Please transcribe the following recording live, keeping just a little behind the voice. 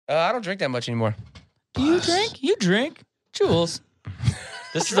I don't drink that much anymore. Do you drink? You drink. Jules.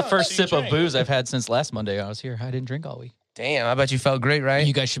 This is the first sip of booze I've had since last Monday I was here. I didn't drink all week. Damn, I bet you felt great, right?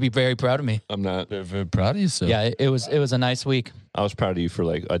 You guys should be very proud of me. I'm not. Very proud of yourself. Yeah, it was a nice week. I was proud of you for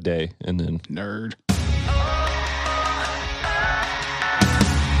like a day, and then Nerd.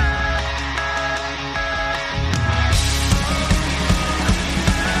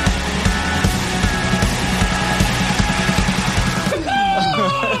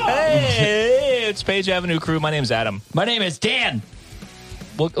 Hey, it's Page Avenue crew. My name's Adam. My name is Dan.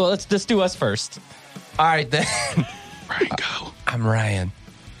 Well, let's just do us first. All right, then. Ryan, go. I'm Ryan.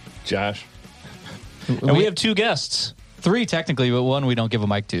 Josh. And we have two guests. 3 technically, but 1 we don't give a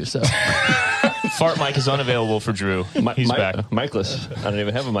mic to. So Fart Mike is unavailable for Drew. He's back. Mikeless. I don't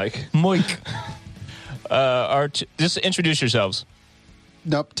even have a mic. Mike. Just introduce yourselves.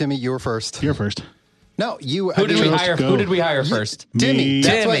 Nope, Timmy, you were first. You're first. No, you. Who did we Josh, hire? go. Who did we hire first? Timmy.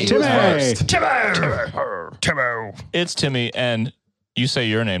 That's why he was first. It's Timmy, and you say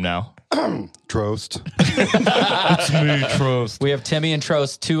your name now. Trost. We have Timmy and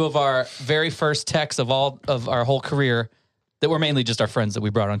Trost, 2 of our very first techs of all of our whole career that were mainly just our friends that we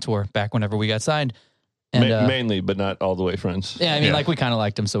brought on tour back whenever we got signed. And Mainly, but not all the way friends. yeah, I mean, like we kind of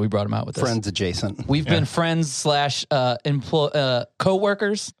liked them, so we brought them out with us. Friends adjacent. We've been friends /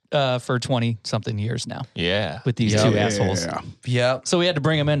 co-workers for 20-something years now Yeah. with these 2 assholes. Yep. So we had to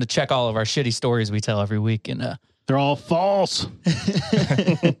bring them in to check all of our shitty stories we tell every week. And They're all false.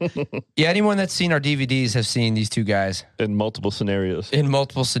 Yeah, anyone that's seen our DVDs have seen these 2 guys In multiple scenarios. in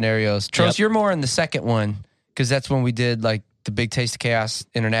multiple scenarios. Trost, Yep. you're more in the second one because that's when we did like the Big Taste of Chaos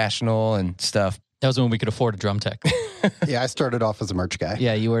International and stuff. that was when we could afford a drum tech. Yeah, I started off as a merch guy.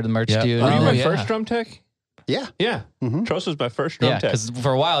 Yeah, you were the merch Yep. dude. Were you Oh, my yeah. first drum tech? Yeah. Yeah. Trost was my first drum Yeah, tech. because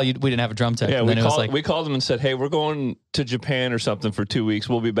for a while we didn't have a drum tech. Yeah, and we then it was like, called them and said, hey, we're going to Japan or something for 2 weeks.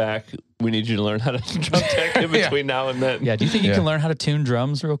 We'll be back. We need you to learn how to drum tech in between now and then. yeah, do you think you can learn how to tune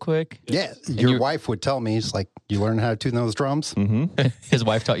drums real quick? Yeah. Your wife would tell me, she's like, you learn how to tune those drums, His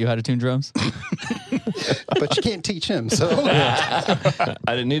wife taught you how to tune drums? but you can't teach him. So I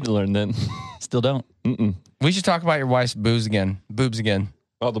didn't need to learn then. Still don't. We should talk about your wife's boobs again.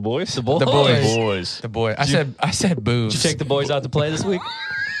 All the boys? The boys. The boys. Boys. The boy. I said boobs. Did you take the boys out to play this week?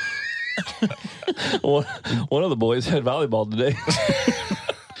 One of the boys had volleyball today.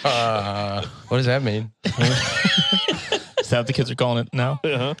 What does that mean? Is that what the kids are calling it now?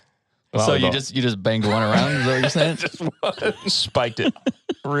 Uh-huh. So you Volleyball. just banged one around? Is that what you're saying? Spiked it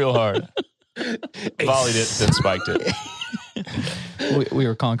real hard. Volleyed it, then spiked it. We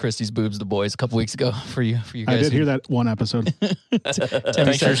were calling Christie's boobs the boys a couple weeks ago for you guys. I did hear that one episode.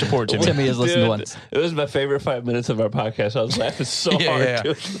 Thanks for your support, Timmy. Timmy has listened Dude, once. It was my favorite 5 minutes of our podcast. I was laughing so hard. Yeah.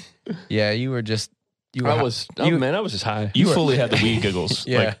 Dude. Yeah, you were just. You were I was just high. You fully had the weed giggles.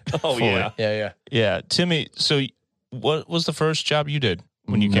 Yeah. Oh, fully. yeah. Yeah. Yeah. Timmy, so what was the first job you did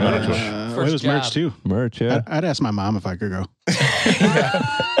when you came out of tour? It First was job. merch too. Merch, yeah. I'd ask my mom if I could go.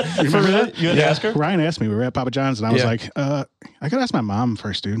 You remember that? You had to ask her? Ryan asked me. We were at Papa John's, and I was Yeah. like, I could ask my mom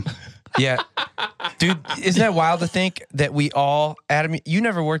first, dude. Yeah. Dude, isn't that wild to think that we all, Adam, you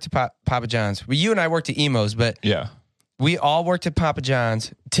never worked at Papa John's. Well, you and I worked at Emo's, but Yeah. we all worked at Papa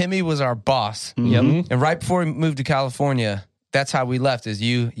John's. Timmy was our boss. Yep. And right before we moved to California, that's how we left, is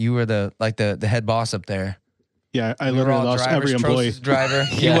you were the head boss up there. Yeah, I We were literally all lost drivers, every employee. Trost was driver.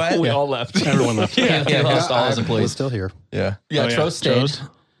 Yeah. You what? We all left. Everyone left. He lost all his I was employees. still here. Yeah. Yeah, Oh, yeah. Trost stayed. Trost.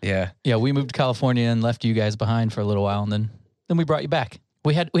 Yeah. Yeah, we moved to California and left you guys behind for a little while, and then we brought you back.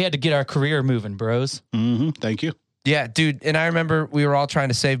 We had to get our career moving, bros. Thank you. Yeah, dude. And I remember we were all trying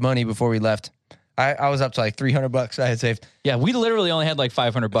to save money before we left. I was up to like $300 I had saved. Yeah, we literally only had like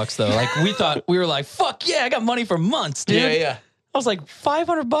 $500 though. Like we thought we were like, fuck yeah, I got money for months, dude. Yeah. I was like,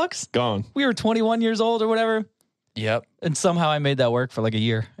 $500? Gone. We were 21 years old or whatever. Yep. And somehow I made that work for like a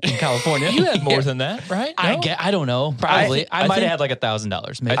year in California. You had more than that, right? I No? I don't know. Probably. I might think- have had like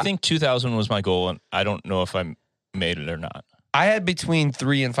 $1,000 maybe. I think 2,000 was my goal, and I don't know if I made it or not. I had between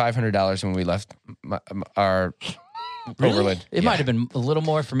 $300 and $500 when we left our Overland. It might have been a little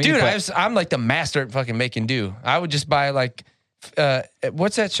more for me. Dude, but I'm like the master at fucking making do. I would just buy like,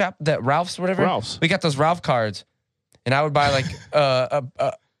 what's that shop? That Ralph's, whatever. Ralph's. We got those Ralph cards, and I would buy like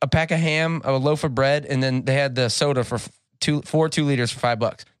a pack of ham, a loaf of bread, and then they had the soda for 2 liters for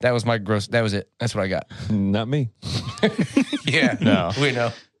 $5. That was my gross. That was it. That's what I got. Not me. Yeah. No. We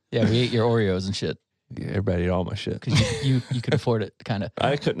know. yeah, we ate your Oreos and shit. Yeah, everybody ate all my shit. Because you could afford it, kind of.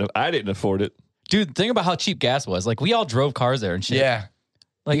 I didn't afford it. Dude, think about how cheap gas was. Like, we all drove cars there and shit. Yeah.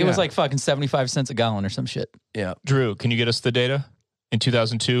 Like, it was Yeah. like fucking 75 cents a gallon or some shit. Yeah. Drew, can you get us the data? in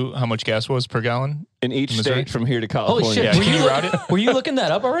 2002 how much gas was per gallon? In each Missouri? state from here to Holy California. shit! Yeah, were can you you route it? Were you looking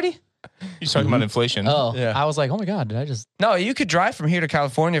that up already? He's talking about inflation. Oh, Yeah. I was like, oh my god, did I just? No, you could drive from here to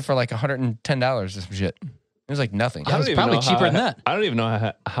California for like $110 or some shit. It was like nothing. That was probably cheaper than that. I don't even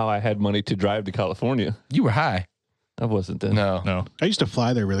know how I had money to drive to California. You were high. I wasn't then. No. No. I used to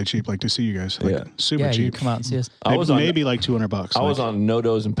fly there really cheap, like to see you guys. Like, Yeah. super Yeah, you cheap. come out and see us. I was on maybe like $200. I was on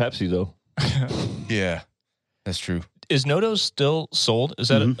No-Dos and Pepsi though. Yeah. That's true. Is NoDoz still sold? Is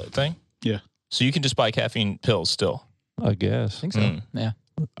that a thing? Yeah. So you can just buy caffeine pills still. I guess. I think so. Mm. Yeah.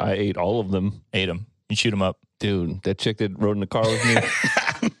 I ate all of them. Ate them. You shoot them up. Dude, that chick that rode in the car with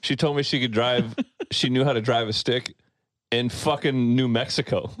me, she told me she could drive, she knew how to drive a stick in fucking New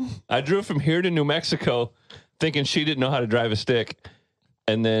Mexico. I drove from here to New Mexico thinking she didn't know how to drive a stick.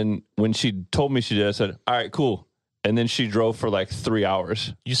 And then when she told me she did, I said, all right, cool. And then she drove for like 3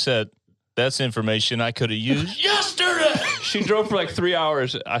 hours. You said, that's information I could have used yesterday. She drove for like 3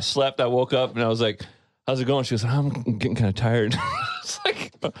 hours. I slept. I woke up and I was like, how's it going? She was like, I'm getting kind of tired. It's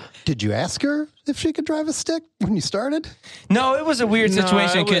like, Did you ask her if she could drive a stick when you started? No, it was a weird No,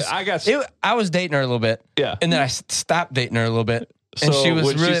 situation it was- because I was dating her a little bit. Yeah. And then I stopped dating her a little bit. And So she was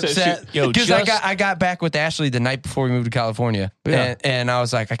when she really said upset. Yo, Because just- I got back with Ashley the night before we moved to California. Yeah. And I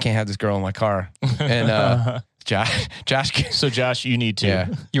was like, I can't have this girl in my car. And Josh. So Josh, you need to. Yeah.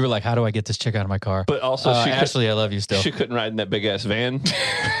 You were like, how do I get this chick out of my car? but also she, Ashley, I love you still. she couldn't ride in that big ass van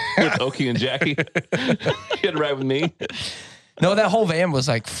with Okie and Jackie. She had to ride with me. No, that whole van was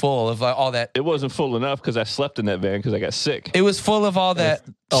like full of like, all that. It wasn't full enough because I slept in that van because I got sick. It was full of all that.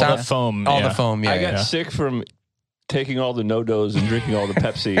 All sound- that foam. All yeah. the foam. Yeah. I got yeah. sick from taking all the No-Dos and drinking all the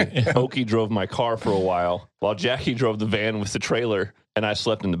Pepsi. Okie drove my car for a while while Jackie drove the van with the trailer and I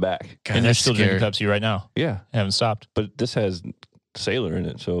slept in the back. God, And you're that's still scary. drinking Pepsi right now. Yeah. Haven't stopped. But this has Sailor in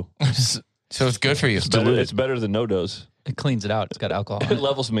it, so So it's good for you. it's better than No-Dos. It cleans it out. It's got alcohol. in It it.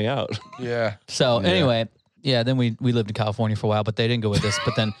 levels me out. Yeah. So anyway, yeah, then we lived in California for a while, but they didn't go with us.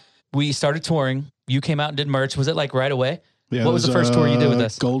 But then we started touring. You came out and did merch. Was it like right away? Yeah, What it was the first tour you did with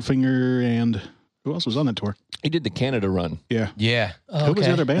us? Goldfinger and who else was on that tour? He did the Canada run. Yeah. Yeah. Oh, Who was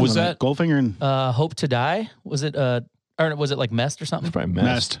the other band? Was on that- Goldfinger and Hope to Die? Was it or was it like Mest or something? Probably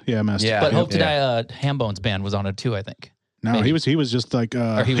Mest? Yeah, Mest. Yeah. But Hope to Yeah. Die, Hambone's band was on it too, I think. No, maybe. he was just like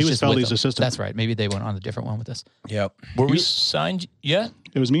Or he was just with Feldy's them. assistant. That's right. Maybe they went on a different one with us. Yep. Were we signed yet?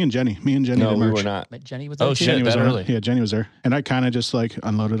 It was me and Jenny. Me and Jenny No, did we merch. were not. But Jenny was there Oh, too? shit. Jenny was that there. early. Yeah, Jenny was there, and I kind of just like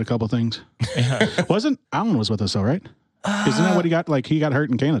unloaded a couple things. Wasn't Alan was with us though, right? Isn't that what he got? Like he got hurt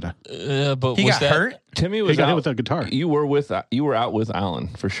in Canada. But He was got that, hurt? Timmy He was got hit out with a guitar. You were out with Alan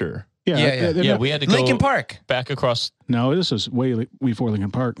for sure. Yeah, Yeah, we had to go Lincoln Park. back across. No, this was way before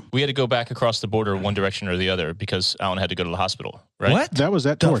Lincoln Park. We had to go back across the border one direction or the other because Alan had to go to the hospital. Right? What? That was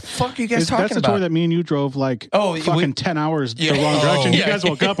that The tour. fuck are you guys That's talking the about? tour that me and you drove like fucking 10 hours Yeah. the wrong direction. You Yeah. guys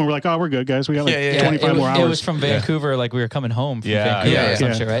woke up and we're like, oh, we're good, guys. We got like Yeah, yeah, 25 it was, more hours. It was from Vancouver, like we were coming home from Yeah, Vancouver yeah, or some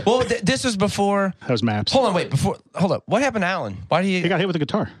yeah. shit, right? Well, this was before. that was maps. Hold on, wait. Hold up. What happened to Alan? Why do He you? got hit with a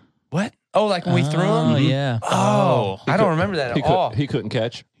guitar. What? Oh, like when we threw Oh, him? yeah. Oh, I don't remember that He at all. he couldn't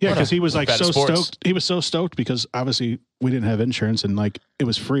catch. Yeah, because he was like bad at so sports. stoked. He was so stoked because obviously we didn't have insurance and like it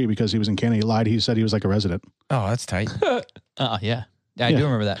was free because he was in Canada. He lied. He said he was like a resident. Oh, that's tight. Yeah. I do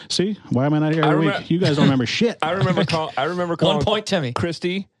remember that. See, why am I not here every remember- week? You guys don't remember shit. I remember calling 1 point, Timmy.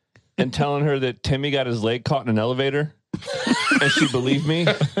 Christy and telling her that Timmy got his leg caught in an elevator. And she believed me.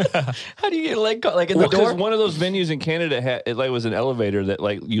 How do you get a leg caught? Like in the Because door? one of those venues in Canada had it like was an elevator that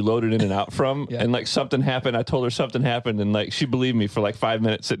like you loaded in and out from, Yeah. and like something happened. I told her something happened, and like she believed me for like 5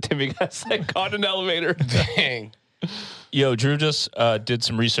 minutes that Timmy got his leg caught in an elevator. Dang. Yo, Drew just did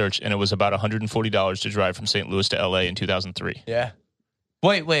some research, and it was about $140 to drive from St. Louis to LA in 2003. Yeah.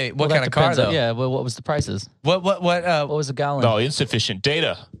 Wait. What Well, that kind of car depends on- though? Yeah. Well, what was the prices? What? What was a gallon? Oh, insufficient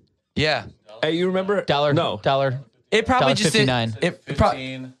data. Yeah. Hey, you remember? Dollar. No. Dollar. It probably just did. $1.59. It probably.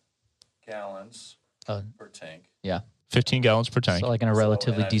 15 gallons Oh. per tank. Yeah. 15 gallons per tank. So like in a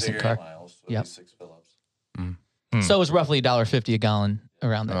relatively And I decent figure car. 8 miles, so Yep. 6 fill-ups. So it was roughly $1.50 a gallon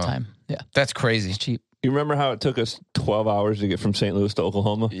around that time. Yeah. That's crazy. It's cheap. You remember how it took us 12 hours to get from St. Louis to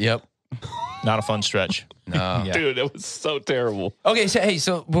Oklahoma? Yep. Not a fun stretch. No. Yeah. Dude, it was so terrible. Okay,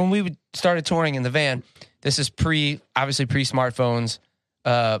 so when we started touring in the van, this is obviously pre smartphones.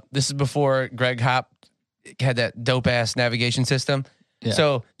 This is before Greg Hopp had that dope ass navigation system. Yeah.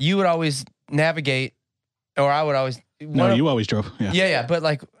 So you would always navigate, or I would always. No, you always drove. Yeah. Yeah, but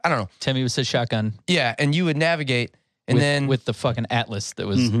like I don't know. Timmy was his shotgun. Yeah, and you would navigate, and then with the fucking Atlas that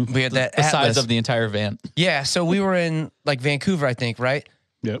was we had that the size Atlas. of the entire van. Yeah, so we were in like Vancouver, I think, right?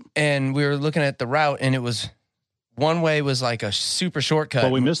 Yep. And we were looking at the route, and it was one way was like a super shortcut.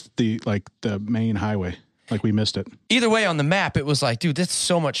 Well, we missed the main highway. Like we missed it. either way on the map, it was like, dude, that's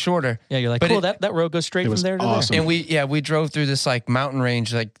so much shorter. Yeah, you're like, But cool. it- That road goes straight it from was there to awesome. there. And we drove through this like mountain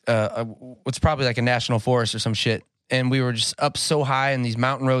range, like what's probably like a national forest or some shit. And we were just up so high in these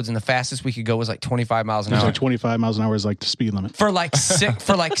mountain roads, and the fastest we could go was like 25 miles an It was hour like 25 miles an hour is like the speed limit. for like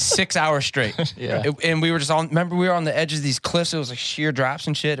 6 hours straight. Yeah. And we were just on. Remember, we were on the edge of these cliffs. It was like sheer drops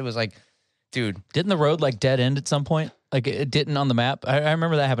and shit. It was like, dude, Didn't the road like dead end at some point? Like it didn't on the map. I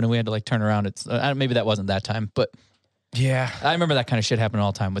remember that happening. We had to like turn around. It's maybe that wasn't that time, but yeah, I remember that kind of shit happening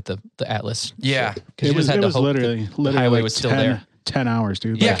all the time with the Atlas. Yeah. because you just had It to was hope literally highway like was still 10, there. 10 hours,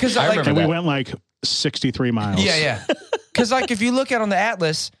 dude. yeah, Like, because I like, remember and we that. went like 63 miles. yeah. Because like if you look at on the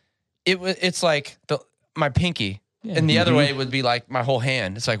Atlas, it's like my pinky. And the other way would be like my whole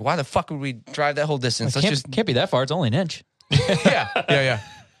hand. It's like, why the fuck would we drive that whole distance? It can't be that far. It's only an inch. yeah.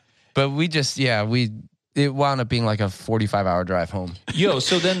 But we just, it wound up being like a 45-hour drive home. Yo,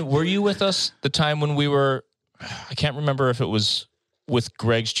 so then were you with us the time when we were, I can't remember if it was with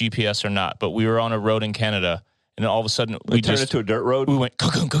Greg's GPS or not, but we were on a road in Canada, and then all of a sudden We turned it to a dirt road. we went,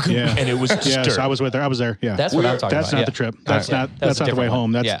 Yeah. and it was just Yes, dirt. I was there. I was there. Yeah. That's what I'm talking That's about. not yeah. the trip. That's not That was that's a not the way different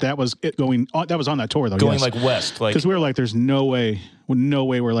one. home. Yeah. That was it going that was on that tour though. going yes. like west, like because we were like, there's no way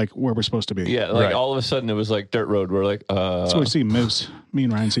we're like where we're supposed to be. Yeah, like Right. all of a sudden it was like dirt road. We're like, So we see moose. Me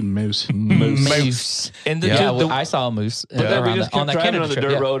and Ryan see moose. Moose. and the, Yeah, the- I saw a moose. but then we around just the- on kept that driving Canada on the trip,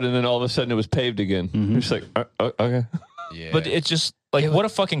 dirt yeah. road, and then all of a sudden it was paved again. Mm-hmm. We're just like, okay. Yeah. but it's just like, what a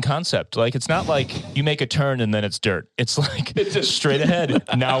fucking concept. Like, it's not like you make a turn and then it's dirt. It's like, it's just straight ahead.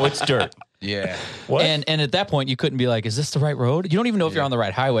 Now it's dirt. yeah. What? And at that point, you couldn't be like, is this the right road? You don't even know if you're on the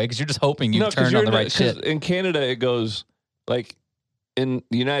right highway because you're just hoping you No, 'cause turned you're on the not- right 'cause shit. In Canada, it goes like in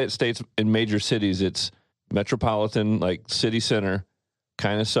the United States, in major cities, it's metropolitan, like city center,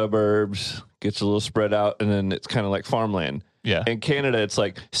 kind of suburbs, gets a little spread out, and then it's kind of like farmland. Yeah. In Canada, it's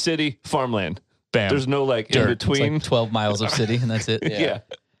like city, farmland. Bam. There's no like Dirt. in It's between. like 12 miles of city, and that's it. yeah.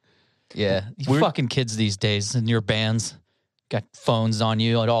 Yeah. You fucking kids these days and your bands got phones on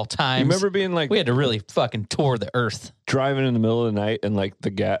you at all times. You remember being like we had to really fucking tour the earth. driving in the middle of the night and like the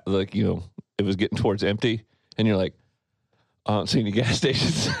gas, like, you know, it was getting towards empty, and you're like, I don't see any gas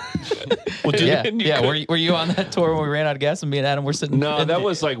stations. Well, dude, Yeah. and you Yeah. could- Were you on that tour when we ran out of gas and me and Adam were sitting? No, that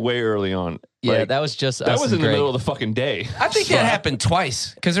was like way early on. Yeah, Like, that was just that us was and in the Greg. middle of the fucking day. I think that happened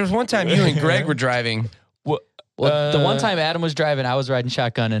twice because there was one time you and Greg were driving. Well, the one time Adam was driving, I was riding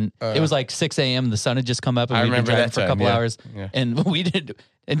shotgun, and it was like 6 a.m. The sun had just come up, and I we'd been remember driving that for a time, couple yeah. hours, Yeah. and we did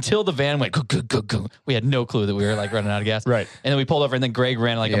until the van went. Go. We had no clue that we were like running out of gas. Right. And then we pulled over, and then Greg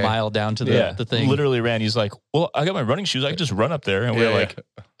ran like a Yeah. mile down to the, yeah, the thing. literally ran. He's like, well, I got my running shoes. I can just run up there. And we were Yeah. like,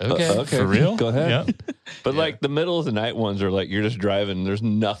 Okay. Okay. for real? Go ahead. Yeah. But like the middle of the night ones are like you're just driving, there's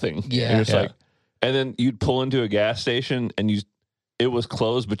nothing. Yeah. And you're just Yeah. like, and then you'd pull into a gas station and it was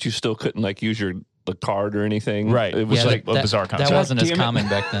closed, but you still couldn't like use the card or anything. Right. It was Yeah, like a bizarre concept. That wasn't as Damn it. common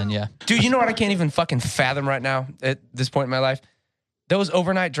back then. Yeah. Dude, you know what I can't even fucking fathom right now at this point in my life? Those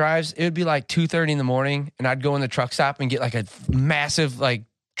overnight drives, it would be like 2:30 in the morning, and I'd go in the truck stop and get like a massive like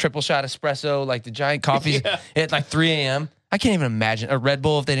triple shot espresso, like the giant coffees at like 3 a.m. I can't even imagine a Red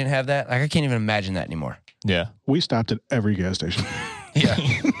Bull if they didn't have that. Like I can't even imagine that anymore. Yeah. We stopped at every gas station. Yeah.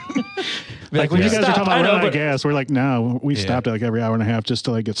 Like when you guys are Stop. talking I about know, running out of but- gas, we're like, no, we stopped at like every hour and a half just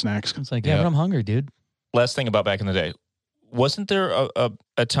to like get snacks. It's like, yeah, Yeah. but I'm hungry, dude. Last thing about back in the day, wasn't there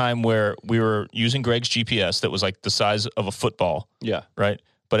a time where we were using Greg's GPS that was like the size of a football, yeah. right?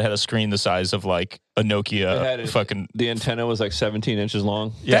 But it had a screen the size of like a Nokia fucking. The antenna was like 17 inches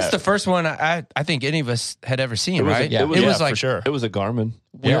long. Yeah. That's the first one I think any of us had ever seen, It was right? a- it was- it yeah, was like for sure. It was a Garmin.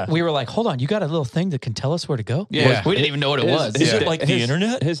 Yeah. We were like, hold on, you got a little thing that can tell us where to go? Yeah. We didn't even know what it was. Is it like the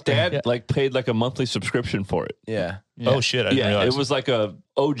internet? His dad like paid like a monthly subscription for it. yeah. Oh shit! I didn't Yeah, realize. it was like a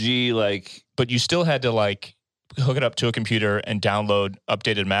OG like but you still had to like hook it up to a computer and download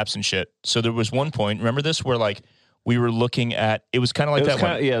updated maps and shit. So there was one point, remember this, where like we were looking at, it was kind of like it was that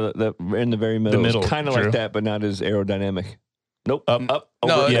one. kinda, yeah, the in the very middle. The middle, kind of true. like that, but not as aerodynamic. Nope. Up. No,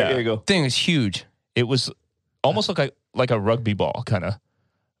 Over, yeah. there you go. Thing is huge. It was almost like a rugby ball kind of.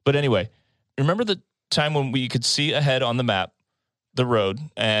 But anyway, remember the time when we could see ahead on the map the road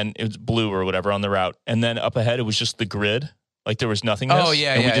and it was blue or whatever on the route, and then up ahead it was just the grid, like there was nothingness. Oh,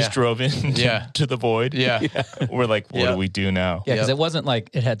 yeah, and we yeah, just yeah. drove in Yeah. to the void. Yeah. We're like, what Yeah. do we do now? Yeah, because Yep. it wasn't like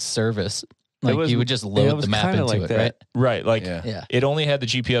it had service. Like was- you would just yeah, it load was the map kinda into like it, that. right? Right, like Yeah. Yeah. it only had the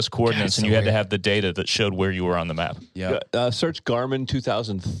GPS coordinates, God, and you so had to weird. have the data that showed where you were on the map. Yeah. Search Garmin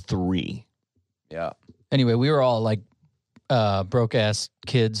 2003. Yeah. Anyway, we were all like broke ass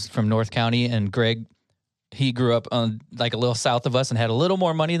kids from North County, and Greg he grew up on like a little south of us and had a little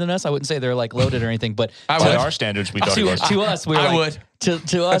more money than us. I wouldn't say they're like loaded or anything, but I By would. our standards, we thought he was. to us, we were I like,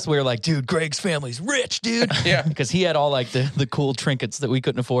 to us, we were like, dude, Greg's family's rich, dude. Yeah. Because he had all like the cool trinkets that we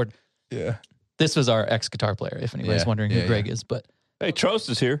couldn't afford. Yeah. This was our ex guitar player, if anybody's Yeah. wondering Yeah, who Greg is. But Hey, Trost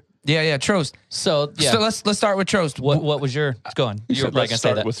is here. Yeah. Trost. so yeah, So let's start with Trost. what was your? Go on. You were Let's like gonna say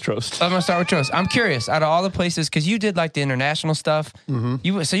start that. with Trost. I'm gonna start with Trost. I'm curious. Out of all the places, because you did like the international stuff,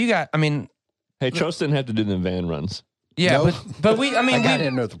 you got. I mean, Hey, Trost didn't have to do the van runs. yeah, Nope. but we. I I mean, got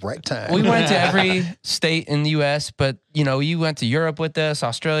in at the right time. we went to every state in the U.S., but you went to Europe with us,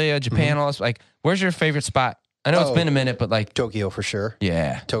 Australia, Japan, all this. Like, where's your favorite spot? I know it's Oh. been a minute, but like, Tokyo for sure.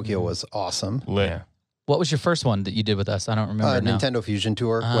 yeah, Tokyo was awesome. Lit. Yeah. What was your first one that you did with us? I don't remember it now. Nintendo Fusion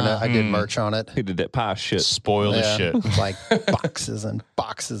Tour when I did merch on it. He did that pie shit. Spoiled as shit. Like boxes and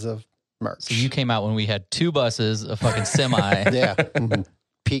boxes of merch. So you came out when we had 2 buses, a fucking semi. Yeah. Mhm.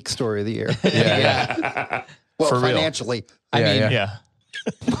 Peak story of the year. Yeah. Well, For real. financially. I Yeah, mean, yeah.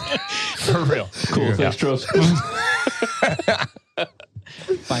 Yeah. For real. Cool. Thanks, Trost.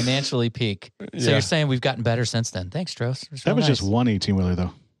 financially peak. So you're saying we've gotten better since then. Thanks, Stross. That was just one 18-wheeler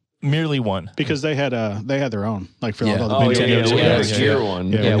though, Merely one. because they had their own, like for Yeah. all the Oh, yeah, Nintendo yeah, games. we had a yeah, gear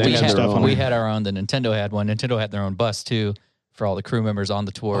one. Yeah, Yeah, they we had had, stuff on we it. had our own. The Nintendo had one. Nintendo had their own bus too for all the crew members on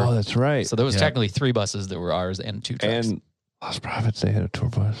the tour. Oh, that's right. So there was Yeah. technically 3 buses that were ours and 2 trucks. And Lost Prophets, they had a tour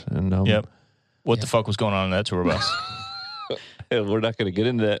bus. And Yep. What the fuck was going on in that tour bus? we're not going to get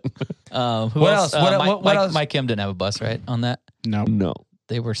into that. Who What else? else? What Mike, else? Mike Kim didn't have a bus, right? On that, No, No.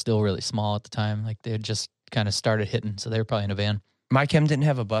 they were still really small at the time. Like they had just kind of started hitting, so they were probably in a van. Mike Kim didn't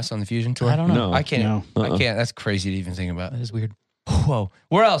have a bus on the Fusion tour. I don't know. No. I can't. No. I can't. That's crazy to even think about. That is weird. Whoa.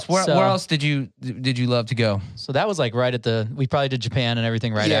 Where else? Where So- else did you love to go? So that was like right at the. We probably did Japan and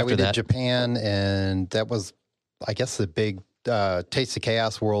everything right yeah, after we did that. Japan, and that was, I guess, the big Taste of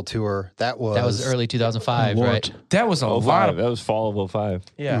Chaos World Tour. That was early 2005, right? Warped. That was a lot 05. of. That was fall of 05.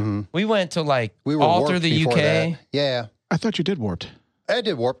 Yeah. Mhm. We went to like We were all Warped through the before UK. that. Yeah, I thought you did Warped. I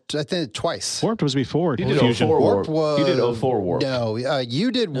did Warped. I think twice. Warped was before You did Fusion. 04 Warped Warped. was You did 04 Warped. No,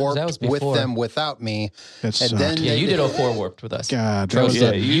 you did No, that was Warped with before. them without me, That and sucked. then Yeah, they you did 04 Warped with us. God, that Trost was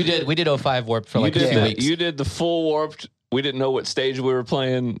Yeah, did. you- You did. We did 05 Warped for You like a did few the- weeks. You did the full Warped. We didn't know what stage we were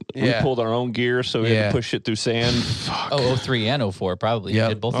playing. We Yeah. pulled our own gear, so we had Yeah. to push it through sand. 03 and 04 probably. Yep. You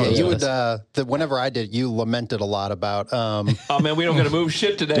did both of Yeah, those you with would. us. Whenever I did, you lamented a lot about. Oh man, we don't got to move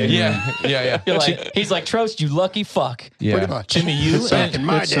shit today. Yeah. You're like, he's like, Trost, you lucky fuck. Yeah. Pretty much. Jimmy, you sucked. and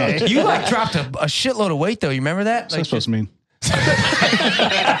It sucked. You like dropped a shitload of weight though. You remember that? What's Like, that supposed to mean?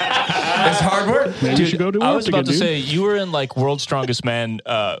 it's hard work. Maybe you should go do I Warped was about again, to dude. say you were in like World's Strongest Man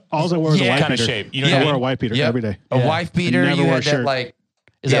All I wore was a Yeah. wife kind of beater. shape. You know Yeah. what I I wore a mean? wife beater Yep. every day. A wife beater. Never You wore had a that shirt. like.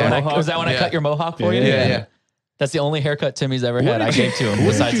 Is Yeah. that when I Mohawk? was that when I Yeah. cut your mohawk for you? Yeah. That's the only haircut Timmy's ever had. I gave to him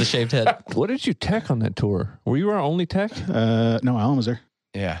besides the shaved head. What did you tech on that tour? Were you our only tech? No, Alan was there.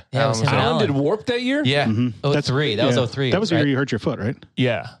 Yeah. Yeah, it was him and Alan Alan. did Warp that year? Yeah. Mhm. 03. That was 03. That was the year right? you hurt your foot, right?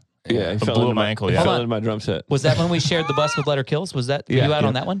 Yeah. Yeah, he Blew fell up into my my ankle, he yeah. fell Hold into my drum set. Was that when we shared the bus with Letter Kills? Was that were Yeah. you out Yep.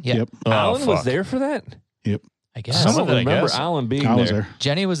 on that one? Yeah. Yep. Oh, Alan was fuck. there for that? I guess. Some I of don't it, I remember guess. Alan being I was there. there.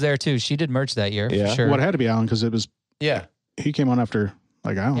 Jenny was there too. She did merch that year Yeah. for sure. What had to be Alan because it was Yeah. he came on after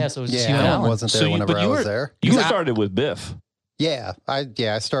like Alan. Yeah, so it was just Yeah, you and Alan Alan. wasn't there So you- whenever but I you was were- there. You started with Biff. Yeah, I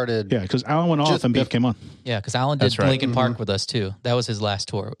started. Yeah, because Alan went off Just and be- Biff came on. Yeah, because Alan did That's right. Lincoln Park with us too. That was his last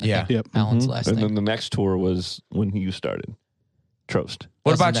tour. I Yeah. think. Yep. Alan's last And thing. then the next tour was when you started. Trost.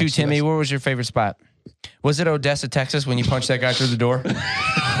 What That's the about you, next Timmy? US. Where was your favorite spot? Was it Odessa, Texas, when you punched that guy through the door?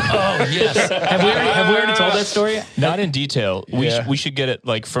 Oh yes. have we already told that story? Not in detail. Yeah. We should get it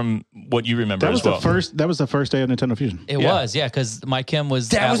like from what you remember That was as well. the first. That was the first day of Nintendo Fusion. It was, yeah, because Mike Kim was.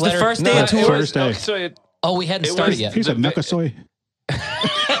 That at was the Letter- first day of tour? First day. So it, Oh, we hadn't It started was- yet. He said Nukasoy.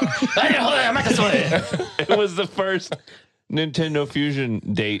 it was the first Nintendo Fusion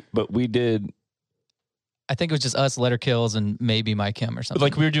date, but we did. I think it was just us, Letter Kills, and maybe Mike Kim or something.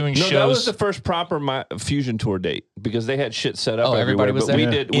 Like we were doing No, that was shows the first proper Fusion tour date because they had shit set up. Oh, everybody everywhere, was but we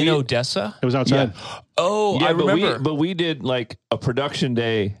there? did. in We, Odessa. It was outside. Oh, yeah, I but remember. we did like a production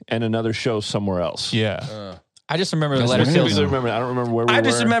day and another show somewhere else. yeah. I just remember the I Letter don't Kills. remember. I don't remember where we were. I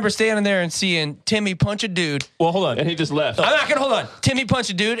just remember standing there and seeing Timmy punch a dude. Well, hold on. and he just left. I'm not gonna hold on. Timmy punched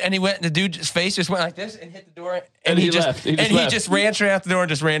a dude, and he went. The dude's face just went like this and hit the door, and he just left. He and just he left. just ran straight out the door and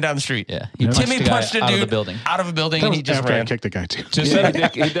just ran down the street. Yeah, he Timmy a guy punched a out dude of the building. out of a building, That and was he just after I ran. kicked the guy too. To Yeah,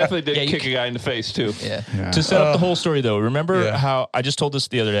 set, he definitely did Yeah, you kick c- a guy in the face too. Yeah. Yeah. to set up the whole story, though, remember Yeah. how I just told this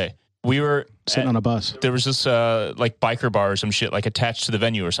the other day? We were Sitting on a bus. there was this like biker bar or some shit like attached to the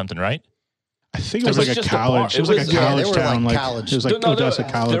venue or something, right? I think it was It was like a just a bar. college. It was like a It was- yeah, college they were town. like Like college. it was like Odessa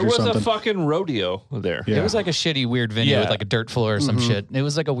College there or was something. a fucking rodeo there. Yeah. It was like a shitty weird venue Yeah. with like a dirt floor or some shit. It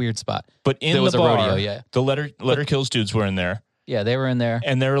was like a weird spot. But in There was the a bar, rodeo, yeah. the letter kills dudes were in there, Yeah, they were in there.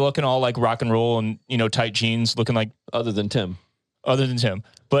 and they were looking all like rock and roll and tight jeans, looking like Other than Tim. other than Tim.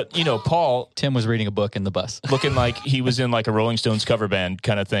 But Paul Tim was reading a book in the bus. looking like he was in like a Rolling Stones cover band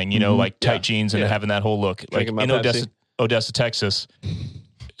kind of thing, like tight jeans and Yeah. having that whole look, like Drinking my in Pepsi. Odessa, Texas.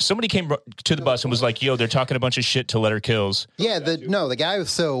 Somebody came to the bus and was like, "Yo, they're talking a bunch of shit to Letter Kills." Yeah, the guy.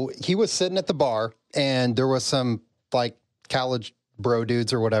 So he was sitting at the bar, and there was some like college bro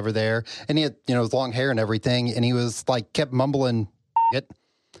dudes or whatever there, and he had his long hair and everything, and he was like kept mumbling, "It."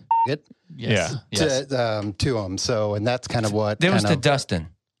 Yes. Yeah. Yes. To him. So, and that's kind of what There was kind the of- Dustin.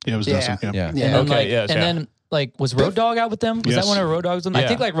 Yeah, it was Yeah. Dustin. Yeah. Yeah. And then, Okay, yes, and yeah. then like was Road Dog out with them? Was Yes. that one of Road Dog's? I Yeah.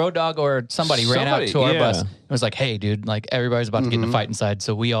 think like Road Dog or somebody ran out to our yeah. bus and was like, "Hey, dude, like everybody's about to get in a fight inside."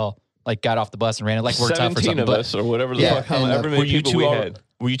 So we all like got off the bus and ran it like we're tough or 17 something. of But us or whatever the Yeah, fuck, and, however Were many you people two we al- had.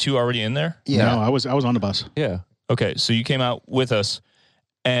 Were you two already in there? Yeah. No, I was on the bus. Yeah. Okay, so you came out with us,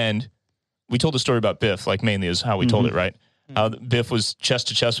 and we told the story about Biff, like mainly is how we told it, right? How Biff was chest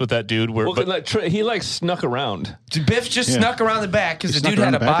to chest with that dude. Well, he like snuck around. Biff just Yeah. snuck around the back because He the snuck dude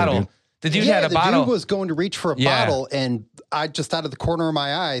around had a the back of the bottle. dude. The dude yeah, had a the bottle. dude was going to reach for a Yeah. bottle, and I just out of the corner of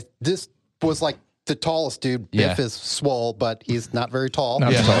my eye, this was like the tallest dude. Yeah. Biff is swole, but he's not very tall.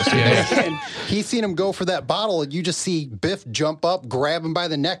 Not the tallest dude. And he seen him go for that bottle, and you just see Biff jump up, grab him by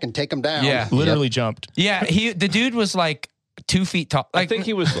the neck, and take him down. Yeah. Literally jumped. Yeah, the dude was like 2 feet tall. Like, I think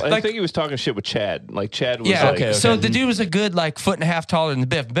he was. I think he was talking shit with Chad. Like Chad was. Yeah. like, Okay. So the dude was a good like foot and a half taller than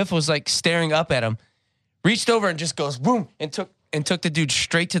Biff. Biff was like staring up at him, reached over and just goes boom and took the dude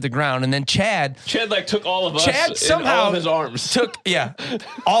straight to the ground. And then Chad like took all of us. Chad in somehow all of his arms. took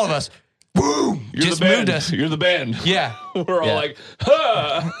all of us. Boom! You're just the band. moved us. You're the band. Yeah. We're all Yeah. like,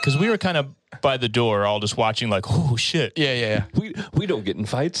 huh. Because we were kind of by the door, all just watching, like, oh shit. Yeah. We don't get in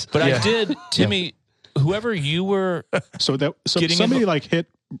fights. But Yeah. I did, Timmy. Whoever you were, So Getting in somebody the- like hit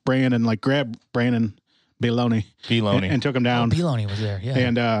Brandon, like grabbed Brandon Beloni Beloni. and took him down. Beloni was there. Yeah.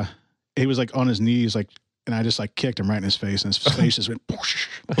 And he was like on his knees, like, and I just like kicked him right in his face, and his face just went. Whoosh.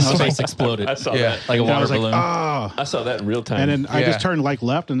 And I His was like, face exploded I saw Yeah. that. like a and I water was like, balloon. oh. I saw that in real time. And then I Yeah. just turned like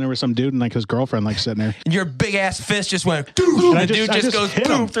left, and there was some dude and like his girlfriend like sitting there. And your big ass fist just went. And I the just- dude I just just goes hit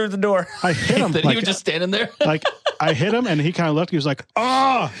boom him. through the door. I hit him. Then like, he was just standing there. like I hit him, and he kind of looked. He was like,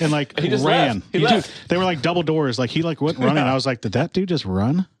 "Oh!" and like He just ran. left. He left. They were like double doors. Like he like went running. I was like, "Did that dude just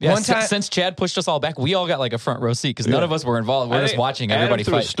run?" Yeah, One time- since Chad pushed us all back, we all got like a front row seat because none of us were involved. We're I just think watching Adam everybody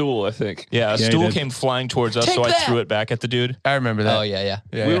threw a fight. stool, I think. yeah, a he stool did. came flying towards us, Take so I that! threw it back at the dude. I remember that. Oh yeah.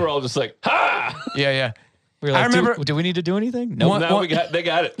 Yeah. We yeah. were all just like, ha! Yeah. We were like, I remember- do we need to do anything? No. One- Now they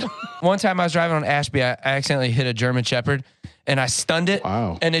got it. One time I was driving on Ashby, I accidentally hit a German Shepherd and I stunned it.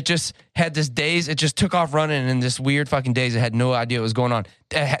 Wow. And it just had this daze. It just took off running in this weird fucking daze. I had no idea what was going on.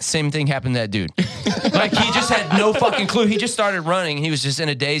 Same thing happened to that dude. Like he just had no fucking clue. He just started running. He was just in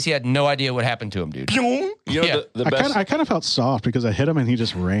a daze. He had no idea what happened to him, dude. You know Yeah. the best. I kind of felt soft because I hit him and he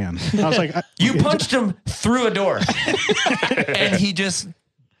just ran. I was like, You punched him through a door. And he just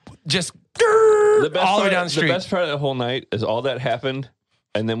the best all the way part- down the street. The best part of the whole night is all that happened,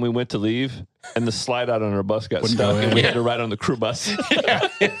 and then we went to leave, and the slide out on our bus got stuck, and we had to ride on the crew bus.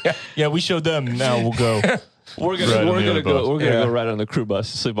 Yeah, we showed them. Now we'll go. We're Right on the other bus. gonna go ride on the crew bus,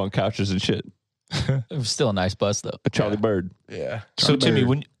 sleep on couches and shit. It was still a nice bus though. A Charlie Bird, Yeah. So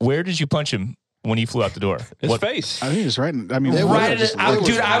Timmy, where did you punch him when he flew out the door? his face. I think it's right. I mean, It was Right. just- I, it was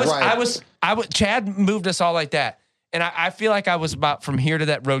dude, right. I was, Chad moved us all like that. And I feel like I was about from here to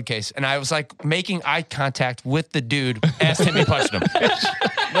that road case. And I was like making eye contact with the dude as Timmy punched him.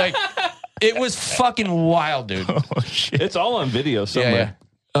 Like, it was fucking wild, dude. Oh shit! It's all on video somewhere. yeah.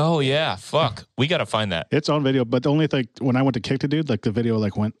 Oh yeah, fuck. We gotta find that. it's on video. But the only thing when I went to kick the dude, like the video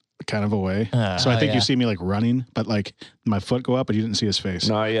like went kind of away. So I think yeah. you see me like running, but like my foot go up, but you didn't see his face.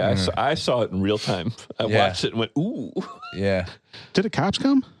 No, yeah, I saw it in real time. I Yeah. watched it and went, ooh. Yeah. Did the cops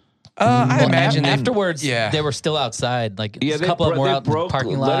come? I imagine they- afterwards, yeah. they were still outside. Like Yeah, a couple of them were they out in the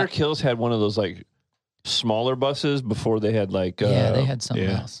parking Letter lot. Kills had one of those like smaller buses before they had like Yeah, they had something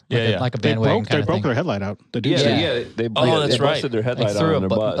yeah. else. Yeah, Like, yeah. like a They bandwagon broke kind of thing. their headlight out. The dude yeah, said- yeah. They that's they busted right. their They headlight threw out on their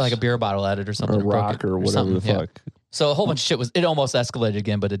bus like a beer bottle at it or something. or and broke rock it or whatever something, the yeah. fuck. So a whole bunch of shit was. It almost escalated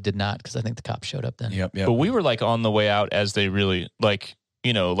again, but it did not because I think the cops showed up then. Yep. But we were like on the way out as they really like,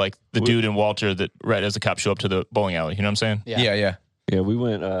 like the dude and Walter that right as the cops show up to the bowling alley. You know what I'm saying? Yeah. Yeah. Yeah, we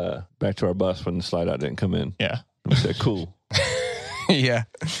went back to our bus when the slide out didn't come in. Yeah. We said, cool. Yeah.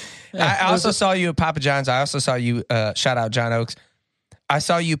 I also saw you at Papa John's. I also saw you, shout out John Oakes. I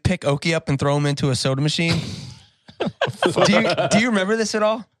saw you pick Okie up and throw him into a soda machine. Do you remember this at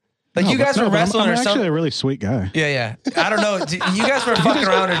all? Like you guys were wrestling I'm or actually something. a really sweet guy. Yeah. I don't know. You guys were fucking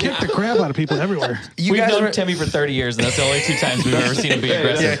around or Kick the crap out of people everywhere. you We've guys known were. Timmy for 30 years, and that's the only 2 times we've ever seen him be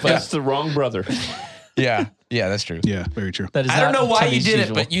aggressive. That's the wrong brother. Yeah, that's true. Yeah, very true. That is I don't not know why Timmy's you did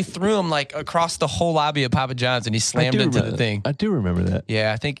usual. it, but you threw him like across the whole lobby of Papa John's, and he slammed into the thing. I do remember that.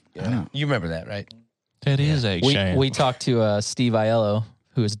 Yeah, I think you remember that, right? That is a shame. We talked to Steve Aiello,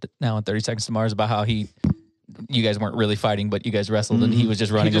 who is now on 30 Seconds to Mars, about how you guys weren't really fighting, but you guys wrestled, and he was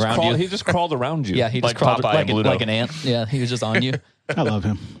just running around you. He just crawled around you. Yeah, he just Like crawled Popeye like, and Bluto. like an ant. Yeah, he was just on you. I love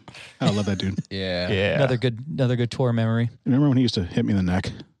him. I love that dude. Yeah. yeah. Another good tour memory. Remember when he used to hit me in the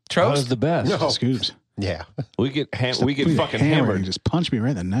neck? That was Trost? the best. Scoops. Yeah. We get He'd fucking hammer hammered. and just punch me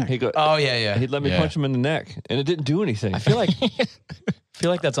right in the neck. He go. Oh yeah. He'd let me punch him in the neck, and it didn't do anything. I feel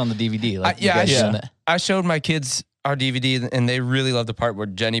like that's on the DVD. Like, you I guys done that. I showed my kids our DVD, and they really love the part where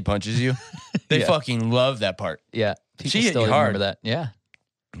Jenny punches you. They Yeah. fucking love that part. Yeah, people She hit still you remember hard. that. Yeah,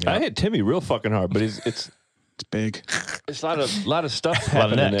 I hit Timmy real fucking hard, but it's It's big. a lot of stuff Lot of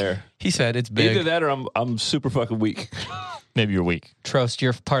happening neck. there. He said it's big. Either that or I'm super fucking weak. Maybe you're weak. Trost,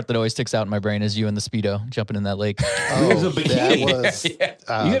 your part that always sticks out in my brain is you in the Speedo jumping in that lake. It was a bikini. That was, You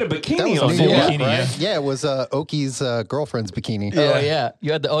had a that bikini was on. New full York, bikini, right? Yeah, it was Oki's girlfriend's bikini. Oh yeah,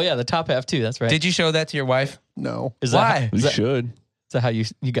 you had the top half too. That's right. Did you show that to your wife? No. Is Why? That, You should. is that how you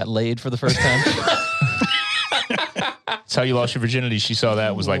got laid for the first time? That's how you lost your virginity. She saw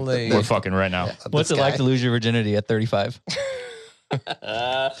that, was like, Late. we're fucking right now. What's This it like guy. to lose your virginity at 35?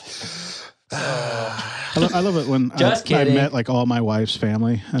 I love it when Just I kidding. met like all my wife's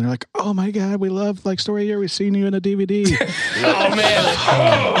family, and they're like, "Oh my god, we love like Story Year. We've seen you in a DVD." Oh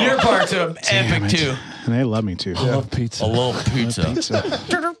man, your part's Damn epic it. too. And they love me too. I love pizza. A little pizza. So,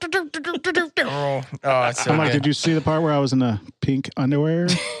 Oh, it's so I'm like, good. did you see the part where I was in the pink underwear?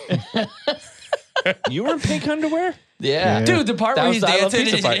 You were in pink underwear? Yeah, Dude, the part That where was he's the I Love dancing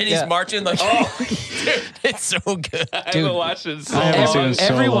Pizza and, part, and yeah. he's marching like, oh, dude, it's so good. I haven't watched it. So I haven't seen it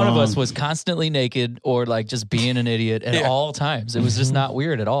so every one of long. us was constantly naked or like just being an idiot at all times. It was just not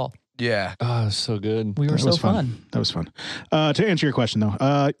weird at all. Yeah. Oh, so good. We were That so was fun. That was fun. To answer your question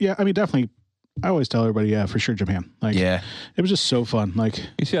though, yeah, I mean, definitely. I always tell everybody, yeah, for sure, Japan. Like, Yeah. it was just so fun. Like,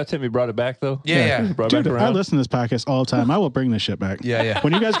 You see how Timmy brought it back though? Yeah. He brought dude, it back I around. listen to this podcast all the time. I will bring this shit back. Yeah.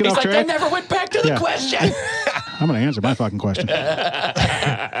 When you guys get off track, never went back to the Yeah. question. I'm going to answer my fucking question.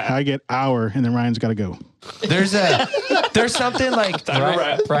 I get hour, and then Ryan's got to go. There's something like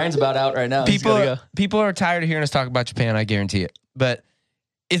Brian's about out right now. He's gotta go. people are tired of hearing us talk about Japan. I guarantee it. But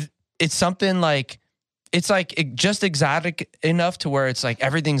it's something like just exotic enough to where it's like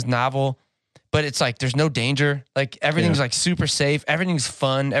everything's novel, but it's like there's no danger. Like everything's like super safe. Everything's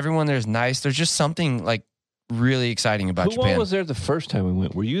fun. Everyone there's nice. There's just something like really exciting about Who Japan. was there the first time we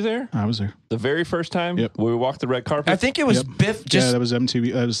went? Were you there? I was there. The very first time? Yep. Where we walked the red carpet? I think it was Yep. Biff. Just Yeah, that was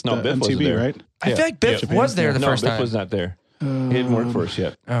MTV. That was No, the Biff wasn't MTV, there. right? I feel like Biff was there the no, first Biff time. was not there. He didn't work for us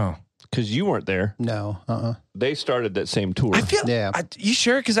yet. Oh, Because you weren't there. No. They started that same tour. I feel. Yeah. You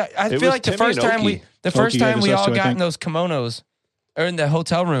sure? Because I It feel was like the Timmy first and time Oki. we yeah, just us all two, I got in think. those kimonos or in the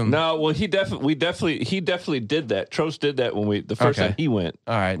hotel room. No, well, he definitely did that. Trost did that when the first Okay. time he went.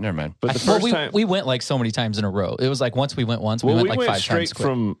 All right, never mind. But the Well, first time, we went like so many times in a row. It was like once we went once, well, we we went like went 5 straight times. quick.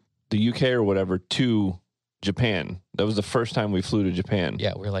 from the UK or whatever to Japan. That was the first time we flew to Japan.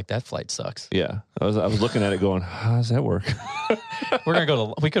 Yeah, we were like, that flight sucks. Yeah. I was looking at it going, how does that work? We're gonna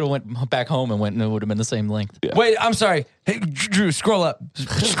go to. We could have went back home and went, and it would have been the same length. Wait, I'm sorry. Hey, Drew, scroll up.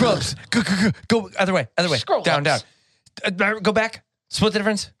 Scroll up. Go other way. Scroll down, ups. down. Go back. Split the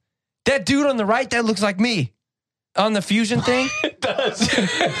difference. That dude on the right, that looks like me. On the fusion thing. It does.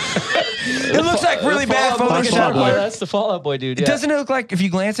 It looks like really bad Boy. Photoshop. Fallout Boy. That's the Fallout Boy dude. Yeah. Doesn't it look like, if you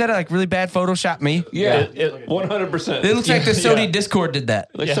glance at it, like really bad Photoshop me? Yeah, 100%. It looks like the Sony Discord did that.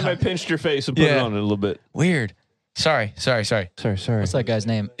 Like somebody pinched your face and put it Yeah. on it a little bit. Weird. Sorry. Sorry. What's that guy's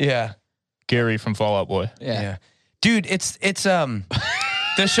name? Yeah. Gary from Fallout Boy. Yeah. Dude, it's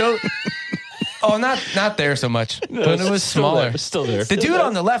the show. Oh, not there so much. But it was smaller. It's still there. The dude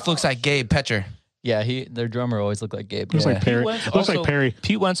on the left looks like Gabe Petcher. Yeah, their drummer always looked like Gabe. Looks Yeah. like Perry. Wentz Looks like also- Perry.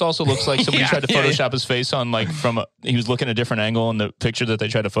 Pete Wentz also looks like somebody Yeah, tried to yeah, Photoshop his face on, like he was looking a different angle in the picture that they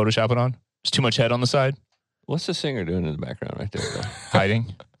tried to Photoshop it on. There's too much head on the side, What's the singer doing in the background right there? Though?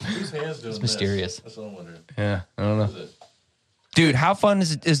 hiding. Whose hands doing It's mysterious. That's what I'm wondering. Yeah, I don't know. Dude, how fun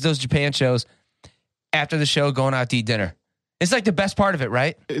is those Japan shows after the show going out to eat dinner? It's like the best part of it,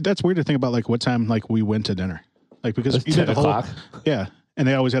 right? That's weird to think about, like what time like we went to dinner, like because It's you did 10 the whole o'clock. yeah, And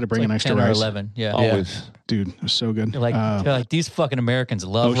they always had to bring Like an extra 10 or rice. 11. Yeah. Always. Dude, it was so good. They're like these fucking Americans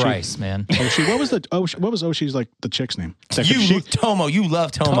love Oshi. rice, man. Oshi, what was Oshi's like the chick's name? Tomo, you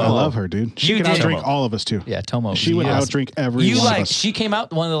love Tomo. I love her, dude. She You could did. outdrink all of us too. Yeah, Tomo. She would yes. outdrink every You one like- of us. She came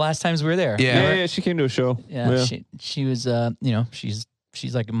out one of the last times we were there. Yeah. Yeah, she came to a show. Yeah, she was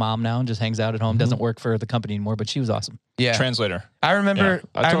she's like a mom now and just hangs out at home. Doesn't work for the company anymore, but she was awesome. Yeah. Translator. I remember.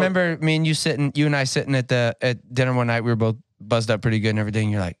 Yeah, I told- remember me and you and I sitting at dinner one night. We were both buzzed up pretty good and everything.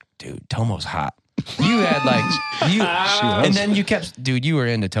 You're like, dude, Tomo's hot. You had like you, was. and then you kept, dude. You were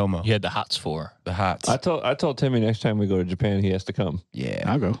into Tomo, You had the hots for. the hots. I told Timmy next time we go to Japan, he has to come. Yeah,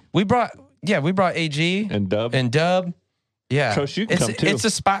 I'll go. we brought AG And Dub. and Dub. Yeah, Coach, you can it's come too. it's a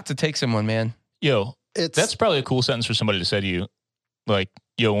spot to take someone, man. Yo, It's that's probably a cool sentence for somebody to say to you. Like,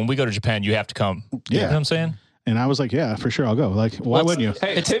 yo, when we go to Japan, you have to come. You know Yeah. what I'm saying? And I was like, yeah, for sure, I'll go. Like, why Well, wouldn't you?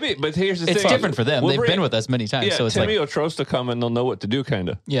 Hey, Timmy, but here's the It's thing. different for them. We'll They've bring- been with us many times, Yeah, so it's Timmy like or Trost to come and they'll know what to do, kind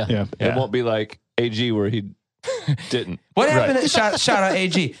of. yeah. Yeah. It won't be like AG where he didn't. What happened? Shout out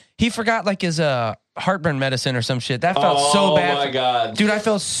AG. He forgot like his heartburn medicine or some shit. That felt so bad. Oh my God. Dude, I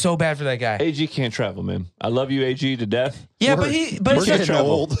felt so bad for that guy. AG can't travel, man. I love you, AG, to death. Yeah, We're- but we're it's getting like-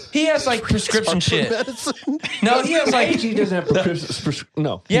 old. he has like prescription shit. Medicine. No, he has like AG doesn't have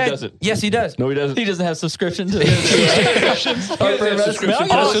no, yeah, he doesn't. Yes, he does. No, he doesn't. He doesn't have subscription to Subscription,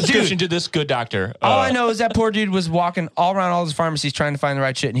 Oh, subscription to this good doctor. All I know is that poor dude was walking all around all his pharmacies trying to find the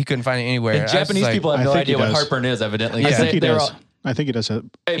right shit, and he couldn't find it anywhere. And I was just Japanese like- people have I no think he idea what does. heartburn is, evidently. Yeah. I think he They're does. all- I think he does have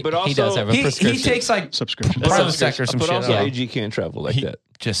Hey, but also he does have a he prescription. takes like subscription. Provosec or some but shit. also Yeah. AG can't travel like He- that.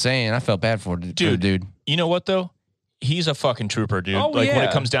 Just saying, I felt bad for the dude. You know what though? He's a fucking trooper, dude. Oh, like when yeah.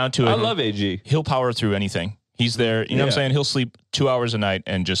 it comes down to it, I love AG. he'll power through anything. He's there. You know what I'm Yeah. saying? He'll sleep 2 hours a night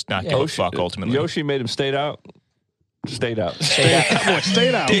and just not give a fuck ultimately. Yoshi made him stayed out. Stayed out.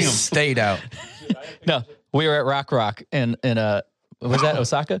 Stayed out. He stayed out. No, we were at Rock in was that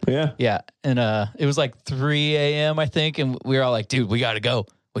Osaka? Yeah. Yeah, and it was like 3 a.m. I think, and we were all like, "Dude, we got to go.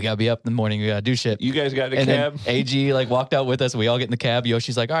 We got to be up in the morning. We got to do shit." You guys got a and cab? then AG like walked out with us. We all get in the cab.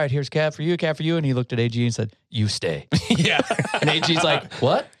 Yoshi's like, "All right, here's a cab for you, and he looked at AG and said, "You stay." Yeah. And AG's like,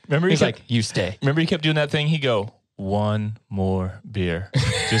 "What?" Remember he He's kept- like, "You stay." Remember he kept doing that thing? He'd go, one more beer.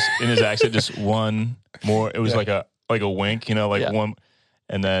 Just in his accent, just one more. It was like a wink, you know, like Yeah. one.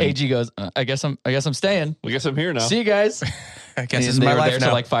 And then AG goes, "I guess I'm staying. I guess I'm here now. See you guys." I guess And it's they my were life there now.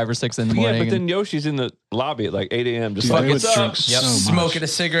 till like 5 or 6 in the Yeah, morning. but then Yoshi's in the lobby at like 8 a.m. Just Dude, like, they would what's up? drink so much. Smoking a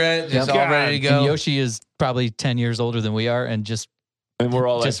cigarette, just Yep. all ready to and go. Yoshi is probably 10 years older than we are, and just And we're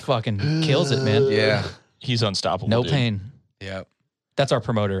all like, fucking kills it, man. Yeah. he's unstoppable. No dude. pain. Yeah. That's our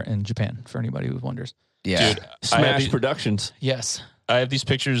promoter in Japan, for anybody who wonders. Yeah. Dude, I have, Smash the- Productions. Yes. I have these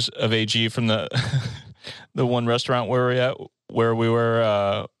pictures of AG from the the one restaurant where we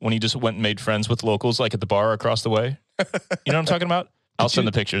were when he just went and made friends with locals, like at the bar across the way. You know what I'm talking about? I'll send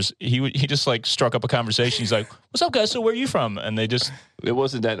the pictures. He just like struck up a conversation. He's like, "What's up, guys? So where are you from?" And they just It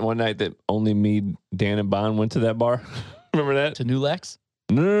wasn't that one night that only me, Dan, and Bond went to that bar. Remember that? To New Lex?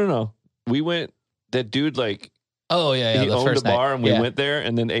 No. We went. That dude, like, Oh, yeah. he the owned a first bar, night. and we Yeah. went there,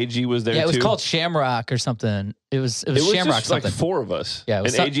 and then AG was there Yeah, it was too. called Shamrock or something. It was It was Shamrock just something. like 4 of us. Yeah, it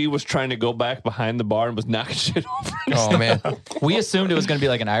was and AG was trying to go back behind the bar and was knocking shit over. Oh man. We assumed it was going to be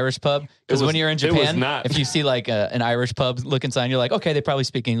like an Irish pub because It was- when you're in it was Japan, not. if you see like an Irish pub looking sign, you're like, okay, they probably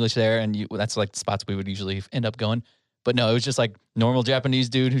speak English there, and that's like the spots we would usually end up going. But no, it was just like normal Japanese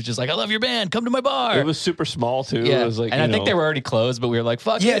dude who's just like, I love your band, come to my bar. It was super small too. yeah, It was like, and I think they were already closed, but we were like,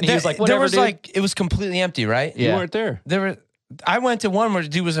 fuck Yeah. it. And he was like, there whatever, was dude. like it was completely empty, right? you yeah. weren't there. There were. I went to one where the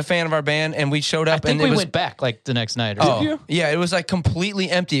dude was a fan of our band, and we showed I up, think and we it was went back like the next night. Or oh something. you? yeah, it was like completely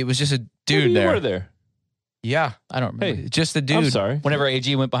empty. It was just a Maybe dude you there. were there. Yeah, I don't remember. Hey, just a I'm dude. sorry. Whenever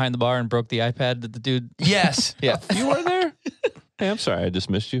AG went behind the bar and broke the iPad that the dude, Yes, yeah, You were there. Hey, I'm sorry. I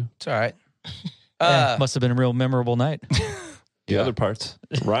dismissed you. it's all right. must have been a real memorable night. The other parts.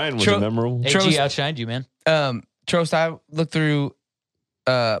 Ryan was Tro- memorable. AG Trost- outshined you, man. Trost, I looked through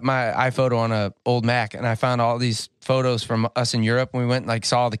my iPhoto on a old Mac, and I found all these photos from us in Europe when we went and like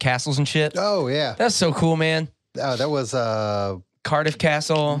saw the castles and shit. Oh yeah, That's so cool, man. that was Cardiff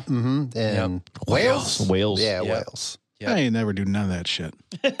Castle. in Wales. Wales. Yeah, Yeah. Wales. Yeah. I ain't never do none of that shit.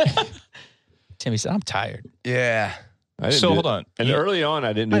 Timmy said, I'm tired. Yeah. I didn't So do hold it. on. And You- early on,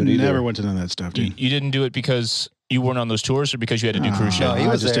 I didn't do I it either. never went to none of that stuff, dude. you didn't do it because you weren't on those tours or because you had to do cruise ship. No, he I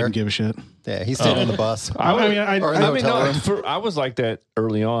was just there. didn't give a shit. Yeah, he stayed on the bus. I mean, Or in the I mean, hotel no, room. I was like that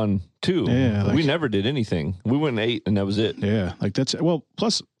early on too. Yeah, like- we never did anything. We went and ate, and that was it. Yeah, like that's well.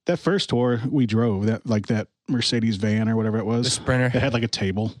 Plus that first tour we drove that Mercedes van or whatever it was. The Sprinter. It had like a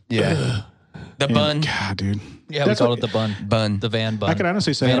table. Yeah. The And, bun. God, dude. Yeah, That's we called what- it the bun. Bun. The van bun. I can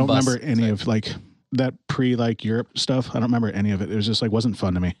honestly say I Van don't bus. remember any of like that pre like Europe stuff. I don't remember any of it. It was just like wasn't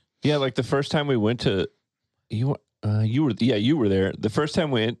fun to me. Yeah, like the first time we went to you were there. The first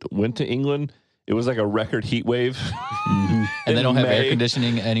time we went to England, it was like a record heat wave. And they don't have air May.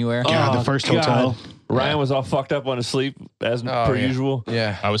 conditioning anywhere. Yeah, the first hotel. Ryan was all fucked up on his sleep as per yeah. usual.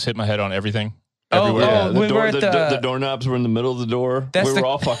 Yeah. I was hitting my head on everything. Oh, Everywhere. oh, the, we door, were at the doorknobs were in the middle of the door. That's We the- were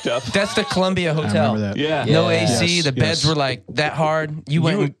all fucked up. That's the Columbia I Hotel. remember that. Yeah. No Yeah. AC. Yes, The beds yes. were like that hard. You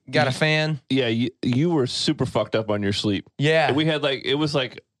went and got a fan. Yeah, you were super fucked up on your sleep. Yeah. We had like, it was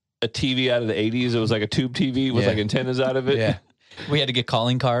like a TV out of the 80s. It was like a tube TV with Yeah. like antennas out of it. Yeah. We had to get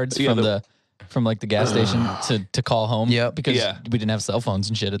calling cards Yeah, from like the gas station to call home. Yep. Because Yeah. we didn't have cell phones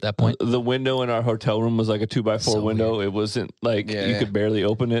and shit at that point. The window in our hotel room was like a 2x4 So window. It wasn't like Yeah, you yeah. could barely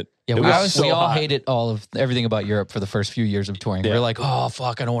open it. Yeah, it we, was so we all hot. hated everything about Europe for the first few years of touring. Yeah. We were like, oh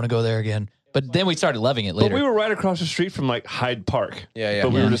fuck, I don't want to go there again. But then we started loving it later. But we were right across the street from like Hyde Park. Yeah, yeah.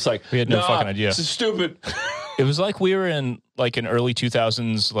 But we Yeah. were just like, We had no "Nah, fucking idea." This is stupid. It was like we were in like an early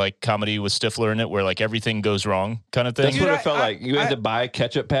 2000s like comedy with Stifler in it where like everything goes wrong kind of thing. That's Dude, what I- it felt I- like. You had to buy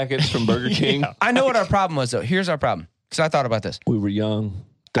ketchup packets from Burger King. I know what our problem was though. Here's our problem. Because I thought about this. We were young,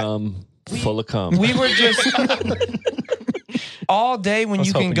 dumb, full of cum. We were just all day when was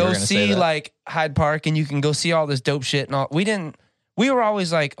you can hoping you were go gonna say see that. like Hyde Park and you can go see all this dope shit and all. We were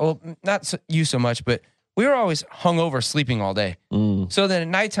always like, oh, not you so much, but we were always hungover, sleeping all day. Mm. So then at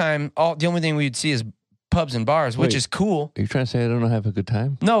nighttime, the only thing we'd see is pubs and bars, which Wait. is cool. Are you trying to say I don't have a good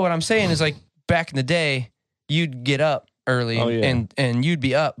time? No, what I'm saying is like back in the day, you'd get up early Oh, yeah. and you'd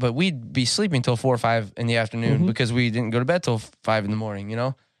be up, but we'd be sleeping till 4 or 5 in the afternoon Mhm. because we didn't go to bed till 5 in the morning, you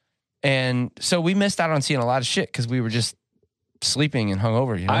know? And so we missed out on seeing a lot of shit because we were just sleeping and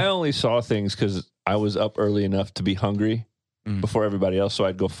hungover, you know? I only saw things because I was up early enough to be hungry Mm. before everybody else, so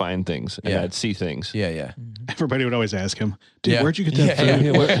I'd go find things and Yeah. I'd see things. yeah, yeah. Everybody would always ask him, "Dude, Yeah. where'd you get that Yeah, food?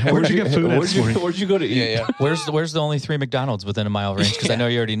 yeah, Where'd you get food at Where'd this you, morning?" where'd you go to eat? Yeah, yeah. Where's the only 3 McDonald's within a mile range? Because I know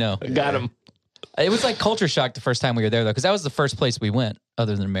you already know. Got him. It was like culture shock the first time we were there, though, because that was the first place we went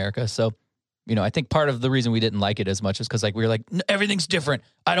other than America. So, you know, I think part of the reason we didn't like it as much is because like we were like, everything's different.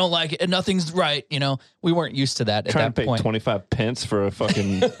 I don't like it, and nothing's right. You know, we weren't used to that at Trying that to pay point. 25 pence for a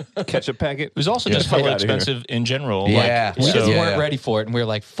fucking ketchup packet. It was also Yeah, just fuck really outta here. expensive in general. Yeah. We Like, just so, weren't ready for it, and we were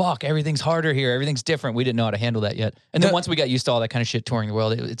like, "Fuck, everything's harder here. Everything's different." We didn't know how to handle that yet. And then The- once we got used to all that kind of shit touring the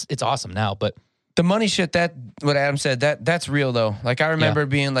world, it's awesome now. But The money shit, that what Adam said, that's real though. Like I remember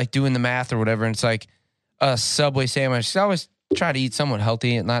being like doing the math or whatever, and it's like a Subway sandwich. I always try to eat somewhat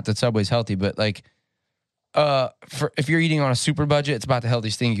healthy. Not that Subway's healthy, but like for if you're eating on a super budget, it's about the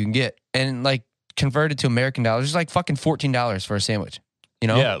healthiest thing you can get. And like converted to American dollars, it's like fucking $14 for a sandwich. You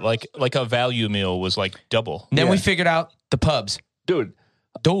know? Yeah, like a value meal was like double. And then we Yeah. figured out the pubs. Dude,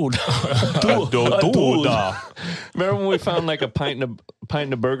 Dude. dude. Remember when we found like a pint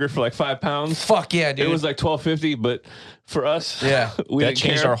and a burger for like £5? Fuck yeah, dude. It was like $12.50, but for us, Yeah. we That didn't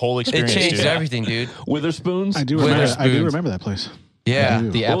changed care. our whole It experience. changed dude. everything, dude. Witherspoons. I do remember. I do Witherspoons. remember that place. Yeah. I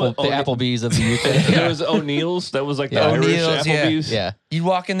do. the Well, Applebee's of the UK. There was O'Neill's. That was like the Yeah. Irish O'Neill's, yeah. Applebee's. Yeah, You'd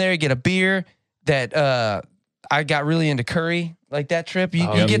walk in there, get a beer that I got really into curry like that trip. You,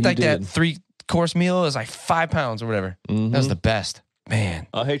 Oh, you yeah, get you like that did. 3-course meal. It was like £5 or whatever. Mhm. That was the best. Man,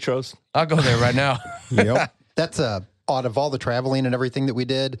 Oh, hey, Tros. I'll go there right now. Yep. That's out of all the traveling and everything that we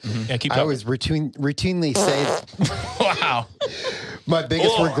did. Yeah, keep I talking. always routinely say Wow. my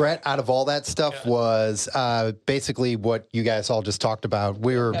biggest regret out of all that stuff was basically what you guys all just talked about.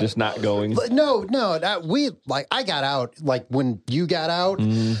 We were Just not going. no, we like I got out like when you got out,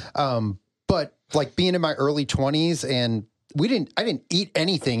 but like being in my early 20s and I didn't eat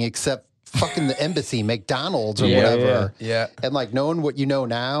anything except fucking the embassy, McDonald's or whatever, Yeah. and like knowing what you know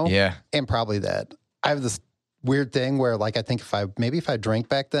now, Yeah. and probably that I have this weird thing where like I think if I drank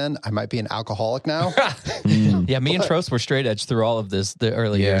back then, I might be an alcoholic now. yeah. Me and Trost were straight edge through all of this, the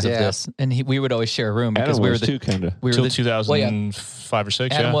early years of Yeah. this, and we would always share a room because Adam we were was the too, kind of. we were Till the 2005 or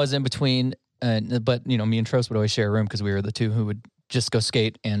 6. Adam Yeah. was in between, but you know, me and Trost would always share a room because we were the two who would just go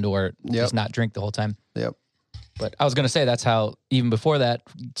skate and or just not drink the whole time. Yep. But I was going to say that's how even before that,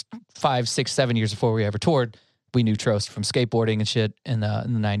 5, 6, 7 years before we ever toured, we knew Trost from skateboarding and shit in the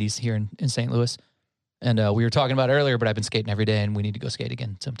 90s here in St. Louis. And we were talking about it earlier, but I've been skating every day, and we need to go skate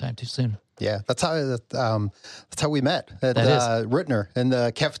again sometime too soon. Yeah, that's how we met at That is. Rittner in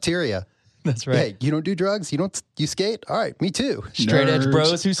the cafeteria. That's right. Hey, you don't do drugs? You skate? All right, me too. Straight edge Nerds.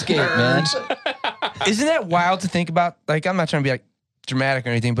 bros who skate, man. Isn't that wild to think about? Like, I'm not trying to be like dramatic or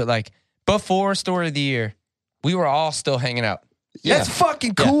anything, but like before Story of the Year, we were all still hanging out. Yeah. That's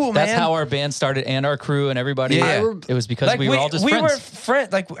fucking Yeah, cool, man. That's how our band started and our crew and everybody. Yeah. It was because like we were all just we friends. were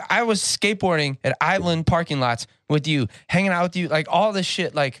friends. Like I was skateboarding at Island parking lots with you, hanging out with you, like all this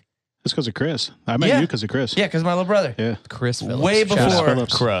shit. Like It's because of Chris. I met Yeah. you because of Chris. Yeah, because my little brother. Yeah. Chris Phillips. Way Shout out before.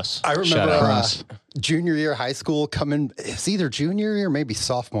 Phillips. Cross. I Shout remember out. junior year high school coming. It's either junior year, maybe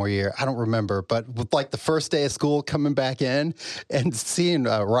sophomore year. I don't remember, but with like the first day of school coming back in and seeing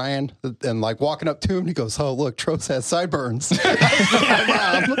Ryan and like walking up to him, he goes, "Oh, look, Trost has sideburns."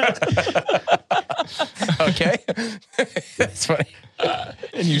 Okay. That's funny.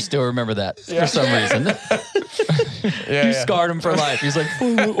 And you still remember that for some reason. Yeah, You scarred him for life. He's like,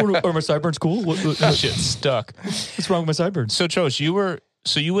 are my sideburns cool? What Shit stuck. what's wrong with my sideburns? So, Chose, you would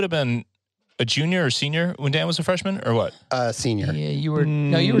have been a junior or senior when Dan was a freshman, or what? Senior. Yeah, you were.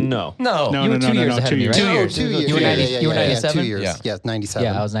 No, you were. No. No. No, You were 2 years ahead 2 of me, years. right? 2 years. 2 years. You were 90 yeah, you were 97? 2 years. Yeah. Yeah, 97.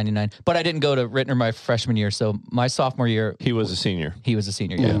 Yeah, I was 99. But I didn't go to Rittner my freshman year. So my sophomore year, He was a senior. he was a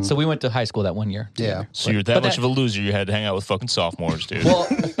senior. Yeah. So we went to high school that 1 year. Yeah. So you're that But much that- of a loser. You had to hang out with fucking sophomores, dude. Well,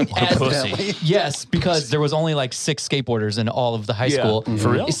 What a pussy. yes, because there was only like 6 skateboarders in all of the high Yeah. school. Mhm. For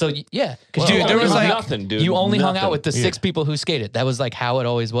real? So yeah, because Dude, there was like- nothing, dude. you only hung Nothing. out with the 6 Yeah. people who skated. That was like how it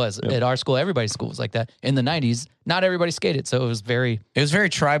always was at our school. Everybody's school was like that. In the 90s, not everybody skated, so it was very. It was very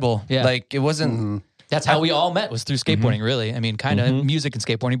tribal. Yeah. Like, it wasn't. That's how we all met, was through skateboarding. Really, I mean, kind of music and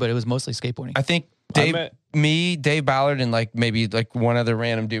skateboarding, but it was mostly skateboarding. I think Dave Ballard, and like maybe like one other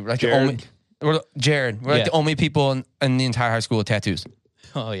random dude. Like Jared. Jared. We're like Yeah. the only people in the entire high school with tattoos.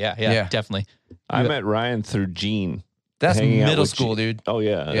 Oh yeah, Yeah. definitely. I met Ryan through Gene. That's Hanging out middle with school, Gene. dude. Oh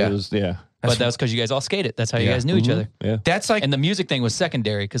yeah. Yeah. It was yeah. But that was because you guys all skated. That's how you Yeah. guys knew each other. Yeah. That's like And the music thing was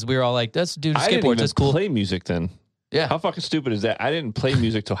secondary because we were all like, "That's dude I didn't skateboards. even That's cool." play music then. Yeah. How fucking stupid is that? I didn't play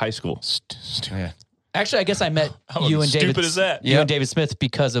music till high school. yeah. Actually, I guess I met How you and stupid David. is that? You and David Smith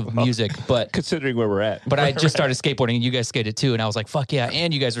because of music, but Considering where we're at. but I just started skateboarding and you guys skated too, and I was like, "Fuck yeah!"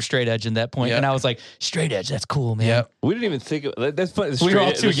 And you guys were straight edge in that point, Yeah. and I was like, "Straight edge, that's cool, man." Yep. We didn't even think of that's funny. The We were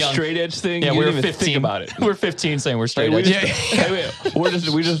all straight- too the young. straight edge thing. Yeah, you we were didn't even 15 think about it. We're 15 saying we're straight Hey, we edge. just,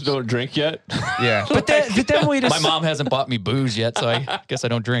 hey, we just don't drink yet. Yeah. But then we just My mom hasn't bought me booze yet, so I guess I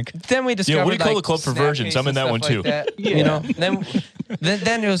don't drink. then we discovered what do you call like, the club for Snapcase virgins? I'm in and that stuff one, like too. that, You know,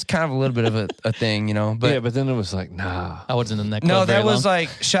 then it was kind of a little bit of a thing, you know. But Yeah, but then it was like, nah. I wasn't in that. no, club that very was long. like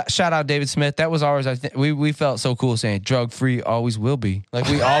shout out David Smith. That was ours. I think we felt so cool saying drug free always will be. Like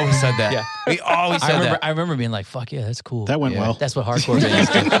we always said that. Yeah. We always said I remember being like, "Fuck yeah, that's cool." That went Yeah. well. That's what hardcore bands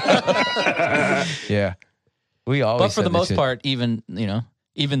do. that. Yeah. We always. But for said the that most shit. part, even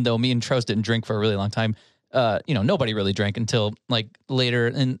though me and Trost didn't drink for a really long time, nobody really drank until like later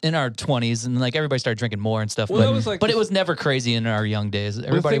in our 20s, and like everybody started drinking more and stuff. Well, but that was like but the- it was never crazy in our young days. The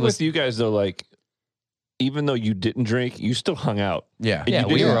Everybody thing was. with you guys though, like, even though you didn't drink, you still hung out. Yeah. Yeah, you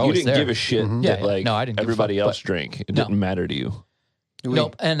we didn't, were always you didn't there. give a shit Mhm. that Yeah, like no, I didn't give a everybody fuck, else but- drank. It No. didn't matter to you.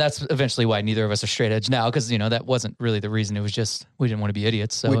 Nope, and that's eventually why neither of us are straight edge now, because that wasn't really the reason. It was just we didn't want to be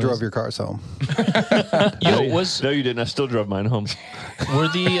idiots. So We it was- drove your cars home. Yo, No, was no, you didn't. I still drove mine home. were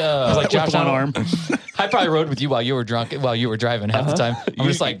the like Josh With one Allen. arm. I probably rode with you while you were drunk, while you were driving half the time. I'm You-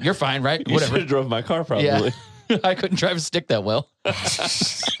 just like, you're fine, right? You should Whatever. have drove my car probably. Yeah. I couldn't drive a stick that well.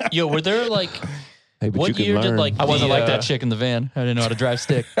 yo? Were there like Hey, but you what could year did learn. like I wasn't the, like that chick in the van. I didn't know how to drive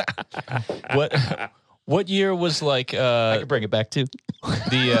stick. what year was like I could bring it back too.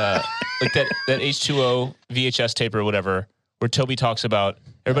 the like that H2O VHS tape or whatever where Toby talks about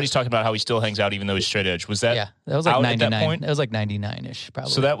everybody's talking about how he still hangs out even though he's straight edge. Was that Yeah, that was like out at that 99. point? That was like 99-ish,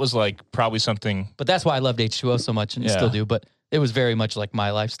 probably. So that was like probably something. but that's why I loved H2O so much and Yeah. still do. But it was very much like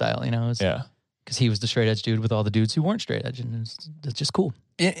my lifestyle, Yeah. because he was the straight edge dude with all the dudes who weren't straight edge, and it's just cool.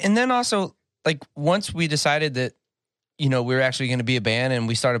 And then also, like, once we decided that, we were actually going to be a band and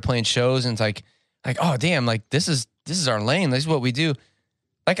we started playing shows, and it's like, oh, damn, like, this is our lane. This is what we do.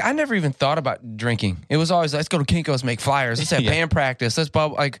 Like, I never even thought about drinking. It was always, let's go to Kinko's, make flyers. Let's have Yeah. band practice. Let's,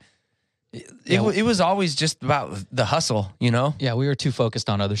 like, it was always just about the hustle, Yeah, we were too focused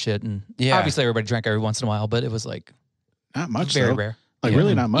on other shit, and Yeah. obviously everybody drank every once in a while, but it was like Not much. very though. rare. Like Yeah.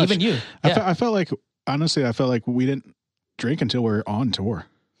 really not much. Even you, I, yeah, I felt like honestly, I felt like we didn't drink until we were on tour.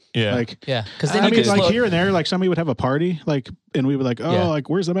 Yeah. Like yeah, because then I you mean, could like slow- here and there, like somebody would have a party, like, and we would like, oh, Yeah. like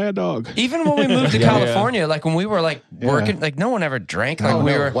where's the Mad Dog? Even when we moved to Yeah. California, like, when we were, like, Yeah. working, like, no one ever drank. Like, Oh,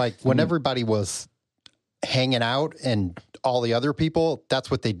 we no, were, like when everybody was hanging out and all the other people, that's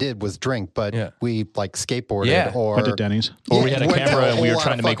what they did was drink. But Yeah. we like skateboarded Yeah. or Went to Denny's. Or we had a went to camera and we whole were lot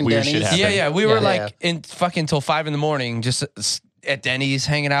trying of to make fucking weird shit Denny's. happen. yeah, we were, Yeah. like, in fucking till 5 a.m, just at Denny's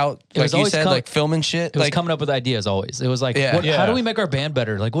hanging out. It was Like you always said, com- like, filming shit. It was like, coming up with ideas always. It was like, Yeah. how Yeah. do we make our band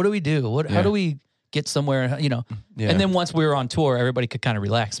better? Like, what do we do? How Yeah. do we get somewhere, you know. Yeah. And then once we were on tour, everybody could kind of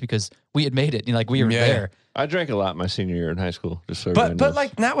relax because we had made it. You know, like we were Yeah. there. I drank a lot my senior year in high school. Just so everybody but knows.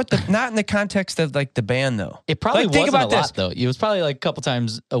 like not in the context of like the band though. It probably Like, think wasn't about a lot this. though. It was probably like a couple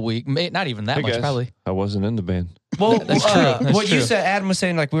times a week, not even that Hey, much. guys, Probably. I wasn't in the band. Well, That's true. That's what you true. said, Adam was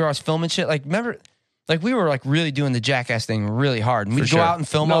saying, like we were always filming shit. Like remember, like we were like really doing the Jackass thing really hard, and we'd For go sure. out and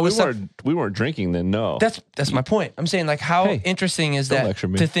film No, all we this stuff. weren't drinking then. No, That's my point. I'm saying like how Hey, interesting is don't that lecture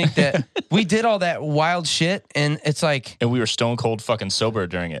me. to think that we did all that wild shit, and it's like And we were stone cold fucking sober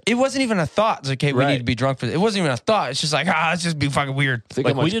during it. it wasn't even a thought. It's like, hey, we Right. need to be drunk for this. It wasn't even a thought. It's just like, let's just be fucking weird. think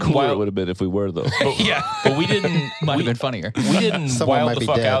like, how we much didn't cooler wild- it would have been if we were though. Yeah. But we didn't. Might we, have been funnier. we didn't Someone wild might the be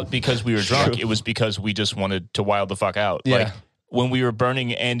fuck dead. out because we were drunk. It was because we just wanted to wild the fuck out. Yeah. Like when we were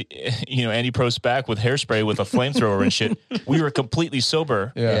burning Andy Prost's back with hairspray with a flamethrower and shit, we were completely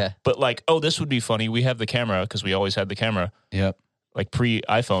sober. Yeah. But like, oh, this would be funny. We have the camera because we always had the camera. Yep. Like pre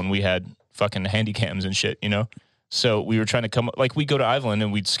iPhone, we had fucking handy cams and shit, you know? So we were trying to come like we'd go to Iveland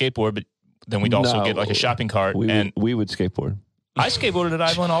and we'd skateboard, but then we'd also No. get like a shopping cart. We We would skateboard. I skateboarded at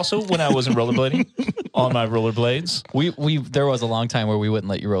Iveland also when I wasn't rollerblading on my rollerblades. We there was a long time where we wouldn't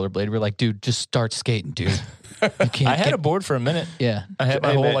let you rollerblade. We were like, dude, just start skating, dude. You can't. I had get- a board for a minute. yeah. I had my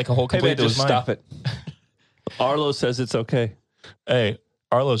Hey, whole man. like a whole Hey, complete. man, was just mine. stop it. Arlo says it's okay. Hey,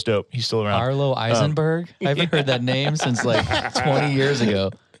 Arlo's dope. He's still around. Arlo Eisenberg. I haven't heard that name since like 20 years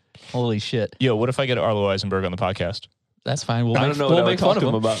ago. Holy shit. Yo, what if I get Arlo Eisenberg on the podcast? That's fine. We'll I make, don't know we'll what I make would fun talk of to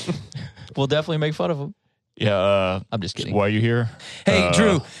him him. about. We'll definitely make fun of him. Yeah. I'm just kidding. Why are you here? Hey,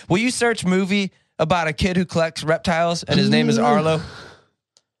 Drew, will you search movie about a kid who collects reptiles and his name is Arlo?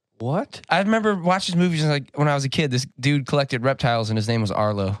 What? I remember watching movies like when I was a kid. This dude collected reptiles and his name was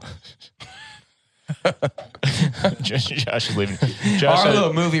Arlo. Josh is leaving. Josh,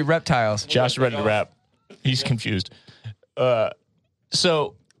 Arlo movie reptiles. Josh is ready to rap. He's confused.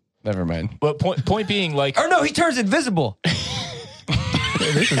 So, Never mind. but point being, like, Or no, he turns invisible.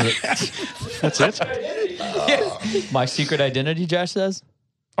 That's it. My secret identity, Josh says.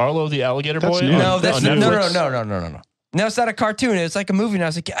 Arlo the alligator That's boy. new. No, on that's no, Netflix? no. No, it's not a cartoon. It's like a movie now.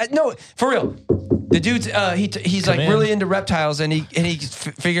 It's like no, for real. The dude's he's Come like in. really into reptiles, and he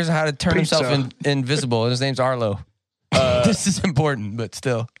figures out how to turn himself invisible. And his name's Arlo. This is important, but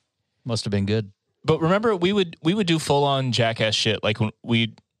still. Must have been good. But remember, we would do full on Jackass shit. Like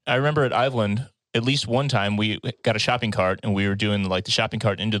when I remember at Iveland, at least one time we got a shopping cart and we were doing like the shopping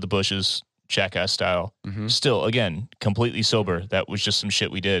cart into the bushes, Jackass style. Still, again, completely sober. That was just some shit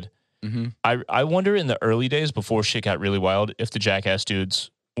we did. I wonder in the early days before shit got really wild if the Jackass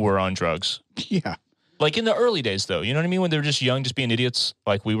dudes were on drugs. Yeah. Like in the early days, though, you know what I mean? When they were just young, just being idiots,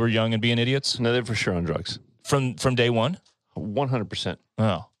 like we were young and being idiots No, they're for sure on drugs. from day one. 100%.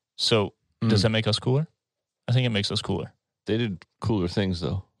 Oh, so does that make us cooler? I think it makes us cooler. They did cooler things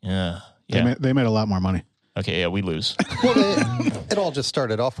though. Yeah. They made a lot more money. Okay. Yeah, we lose. Well, it all just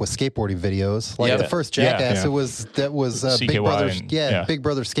started off with skateboarding videos. Like Yeah. the first Yeah. Jackass, Yeah. that was Big CKY Brother's. and- Yeah, yeah. Big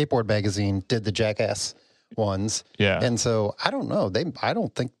Brother Skateboard Magazine did the Jackass ones. Yeah. And so I don't know. I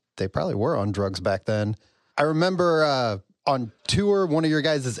don't think they probably were on drugs back then. I remember on tour, one of your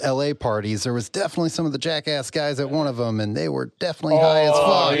guys' LA parties, there was definitely some of the Jackass guys at one of them, and they were definitely high as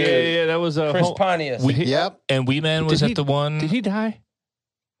Oh fuck. yeah. That was Chris Pontius. Yep. And Wee Man was Did at he- the one. Did he die?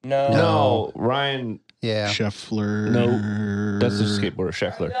 No. No, Ryan. Yeah. Scheffler. No, that's the skateboarder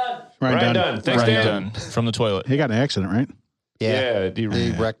Scheffler. Ryan Ryan Dunn. Dunn. Thanks, Ryan Dan. Dunn from the toilet. He got in an accident, right? Yeah. Yeah,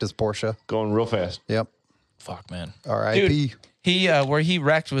 He wrecked his Porsche. going real fast. Yep. Fuck, man. R.I.P. He where he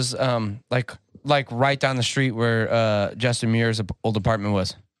wrecked was like right down the street where Justin Muir's old apartment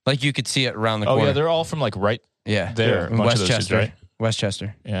was. Like you could see it around the Oh corner. yeah, they're all from like right yeah, there. in A bunch of those dudes, Westchester. right?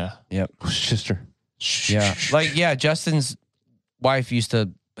 Westchester. Yeah. Yep. Sister. Yeah. Like yeah, Justin's wife used to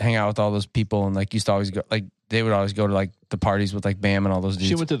hang out with all those people and like used to always go like they would always go to like the parties with like Bam and all those dudes.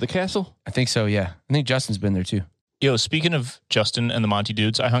 She went to the castle. I think so, yeah. I think Justin's been there too. Yo, speaking of Justin and the Monty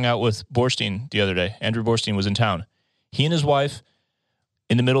dudes, I hung out with Borstein the other day. Andrew Borstein was in town. He and his wife,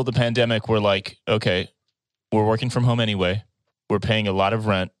 in the middle of the pandemic, were like, okay, we're working from home anyway. We're paying a lot of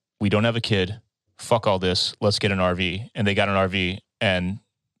rent. We don't have a kid. Fuck all this. Let's get an RV. And they got an RV and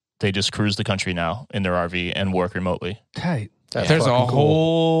they just cruise the country now in their RV and work remotely. Tight. That's There's a fucking cool.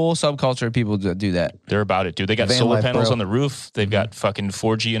 whole subculture of people that do that. They're about it, dude. They got Van solar life, panels bro. on the roof. They've got fucking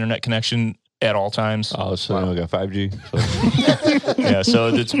 4G internet connection at all times. Oh, so they only got 5G. So, Yeah, so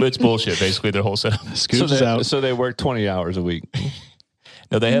it's bullshit, basically, their whole setup. Scoops is out. so they work 20 hours a week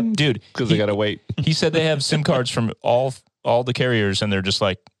No, they have, dude, because they got to wait. he said they have SIM cards from all the carriers, and they're just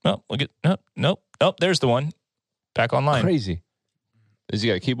like, oh, look at, nope, there's the one. Back online. Crazy. Has he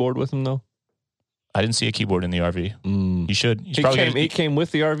got a keyboard with him though? I didn't see a keyboard in the RV. He should. He's He probably came, gonna, he came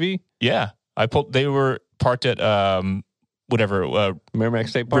with the RV. yeah. They were parked at Merrimack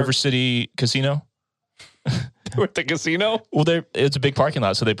State Park. River City Casino. We're at the casino. Well, it's a big parking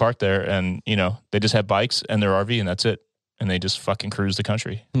lot, so they parked there, and they just have bikes and their RV, and that's it. And they just fucking cruise the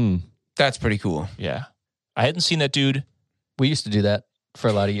country. That's pretty cool. Yeah, I hadn't seen that dude. We used to do that for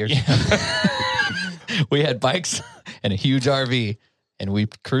a lot of years. Yeah. We had bikes and a huge RV, and we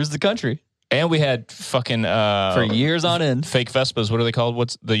cruised the country And we had fucking for years on end. fake Vespas. What are they called?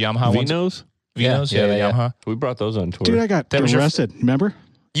 What's the Yamaha ones? Vinos. Vinos, yeah, yeah. Yamaha. We brought those on tour. Dude, I got That was your- arrested. Remember?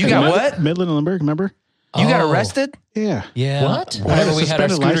 You got Mid- what? Midland and Limburg. Remember? You got Oh. arrested? Yeah. Yeah. What? I had a Whenever we had our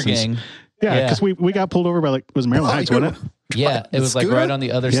suspended scooter license. gang. Yeah, Yeah. because we got pulled over by it was Maryland Heights, wasn't it? Yeah, it was like Scooter? right on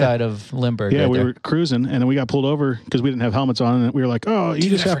the other Yeah. side of Limburg. Yeah, right we there. were cruising, and then we got pulled over because we didn't have helmets on, and we were like, "Oh, you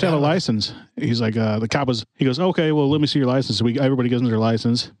just I have to have a forgot about license." He's like, "The cop was." He goes, "Okay, well, let me see your license." So everybody gives them their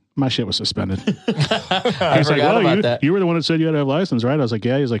license. My shit was suspended. I He's like, forgot about that. You were the one that said you had to have a license, right? I was like,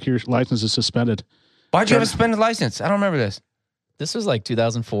 "Yeah." He's like, "Your license is suspended." Why'd you have a suspended license? I don't remember this. This was like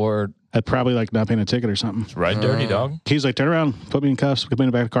 2004. I'd probably like not paying a ticket or something. Ride dirty, dog. He's like, "Turn around, put me in cuffs, put me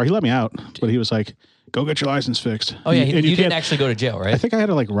in the back of the car." He let me out, but he was like, "Go get your license fixed." Oh yeah, And you didn't can't- actually go to jail, I right? think I had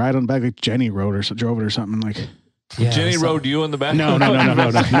to like ride on the back of Jenny Road or drove it or something like. Yeah, Jenny so- rode you in the back. No.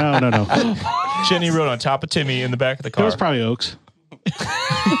 Jenny rode on top of Timmy in the back of the It car. was probably Oaks.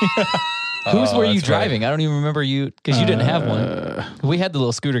 Whose were you that's driving? I don't even remember you because you didn't have one. We had the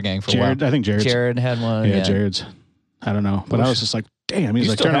little scooter gang for Jared, a while. I think Jared's. Jared had one. Yeah, Jared's. I don't know, but I was just like, "Damn!" He's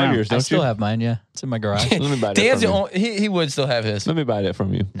You like, still "Turn have around." yours, I don't still you? have mine. Yeah, it's in my garage. Let me buy that Dan's from the you. only, he would still have his. Let me buy that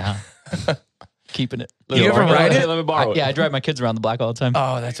from you. Nah, keeping it. You ever ride it? Let me borrow it. Yeah, I drive my kids around the block all the time.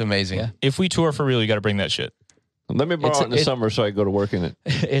 Oh, that's amazing. Yeah. If we tour for real, you got to bring that shit. Let me borrow It's- it in the it- summer so I can go to work in it.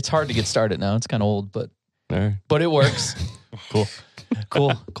 It's hard to get started now. It's kind of old, but All right. it works. Cool.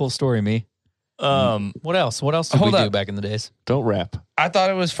 Cool story, me. What else? What else did Hold we do up. back in the days? Don't rap. I thought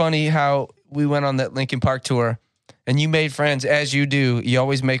it was funny how we went on that Linkin Park tour and you made friends as you do. You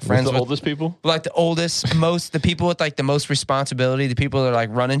always make friends With the with oldest people? like the oldest, the people with like the most responsibility, the people that are like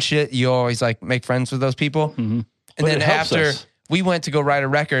running shit. You always like make friends with those people. And But then it helps after us. we went to go write a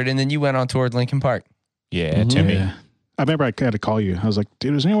record and then you went on tour with Linkin Park. Yeah, Timmy. Yeah. I remember I had to call you. I was like,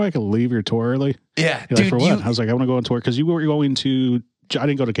 "Dude, is there any way I could leave your tour early?" Yeah. You're Dude, like, "For what?" I was like, "I want to go on tour because you were going to." I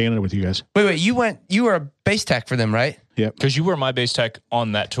didn't go to Canada with you guys. wait, you were a bass tech for them, right? Because you were my bass tech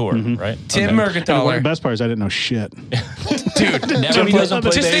on that tour, right? Tim And the Mergenthaler. best part is I didn't know shit. Dude, Never Jimmy played- doesn't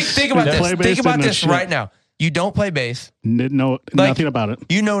play just bass. Think about Never this. play bass, Think about didn't know this shit. right now. You don't play bass. Didn't know Like- nothing about it.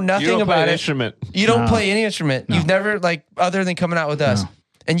 You know nothing You don't play about an it. instrument. You don't No. play any instrument. You've never like other than coming out with us. No.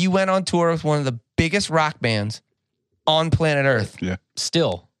 And you went on tour with one of the biggest rock bands on planet Earth. Yeah.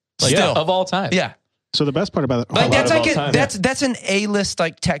 Still, Still. of all time. Yeah. So the best part about it, Like lot that's of like all time. that's an A-list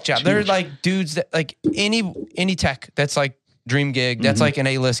like tech job. They're like dudes that like any tech that's like dream gig. That's like an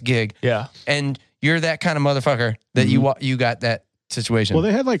A-list gig. Yeah. And you're that kind of motherfucker that you got that situation. well,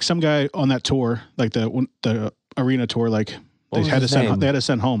 they had like some guy on that tour, like the arena tour, like they was had to his send. name? They had to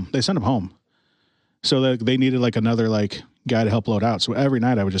send home. They sent him home. So they needed like another like guy to help load out. So every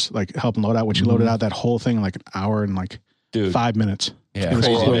night I would just like help him load out, which he loaded out that whole thing in like an hour and like Dude. 5 minutes. yeah. It was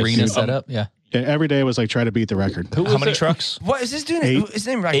Whole crazy. arena setup. Yeah. Yeah, every day was like try to beat the record. How many trucks? What is this dude? 8. His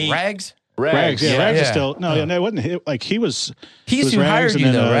name like 8. Rags? Rags, yeah, Yeah. Rags is Yeah. still no, it wasn't him. Like he was. He's it was who Rags hired and you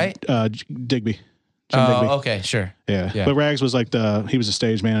then, though, right? Digby. Jim Digby. Oh, okay, sure. Yeah. Yeah. But Rags was like he was a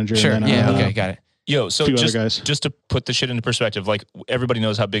stage manager. Sure. And then, Yeah, okay, got it. Yo, so Few other guys. just to put the shit into perspective, like everybody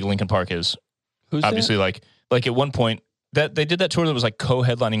knows how big Linkin Park is. Who's Obviously, like at one point that they did that tour that was like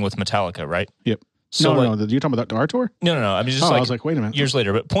co-headlining with Metallica, right? Yep. So no, like, no, you're talking about our tour? no. I mean, just Oh, like, I was like, wait a minute. years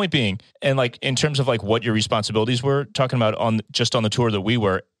later. But point being, and like in terms of like what your responsibilities were, talking about on the tour that we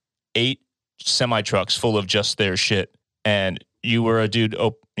were, 8 semi trucks full of just their shit, and you were a dude,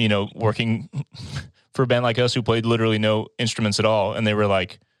 working for a band like us who played literally no instruments at all, and they were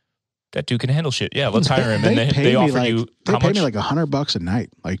like, that dude can handle shit. Yeah, let's hire him. And paid they me offered like, you They how paid much? me like $100 a night,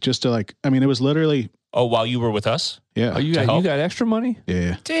 like just to like. I mean, it was literally. Oh, while you were with us, Yeah. Oh, you To got help? extra money?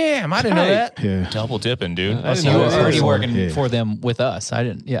 Yeah. Damn, I didn't know Tight. that. Yeah. double dipping, dude. I didn't So you know were that. already Yeah. working Yeah. for them with us. I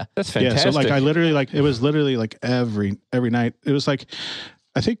didn't. Yeah. That's Yeah. fantastic. So like I literally like it was literally like every night. It was like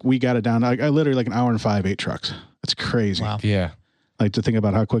I think we got it down. I literally like an hour and 5, 8 trucks. That's crazy. Wow. Yeah. Like to think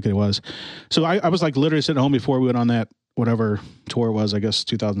about how quick it was. So I was like literally sitting home before we went on that whatever tour it was, I guess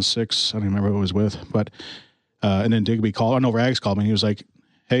 2006. I don't even remember who it was with. But and then Digby called. I know Rags called me. He was like,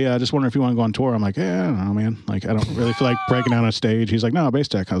 "Hey, I just wondering if you want to go on tour." I'm like, "Yeah, I don't know, man. Like I don't really feel like breaking down on stage." He's like, "No, bass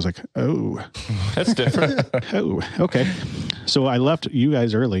tech." I was like, "Oh, That's different. oh, okay." So I left you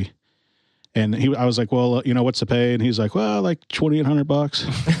guys early. And I was like, "Well, what's the pay?" And he's like, "Well, like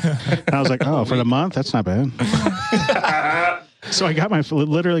 $2,800." And I was like, "Oh, for the month? That's not bad." So I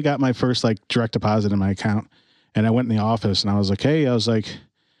literally got my first like direct deposit in my account, and I went in the office and I was like, hey, it's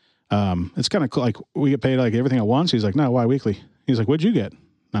kind of cool. Like we get paid like everything at once. He's like, no, why weekly? He's like, what'd you get?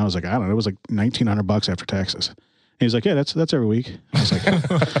 And I was like, I don't know. It was like $1,900 after taxes. And he's like, yeah, that's every week. I was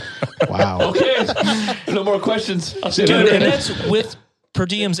like, wow. Okay. No more questions. I'll see you Dude, later. and that's with per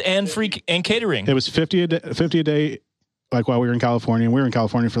diems and free and catering. It was 50 a day, like while we were in California. And we were in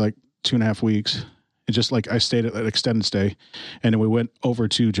California for like 2.5 weeks. And just like I stayed at an extended stay. And then we went over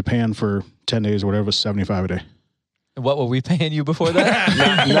to Japan for 10 days or whatever. It was $75 a day. What were we paying you before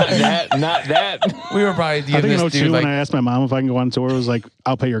that? Not that. We were probably I giving think this dude when like, I asked my mom if I can go on tour, it was like,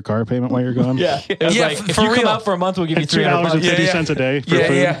 I'll pay your car payment while you're gone. Yeah. It was Yeah, like, if for you come real. out for a month, we'll give you $3.50 $300. Yeah. a day for yeah,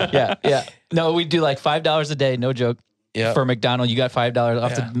 food. yeah, Yeah, yeah. No, we do like $5 a day, no joke. yeah. For McDonald's, you got $5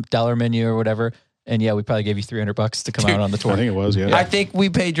 off the dollar menu or whatever. And yeah, we probably gave you $300 to come out on the tour. I think it was, yeah. I think we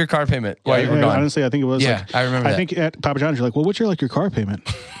paid your car payment while you were Yeah, gone. honestly, I think it was. Yeah, like, I remember I that. think at Papa John's, you're like, well, what's your car payment?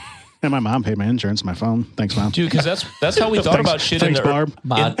 And my mom paid my insurance, my phone. Thanks, Mom. Dude, because that's how we thought about shit Thanks, in the Barb.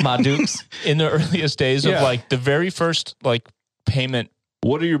 Ma Dukes. in the earliest days of Yeah. like the very first like payment.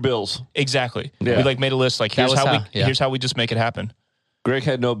 What are your bills? Exactly. Yeah. We like made a list. Like That here's was how how- yeah. here's how we just make it happen. Greg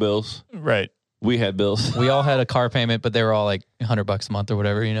had no bills. Right. We had bills. We all had a car payment, but they were all like $100 a month or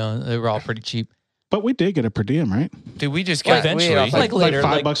whatever. You know, they were all pretty cheap. But we did get a per diem, right? Dude, we just Well, got we ate eventually. off, Like later,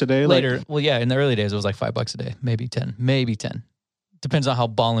 like $5 a day, like- Later, well, yeah. In the early days, it was like $5 a day, maybe 10, maybe 10. Depends on how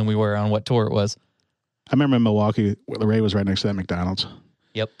balling we were on what tour it was. I remember in Milwaukee, the Ray was right next to that McDonald's.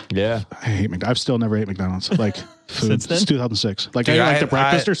 Yep. Yeah. I hate McDonald's. I've still never ate McDonald's. Like food. Since then? It's 2006. Like Dude, I ate like I- the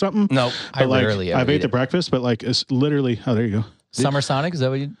breakfast I- or something. no. I But like, rarely ever I've eat ate the it. breakfast, but like it's literally. Oh, there you go. Summer Sonic, is that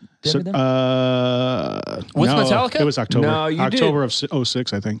what you did So, with them? With no, Metallica? It was October. No, you October of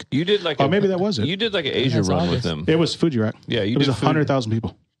 06, I think. You did like Oh, maybe that was it. You did like an Asia That's run August. with them. It was Fuji Rock. Yeah, you It was did food. 100,000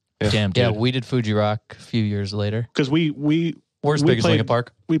 people Damn, dude. Yeah, we did Fuji Rock a few years later. because we Worst we biggest played- Lincoln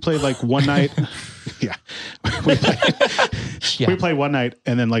Park. we played like one night. Yeah, we Yeah. played one night,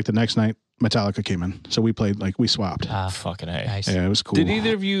 and then like the next night, Metallica came in. So we played like we swapped. Fucking A. Nice. Yeah, it was cool. Did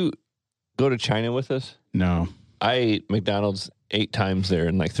either of you go to China with us? No, I ate McDonald's 8 times there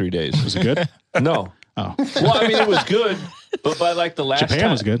in like 3 days. was it good? No. Oh, Well, I mean, it was good, but by like the last Japan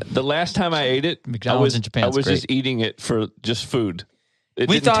time, was good. The last time I ate it, McDonald's in Japan's I was great. just eating it for just food. It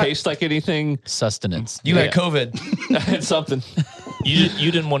We didn't thought- taste like anything. Sustenance. You Yeah. had COVID. I had something. You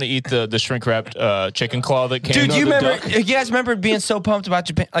didn't want to eat the shrink wrapped chicken claw that came. Dude, No, you the remember? duck. You guys remember being so pumped about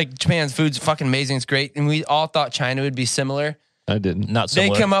Japan? Like Japan's food's fucking amazing. It's great, and we all thought China would be similar. I didn't. Not They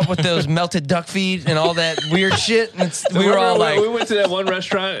similar. come up with those melted duck feet and all that weird shit. And we were all like, we went to that one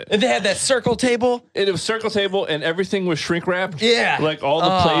restaurant. and they had that circle table. It was circle table, and everything was shrink wrapped. Yeah. like all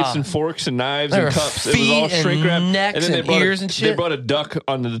the plates and forks and knives There and were cups. It was all feet and shrink wrapped. necks then they and brought ears a, and They shit. brought a duck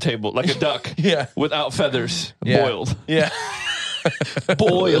onto the table, like a duck. Yeah. without feathers, Yeah. boiled. Yeah.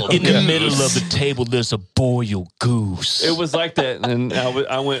 boiled in the middle of the table. There's a boiled goose. It was like that, and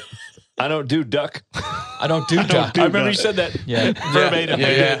I went. I don't do duck. I don't do duck. I remember you said that. Yeah. Verbatim. Yeah,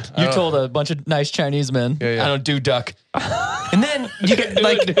 You yeah. did. You told a bunch of nice Chinese men, yeah. I don't do duck. And then you get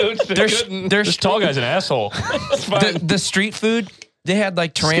like Dude, there's This tall guy's an asshole. the street food. They had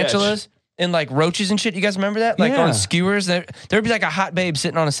like tarantulas and like roaches and shit. You guys remember that? Like Yeah. on skewers, there'd be like a hot babe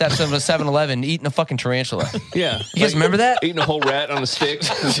sitting on a steps of a 7-Eleven eating a fucking tarantula. Yeah, You guys remember that? eating a whole rat on a stick,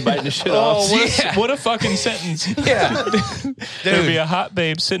 just biting the shit Oh, off. Yeah. what a fucking sentence. Yeah. There'd be a hot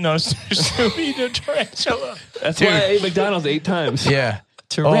babe sitting on a stoop eating a tarantula. That's why I ate McDonald's 8 times. Yeah.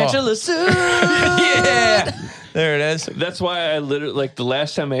 Tarantula soup. Yeah. There it is. That's why I literally like the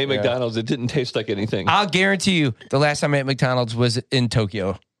last time I ate McDonald's, it didn't taste like anything. I'll guarantee you the last time I ate McDonald's was in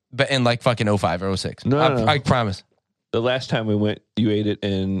Tokyo, but in like fucking 05 or 06. No. I promise. The last time we went, you ate it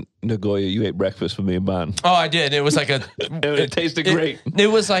in Nagoya. You ate breakfast with me and Bon. Oh, I did. It was like a. It tasted great. It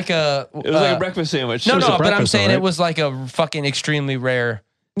was like a. It was like a breakfast sandwich. No, was a no, but I'm breakfast, saying though, it right? was like a fucking extremely rare.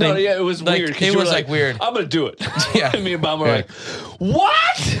 No, thing. yeah, it was Like, weird. 'cause it you were was like weird. I'm gonna do it. Yeah. And me and Bon were Yeah. like,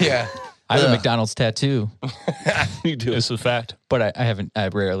 "What?" Yeah. I have a Ugh. McDonald's tattoo, You do This it. is a fact. but I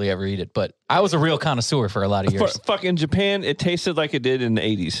rarely ever eat it. But I was a real connoisseur for a lot of years. Fucking Japan, it tasted like it did in the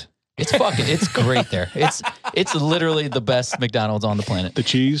 80s. It's great there. It's literally the best McDonald's on the planet. the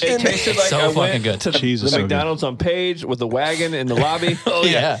cheese. It tasted like so I fucking went good. to the, Cheese is the so good. McDonald's on Page with the wagon in the lobby. Oh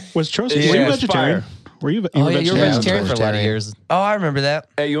yeah. Was Trost? Yeah. Were you It was vegetarian? fire. Were you? Oh yeah, you were Yeah, vegetarian for a lot of vegetarian. years. Oh, I remember that.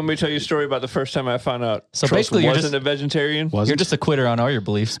 Hey, you want me to tell you a story about the first time I found out So Trost basically you're wasn't just- a vegetarian? Wasn't? You're just a quitter on all your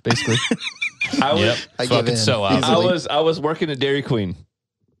beliefs, basically. I was Yep. I give Fucking in. so out. I was working at Dairy Queen,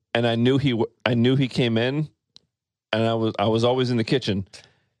 and I knew he came in, and I was always in the kitchen,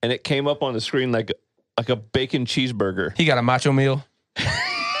 and it came up on the screen like a bacon cheeseburger. He got a macho meal.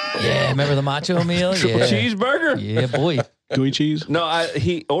 Yeah, remember the macho meal? Yeah. Cheeseburger. Yeah, boy. gooey cheese. No,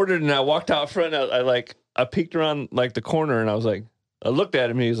 he ordered and I walked out front. I peeked around like the corner and I was like, I looked at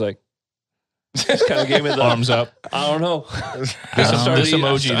him and he was like, just kind of gave me the Arms up. I don't know. This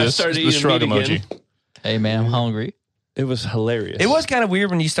emoji, the shrug emoji. Hey man, I'm hungry. It was hilarious. It was kind of weird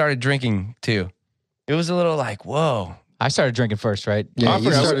when you started drinking too. It was a little like, whoa. I started drinking first, right? Yeah, I you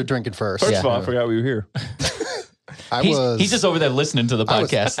forgot- started drinking first. First Yeah. of all, I forgot we were here. He's just over there listening to the I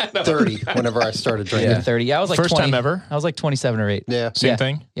was podcast. 30 whenever I started drinking. You're 30. Yeah, I was like First 20. time ever? I was like 27 or 8. Yeah. Same Yeah.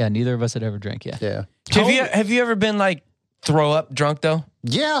 thing. Yeah, neither of us had ever drank. Yeah. Yeah. Have you ever been like throw up drunk though?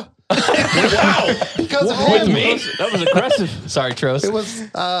 Yeah. Wow. Because of him. That was aggressive. Sorry, Tros. It was you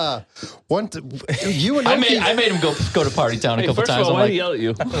and I Oki- made him go to Party Town a Hey, couple first times. of all, I'm why like, did he yell at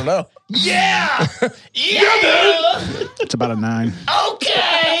you? I don't know. yeah, It's about a 9.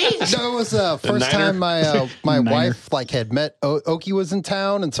 okay. No, it was the first Niner? time my Niner. wife like had met Oki was in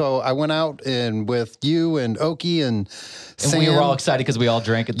town, and so I went out and with you and Oki and And we were all excited because we all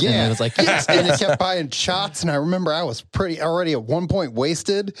drank it. Yeah, And it was like, yes, and it kept buying shots. And I remember I was already at one point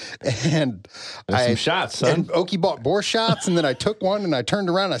wasted, and That's some shots, son. And Oki bought more shots, and then I took one and I turned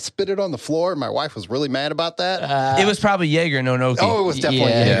around, and I spit it on the floor. And my wife was really mad about that. It was probably Jaeger, no Noki. Oh, it was definitely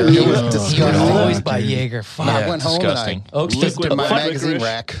yeah. Jaeger. It was He would disgusting. always buy Jaeger. Fuck. I went home disgusting. and I Oaks looked does- in my fun- magazine licorice.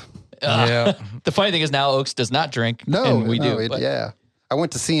 rack. Yeah. The funny thing is now Oaks does not drink. No, and we do. no, but- yeah. I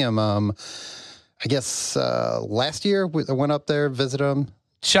went to see him. I guess last year I went up there, visit him.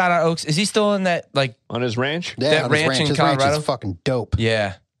 Shout out Oaks. Is he still in that like? On his ranch? Yeah, That on his ranch in His Colorado? ranch is fucking dope.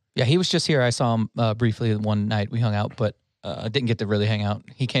 Yeah. Yeah, he was just here. I saw him briefly one night. We hung out, but I didn't get to really hang out.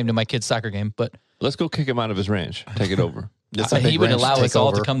 He came to my kid's soccer game, but Let's go kick him out of his ranch. Take it over. It's a he big would ranch allow take us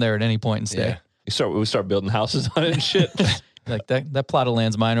all to over. come there at any point and stay. Yeah. We start building houses on it and shit. Like that plot of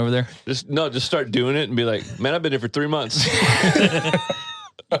land's mine over there. just start doing it and be like, man, I've been here for 3 months.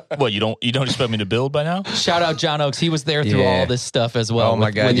 What, you don't expect me to build by now? Shout out John Oaks. He was there through Yeah. all this stuff as well. Oh my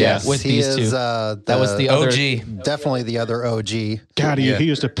with- God, with, yes. with he these is, two. that was the other OG. definitely the other OG. God, he, Yeah. he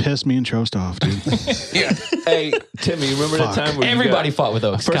used to piss me and Trost off, dude. Hey, Timmy, you remember that time where you Everybody got, fought with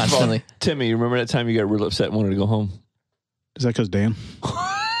Oaks First constantly. Of all, Timmy, you remember that time you got real upset and wanted to go home? Is that because Dan?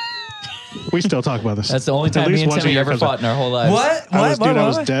 We still talk about this. That's the only At time me least and once a Timmy year ever comes fought in our whole lives. What? I was, dude, I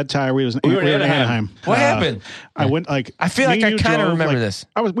was What? dead tired. We were We were in in Anaheim. Anaheim. What happened? I went like. I feel me like and I you kind of drove, remember like, this.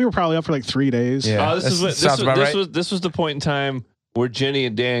 We were probably up for like 3 days. Yeah. This is what sounds about right. This was the point in time where Jenny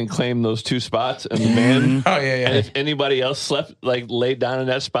and Dan claimed those 2 spots in the van. Oh yeah, And yeah. if anybody else slept, like laid down in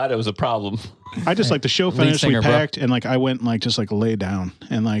that spot, it was a problem. I just like the show finished, singer, we bro. packed, and like I went and like just like laid down,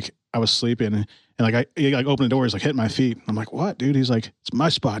 and like I was sleeping, and like he like opened the door, he's like hitting my feet. I'm like, what, dude? He's like, it's my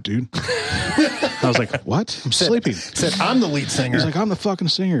spot, dude. I was like, what? I'm sleeping. Said I'm the lead singer. He's like, I'm the fucking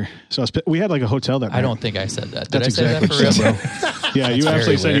singer. So we had like a hotel that night. I don't think I said that. Did That's I say exactly that what for you real? said, bro. Yeah, you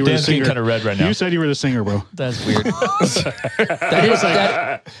absolutely said weird. you were the Dan's getting singer. kind of red right now. You said you were the singer, bro. That's weird. That is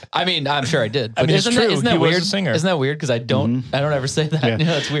that. I mean, I'm sure I did. But mean, it's isn't true. That, isn't that He was weird? a singer. Isn't that weird? Because I don't ever say that. Yeah. Yeah,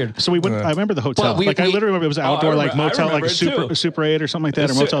 that's weird. So we went. I remember the hotel. Well, we- I literally remember it was outdoor, like remember- I motel, like remember a it too. Super 8 or something like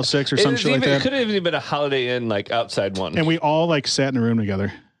that, or Motel 6 or some shit like It that. could have even been a Holiday Inn, like outside one. And we all like sat in a room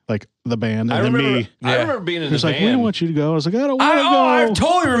together, like the band, and I then remember, me. I remember being in He the was like, van. we don't want you to go. I was like, I don't want to I go.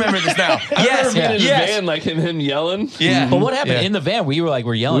 totally remember this now. I Yes, remember being in the yes. van, like him yelling. Yeah. But what happened Yeah. in the van? We were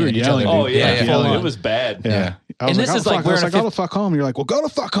yelling We were at each yelling, other. Oh dude. yeah, Yeah, full it on. was bad. Yeah. I was And like, this is oh, like fuck. we're I was in a like, go the fuck home. You're like, well, go the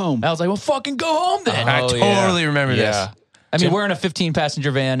fuck home. I was like, well, fucking go home then. I Oh, yeah. totally remember Yeah. this. I mean, we're in a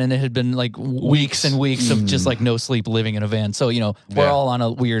 15-passenger van, and it had been like weeks and weeks of just like no sleep living in a van. So, we're Yeah. all on a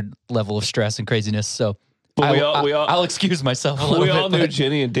weird level of stress and craziness. So, But we all- I'll excuse myself a little We bit. all knew but-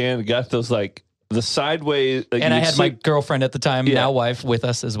 Jenny and Dan got those like the sideways. Like, and I you'd had my sleep, girlfriend at the time, Yeah. now wife, with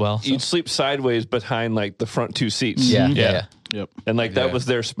us as well. So. you'd sleep sideways behind like the front 2 seats. Yeah, Yeah. yeah, yeah. Yep. And like that Yeah. was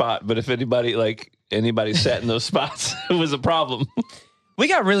their spot. But if anybody sat in those spots, it was a problem. We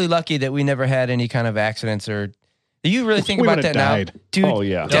got really lucky that we never had any kind of accidents or. Do you really think We about would've that died. now, dude? Oh,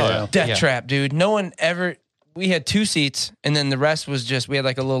 yeah. Death Yeah. trap, dude. No one ever. We had 2 seats, and then the rest was just we had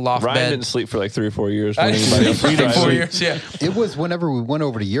like a little loft Ryan bed. didn't sleep for like 3 or 4 years. I When didn't anybody sleep else for was 4 driving. years. Yeah. It was whenever we went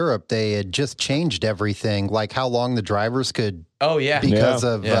over to Europe, they had just changed everything, like how long the drivers could, Oh yeah. because Yeah.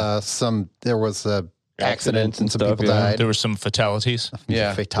 of Yeah. there was a accident Accidents and and some stuff, people yeah. died. There were some fatalities. Yeah.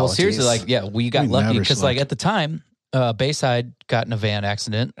 Well, Fatalities. seriously, like, we got We lucky never because, like, slept. at the time, Bayside got in a van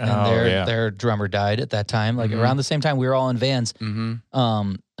accident, and Oh, yeah. their drummer died at that time. Like around the same time, we were all in vans.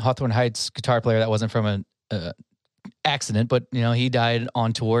 Mm-hmm. Hawthorne Heights guitar player that wasn't from an accident, but he died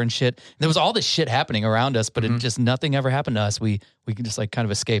on tour and shit. There was all this shit happening around us, but it just nothing ever happened to us. We just like kind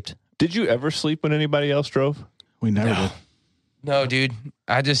of escaped. Did you ever sleep when anybody else drove? We never did. No, dude.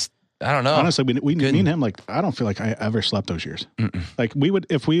 I don't know. Honestly, me and him, like, I don't feel like I ever slept those years. Like, we would,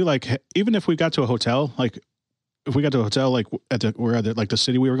 if we, like, even if we got to a hotel, like, if we got to a hotel, like we're at the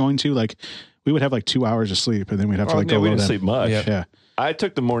city we were going to, like we would have like 2 hours of sleep, and then we'd have to like yeah, go we load didn't in. sleep much. Yep. Yeah. I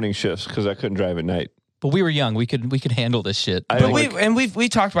took the morning shifts because I couldn't drive at night. But we were young. We could handle this shit. I But think we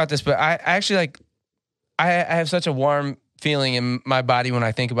talked about this, but I actually like I have such a warm feeling in my body when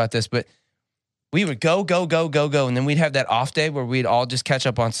I think about this. But we would go, and then we'd have that off day where we'd all just catch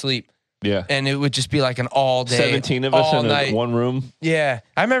up on sleep, yeah, and it would just be like an all day, 17 of us all in night. one room. Yeah,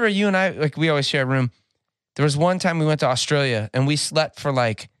 I remember you and I, like, we always share a room. There was one time we went to Australia and we slept for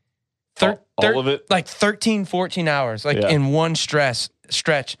like All of it? like 13, 14 hours, like Yeah. in one stretch.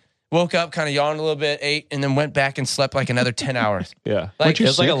 Woke up, kind of yawned a little bit, ate, and then went back and slept like another 10 hours. Yeah. Like, It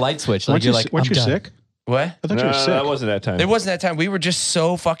was like a sick? light switch. Weren't Like you're you, like, weren't I'm you done. sick? what? I thought No, you were sick. that wasn't that time. There wasn't that time. We were just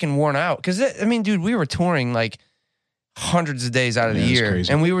so fucking worn out. Because, I mean, dude, we were touring like hundreds of days out of the Yeah, it's year.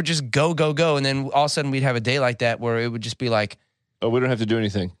 crazy. And we would just go. And then all of a sudden we'd have a day like that where it would just be like, Oh, we don't have to do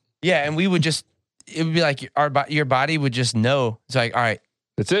anything. yeah. And we would just, it would be like your body would just know. It's like, all right,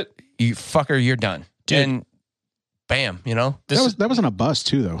 That's it. you fucker, you're done. Dude. And bam, you know? That was on a bus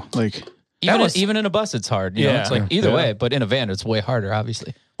too, though. Like Even in a bus, it's hard. You know, Yeah. it's like either Yeah. way. But in a van, it's way harder.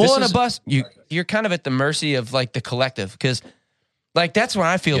 Obviously. Well, This on a is- bus, you're kind of at the mercy of like the collective. Because, like, that's when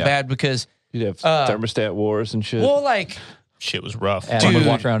I feel Yeah. bad because, You'd have thermostat wars and shit. well, like, Shit was rough. Adam would Dude.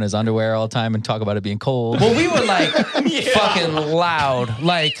 walk around in his underwear all the time and talk about it being cold. well, we were like fucking loud.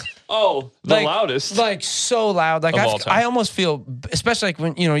 Like, oh, the like, loudest. like so loud. Like Of all time. I almost feel, especially like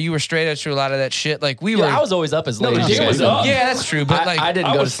when you were straight edge through a lot of that shit. Like we were. I was always up as late but as he you guys. was did. up. Yeah, that's true. But like, I didn't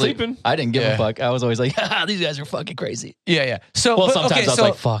I go to was sleep. sleeping. I didn't give Yeah. a fuck. I was always like, these guys are fucking crazy. yeah. So, Well, but, sometimes okay, I was so,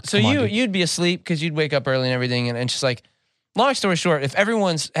 like, fuck, So come on, dude. you'd be asleep because you'd wake up early and everything, and just like, long story short, if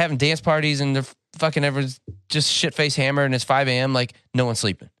everyone's having dance parties and they're fucking everyone's just shit face hammered and it's 5 a.m., like no one's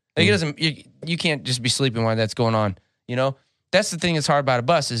sleeping. Like it doesn't. You can't just be sleeping while that's going on. You know, that's the thing that's hard about a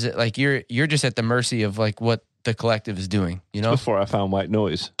bus is that like you're just at the mercy of like what the collective is doing. You know. Before I found white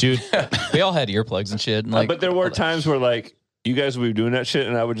noise. Dude, We all had earplugs and shit. And like, but there were times where like you guys would be doing that shit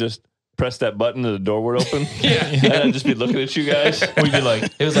and I would just press that button and the door would open. And I'd just be looking at you guys. we'd be like,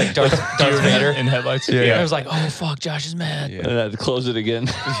 it was like Darth Vader. in headlights. I was like, oh fuck, Josh is mad. And I'd close it again.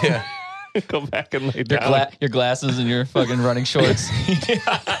 Yeah. Go back and lay Your, down. your glasses and your fucking running shorts.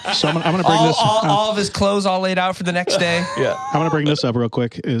 so, I'm gonna bring this. all of his clothes all laid out for the next day. Yeah. I'm gonna bring this up real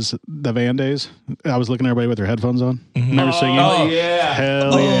quick. Is the van days? I was looking at everybody with their headphones on. Remember singing? Oh, yeah.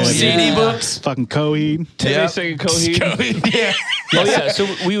 Hell yeah! CD dude. books. Fucking Coheed. Timmy Yep. singing Coheed. Yeah. Oh yeah, so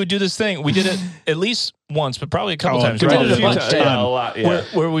we would do this thing. We did it at least once, but probably a couple Oh, times. dude, We we did did it it a a bunch. bunch. Yeah, a lot. Yeah.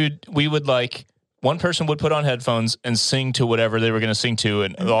 Where we would like one person would put on headphones and sing to whatever they were going to sing to,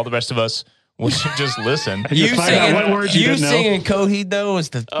 and all the rest of us would just listen. And you find out what words you didn't know. singing Coheed though was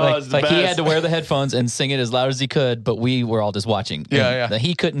the Oh, it's the Like he best. had to wear the headphones and sing it as loud as he could, but we were all just watching. Yeah, And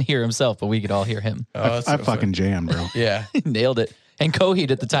He couldn't hear himself, but we could all hear him. I fucking jammed, bro. yeah. Nailed it. And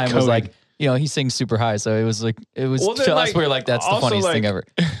Coheed at the time was Coheed. like, he sings super high, so it was Well, then, to us like, we were like, that's the also, funniest thing like- ever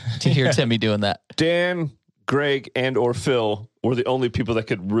to hear Timmy doing that. Dan, Greg, and or Phil were the only people that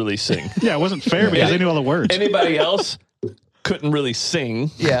could really sing. Yeah, it wasn't fair because they knew all the words. Anybody else couldn't really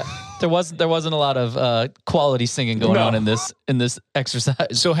sing. Yeah, there wasn't a lot of quality singing going No. on in this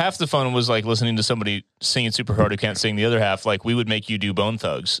exercise. So half the fun was like listening to somebody singing super hard who can't sing. The other half, like we would make you do Bone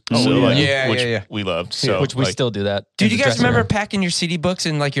Thugs. Oh, so, yeah. like, Yeah, which yeah. we loved. So Which we like, still do that. Dude, in you the guys dressing remember room. packing your CD books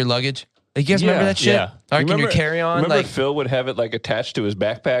in like your luggage? Like, you guys remember Yeah. that shit? Yeah. Like in your carry-on? Remember Like, Phil would have it like attached to his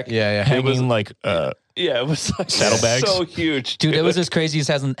backpack? yeah. hanging like Yeah, it was like Saddlebags? so huge. Dude, it was as crazy as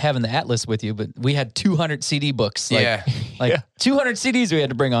having the Atlas with you, but we had 200 CD books. Like, Yeah. Like 200 CDs we had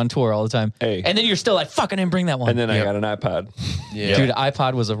to bring on tour all the time. Hey. And then you're still like, fuck, I didn't bring that one. And then I got an iPod. Yeah. Dude,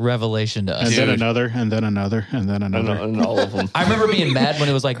 iPod was a revelation to us. And then another, and then another, and then another. And all of them. I remember being mad when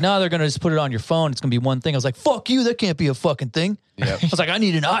it was like, no, they're going to just put it on your phone. It's going to be one thing. I was like, fuck you. That can't be a fucking thing. Yep. I was like, I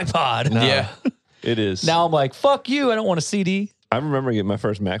need an iPod. Yeah. It is. Now I'm like, fuck you. I don't want a CD. I remember getting my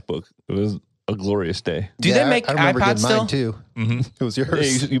first MacBook. It was a glorious day. Do they make I remember iPods getting still? mine too. It was Hey,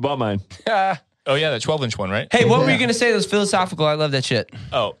 yours. you bought mine. oh yeah, the 12-inch one, right? Hey, what were you going to say? That was philosophical. I love that shit.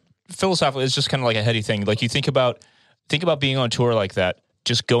 Oh, philosophically, it's just kind of like a heady thing. Like you think about being on tour like that,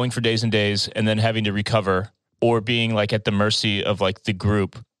 just going for days and days, and then having to recover, or being like at the mercy of like the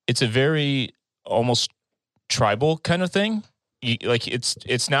group. It's a very almost tribal kind of thing. Like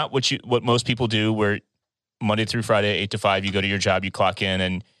it's not what most people do, where Monday through Friday, 8 to 5, you go to your job, you clock in,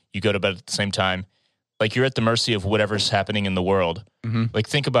 and you go to bed at the same time. Like you're at the mercy of whatever's happening in the world. Like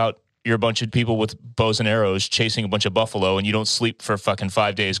think about you're a bunch of people with bows and arrows chasing a bunch of buffalo, and you don't sleep for fucking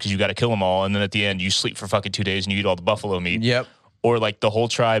 5 days because you got to kill them all, and then at the end you sleep for fucking 2 days and you eat all the buffalo meat. Yep. Or like the whole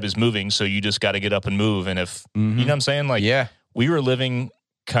tribe is moving, so you just got to get up and move. And if you know what I'm saying, like Yeah. we were living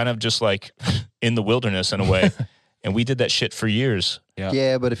kind of just like in the wilderness in a way. And we did that shit for years.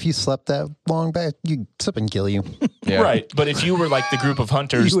 Yeah, but if you slept that long back, something kill you. Yeah. Right. But if you were like the group of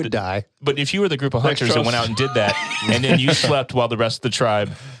hunters, You would die. but if you were the group of hunters that went out and did that, and then you slept while the rest of the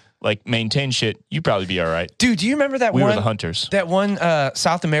tribe like maintained shit, you'd probably be all right. Dude, do you remember that We one? were the hunters. That one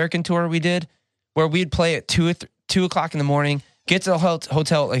South American tour we did, where we'd play at 2 o'clock in the morning, get to the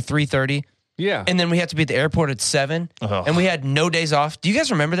hotel at like 3:30, Yeah. and then we had to be at the airport at 7, Oh. and we had no days off. Do you guys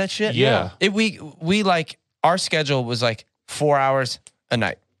remember that shit? Yeah. We like our schedule was like 4 hours a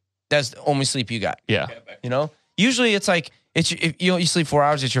night. That's the only sleep you got. Yeah. You know, usually it's like if you sleep 4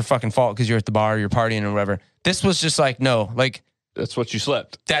 hours, it's your fucking fault because you're at the bar, you're partying or whatever. This was just like no, like That's what you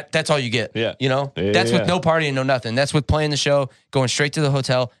slept. that's all you get. Yeah. You know, Yeah, that's yeah. with no partying, no nothing. That's with playing the show, going straight to the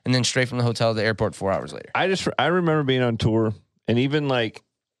hotel, and then straight from the hotel to the airport 4 hours later. I remember being on tour and even like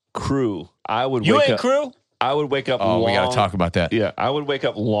crew. I would You wake ain't up. crew? I would wake up. Oh, long, we got to talk about that. Yeah, I would wake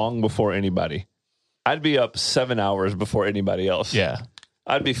up long before anybody. I'd be up 7 hours before anybody else. Yeah.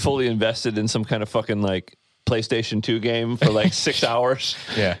 I'd be fully invested in some kind of fucking like PlayStation 2 game for like 6 hours.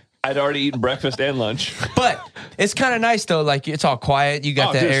 Yeah. I'd already eaten breakfast and lunch. But it's kind of nice though. Like it's all quiet. You got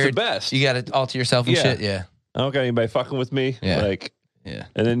Oh, that dude, it's the aired. best. You got it all to yourself and Yeah. shit. Yeah. I don't got anybody fucking with me. Yeah. Like, Yeah.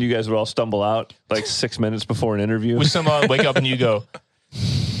 and then you guys would all stumble out like 6 minutes before an interview. With someone wake up and you go.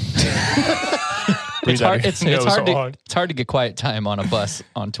 It's hard. It's No, hard so to it's hard to get quiet time on a bus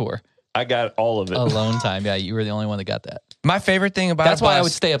on tour. I got all of it. Alone time. Yeah, you were the only one that got that. My favorite thing about That's a why I bus-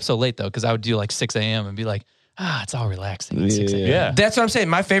 would stay up so late though, because I would do like 6 a.m. and be like, it's all relaxing. At 6 a.m. Yeah. That's what I'm saying.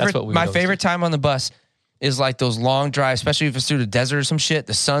 My favorite, what we would my always favorite time on the bus is like those long drives, especially if it's through the desert or some shit.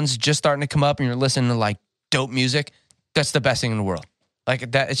 The sun's just starting to come up and you're listening to like dope music. That's the best thing in the world.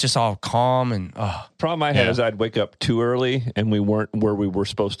 Like that, it's just all calm and Problem I had Yeah. is I'd wake up too early and we weren't where we were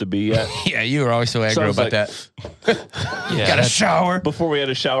supposed to be yet. yeah. You were always so aggro I was about like- that. Yeah, Got a shower. Before we had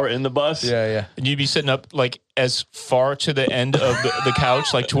a shower in the bus. Yeah. And you'd be sitting up like as far to the end of the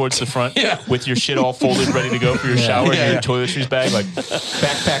couch, like towards the front, Yeah. with your shit all folded, ready to go for your shower, Yeah, and yeah. your toiletries bag, like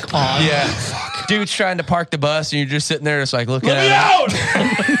backpack on. Yeah. Dude's trying to park the bus and you're just sitting there just like looking Let me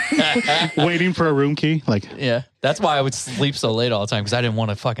at out! Waiting for a room key. Like, Yeah, that's why I would sleep so late all the time because I didn't want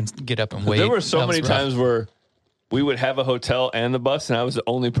to fucking get up and wait. There were so That was many rough. times where we would have a hotel and the bus, and I was the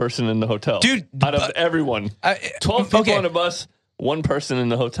only person in the hotel. Dude, out of everyone. 12 people on a bus, one person in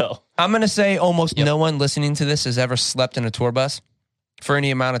the hotel. I'm going to say almost no one listening to this has ever slept in a tour bus for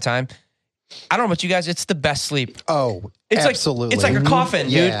any amount of time. I don't know about you guys. It's the best sleep. Oh, It's absolutely. like it's like a coffin,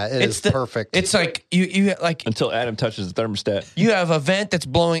 dude. Yeah, it it's is perfect. It's like you like Until Adam touches the thermostat. you have a vent that's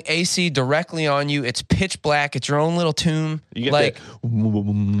blowing AC directly on you. It's pitch black. It's your own little tomb. You get like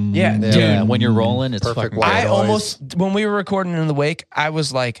that. yeah, dude. Yeah, when you're rolling, it's Perfect fucking. white I noise. almost when we were recording in the wake, I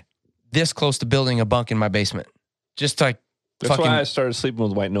was like this close to building a bunk in my basement. Just like That's fucking why I started sleeping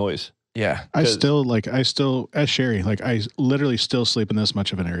with white noise. yeah. I still, as Sherry, like, I literally still sleep in this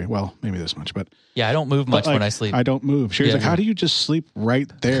much of an area. Well, maybe this much, but Yeah, I don't move much like, when I sleep. I don't move. Sherry's Yeah. like, how do you just sleep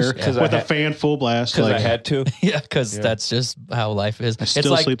right there 'Cause with I a had- fan full blast? Because Like, I had to. Yeah, because that's just how life is. I still it's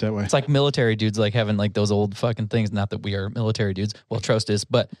like, sleep that way. It's like military dudes like having like those old fucking things. Not that we are military dudes. Well, Trost is,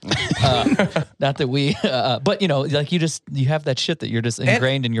 but not that we. But you know, like you have that shit that you're just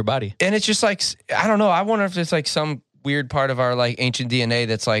ingrained in your body. And it's just like I don't know. I wonder if it's like some weird part of our like ancient DNA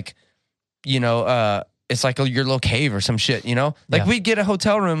that's like, you know, it's like your little cave or some shit. You know, like Yeah. we'd get a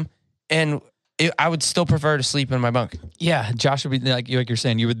hotel room, and I would still prefer to sleep in my bunk. Yeah, Josh would be like you're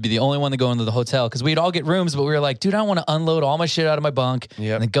saying, you would be the only one to go into the hotel because we'd all get rooms, but we were like, dude, I don't want to unload all my shit out of my bunk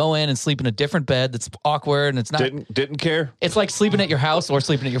Yep. and then go in and sleep in a different bed that's awkward and it's not. Didn't care. It's like sleeping at your house or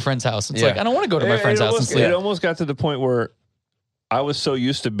sleeping at your friend's house. It's Yeah. like I don't want to go to my friend's house and sleep. It almost got to the point where I was so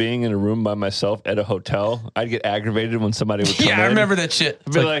used to being in a room by myself at a hotel, I'd get aggravated when somebody would come in. Yeah, I remember that shit.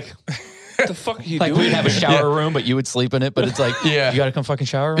 I'd be like, what the fuck are you Like doing? we'd have a shower room, but you would sleep in it. But it's like, Yeah. you got to come fucking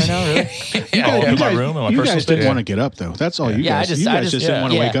shower right now, really? Oh, in my room, in my you personal guys didn't space. want to get up though. That's all you Yeah, guys. You guys just didn't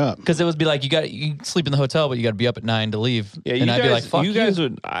want to wake up. because it would be like you sleep in the hotel, but you got to be up at 9 to leave. Yeah, you and guys, I'd be like, fuck you guys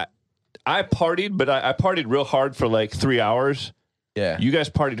would. I partied, but I partied real hard for like 3 hours. Yeah, You guys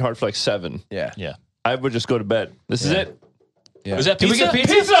partied hard for like 7. yeah. Yeah. I would just go to bed. This is it. Yeah. Was that Did we pizza? get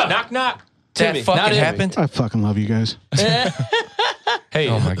pizza? Knock, knock. That Timmy, fucking not it. happened. I fucking love you guys. Hey,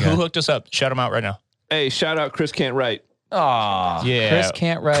 Oh my who God. hooked us up? Shout him out right now. Hey, shout out Chris Can't Write. Aw, Yeah. Chris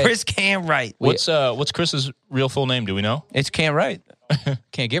can't write. Chris can't write. What's Chris's real full name? Do we know? It's can't write.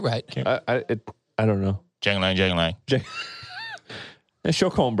 Can't get right. I don't know. Jangling, jangling. It's show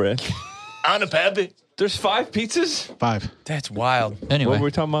cornbread. On a pappy. There's 5 pizzas? 5. That's wild. Anyway, What were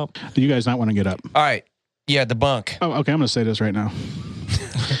we talking about? Do you guys not want to get up? All right. Yeah, the bunk. Oh, okay. I'm going to say this right now.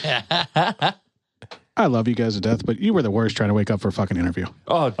 I I love you guys to death, but you were the worst trying to wake up for a fucking interview.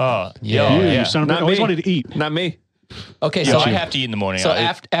 Oh, Yeah. You yeah. son of a Not always me. wanted to eat. not me. Okay, So so I have to eat in the morning. So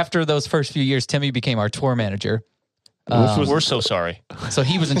after those first few years, Timmy became our tour manager. We're so sorry. So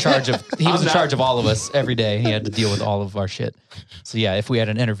he was in charge of charge of all of us every day. He had to deal with all of our shit. So yeah, if we had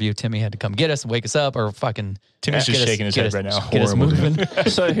an interview, Timmy had to come get us and wake us up, or fucking Timmy's just get us- shaking his get head us- right now. Get us Horrible, dude. moving.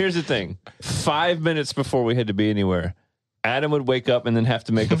 So here's the thing: 5 minutes before we had to be anywhere, Adam would wake up and then have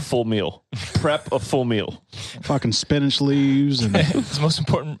to make a full meal, prep a full meal. Fucking spinach leaves and It's the most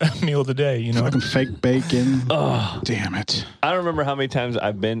important meal of the day, you know? fucking fake bacon. Oh, damn it. I don't remember how many times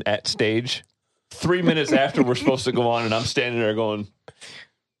I've been at stage 3 minutes after we're supposed to go on, and I'm standing there going,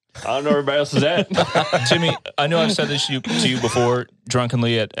 I don't know where everybody else is at. Timmy, I know I've said this to you before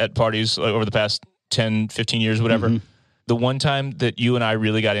drunkenly at parties like, over the past 10, 15 years, whatever. Mm-hmm. The one time that you and I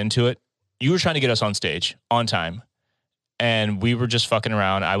really got into it, you were trying to get us on stage on time. And we were just fucking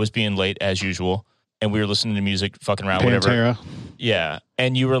around. I was being late as usual. And we were listening to music, fucking around, whatever. Pantera. Yeah.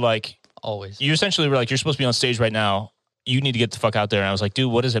 And you were like, Always. you essentially were like, you're supposed to be on stage right now. You need to get the fuck out there. And I was like,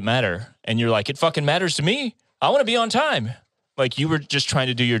 dude, what does it matter? And you're like, it fucking matters to me. I want to be on time. Like you were just trying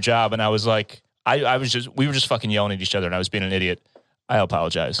to do your job. And I was like, we were just fucking yelling at each other and I was being an idiot. I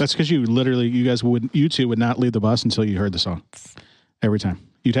apologize. That's because you two would not leave the bus until you heard the song. Every time.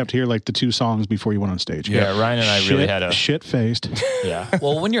 You'd have to hear like the 2 songs before you went on stage. yeah, Ryan and I really had a, shit-faced. yeah.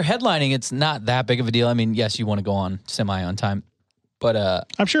 Well, when you're headlining, it's not that big of a deal. I mean, yes, you want to go on semi on time, but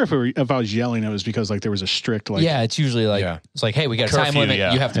I'm sure if I was yelling, it was because like there was a strict like yeah, it's usually like Yeah. it's like, hey, we got a time Curfew, limit.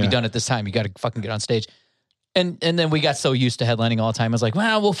 yeah. You have to be Yeah. done at this time. You got to fucking get on stage. And then we got so used to headlining all the time. I was like,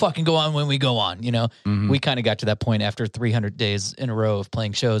 well, we'll fucking go on when we go on. You know, we kind of got to that point after 300 days in a row of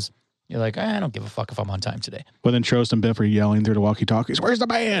playing shows. You're like, I don't give a fuck if I'm on time today. But then Trost and Biff are yelling through the walkie-talkies. Where's the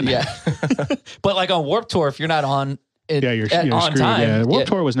band? Yeah. But like on Warped Tour, if you're not on it, Yeah, you're on screwed. time. Yeah, Warped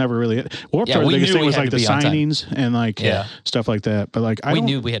Tour was never really it. Warped Yeah, Tour, the we biggest knew thing we was had like to the be on time. signings and like Yeah. stuff like that. But like We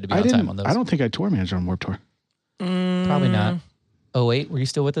knew we had to be on time on those. I don't think I tour managed on Warped Tour. Probably not. 08, were you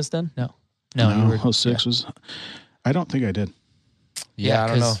still with us then? No. No, you were. 06 was. I don't think I did. Yeah, I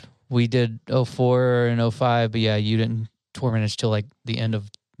don't know. 'cause we did 04 and 05, but yeah, you didn't tour manage till like the end of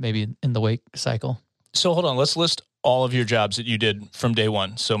maybe in the wake cycle. So hold on, let's list all of your jobs that you did from day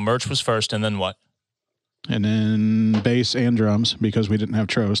one. So merch was first, and then what? And then bass and drums because we didn't have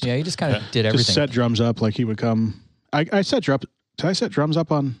Trost. Yeah, you just kind of did Just everything. set drums up like he would come. I set drums. Did I set drums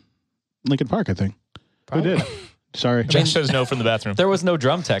up on Lincoln Park? I think. Probably. Who did? Sorry. Josh says no from the bathroom. There was no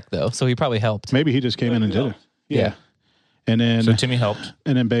drum tech though, so he probably helped. Maybe he just came in and did it. Yeah. And then So Timmy helped.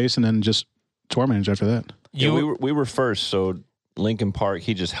 bass and then just tour managed after that. You we were first, so Lincoln Park,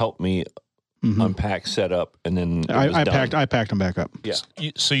 he just helped me Mhm. unpack, set up, and then it was I done. packed them back up. Yeah.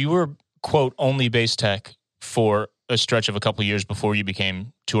 so you were quote only bass tech for a stretch of a couple of years before you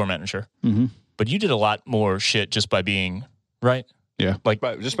became tour manager. Mm-hmm. But you did a lot more shit just by being right,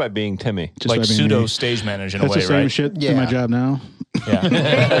 Just by being Timmy. Just like by being pseudo me. stage manager in That's a way, the same right? shit in Yeah. my job now.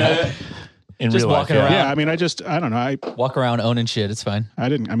 Yeah. In Just real life, walking yeah. around. Yeah, I mean, I don't know. Walk around owning shit. It's fine. I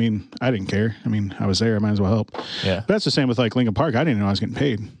didn't care. I mean, I was there. I might as well help. Yeah. But that's the same with like Lincoln Park. I didn't know I was getting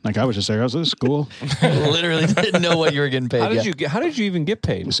paid. Like I was just there. I was at school. Literally didn't know what you were getting paid. How did you even get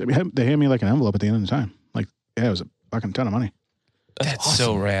paid? They hand me like an envelope at the end of the time. Like, yeah, it was a fucking ton of money. That's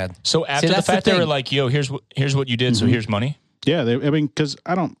so rad. So after the that's the fact, they were thing. like, "Yo, here's what you did. So here's money." Yeah, because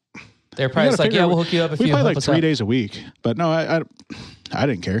I don't. They're you probably gotta just like, figure yeah, we'll hook you up if we you play help like us 3 out. days a week. But no, I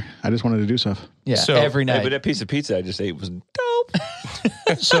didn't care. I just wanted to do stuff. Yeah, So- every Hey, night. but that piece of pizza I just ate was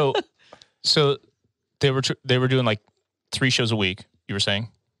So they were doing like 3 shows a week. You were saying?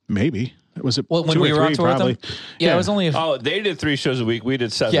 Maybe was it Well, when 2 or we were on 3, tour with probably. them? Yeah, it was only Oh, they did 3 shows a week. We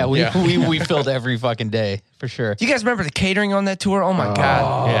did 7. yeah, Yeah. we filled every fucking day for sure. Do you guys remember the catering on that tour? Oh my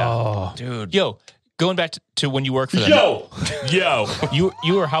god, Yeah. dude. Yo, going back to when you worked for them. Yo,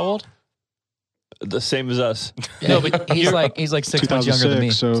 you were how old? The same as us. No, but he's like 6 months younger than me.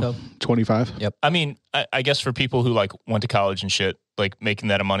 2006, so 25. I mean, I guess for people who like went to college and shit, like making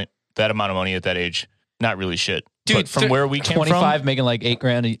that amount of money at that age, not really shit. Dude, but from where we came 25 making like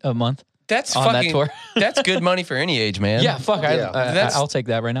 $8,000 a month That's on fucking. that tour. That's good money for any age, man. Yeah, fuck. Yeah. I'll take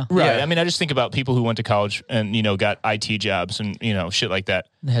that right now. from, right? Yeah. I mean, I just think about people who went to college and got IT jobs and shit like that.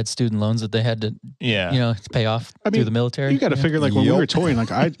 They had student loans that they had to, Yeah, pay off I through mean, the military. You got to know? figure like when we Yup. were touring,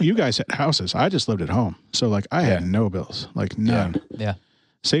 like you guys had houses. I just lived at home, so like I had no bills, like none. Yeah.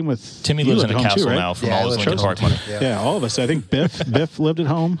 Same with Timmy you lives in lived a at home castle too, right? now from Yeah, all I his live Lincoln in Park money. Yeah, all of us. I think Biff lived at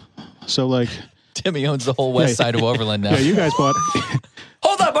home, so like Timmy owns the whole west side of Overland now. yeah, you guys bought.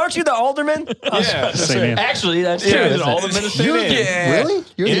 Hold up, aren't you the alderman? Yeah. Same man. Actually, that's true. Yeah, isn't it? all the men the same name. Yeah. Really?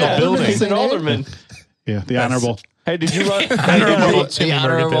 You're In the the alderman? building. Same He's an name? alderman. Yeah, the honorable. Hey, did you run? Honorable Timmy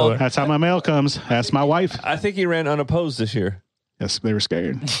honorable. Mergenthaler. That's how my mail comes. That's my wife. I think he ran unopposed this year. Yes, they were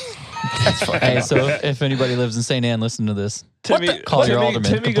scared. Hey, so if anybody lives in St. Anne, listen to this. Timmy, Call your alderman,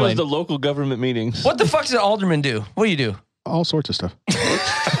 Timmy goes complain. to local government meetings. What the fuck does an alderman do? What do you do? All sorts of stuff.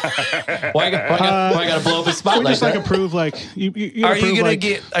 Why I got to blow up his spot We like just like that? approve like you Are you approve, gonna like,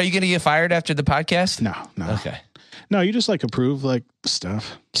 get? Are you gonna get fired after the podcast? No. Okay. No, you just like approve like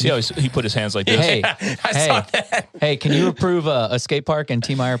stuff. See how he put his hands like this? Hey, I saw that. hey, can you approve a skate park and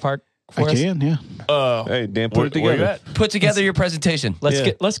T. Meyer Park for I us? can, yeah. Hey, Dan, put it where you together. at? Put together your presentation.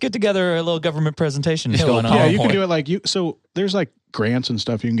 Let's get together a little government presentation going on. Yeah, you can point. do it like you. So there's like grants and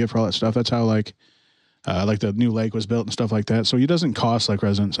stuff you can get for all that stuff. That's how like the new lake was built and stuff like that. So it doesn't cost like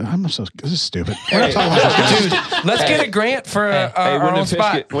residents. This is stupid. Dude, let's get a grant for Hey, our own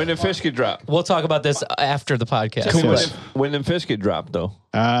spot. when the fish get dropped. We'll talk about this after the podcast. Yes. When them fish get dropped, though.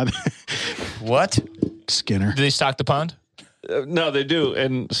 What? Skinner. Do they stock the pond? No, they do.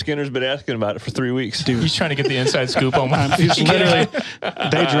 And Skinner's been asking about it for 3 weeks. Dude. He's trying to get the inside scoop on He's literally,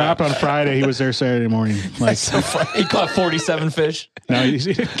 they dropped on Friday. He was there Saturday morning. Like, He caught 47 fish. no, he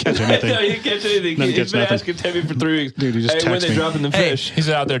didn't catch anything. No, he didn't catch anything. No, he He's gets been nothing. asking Timmy for 3 weeks. Dude, he just hey, when texts they me. dropping them fish? He's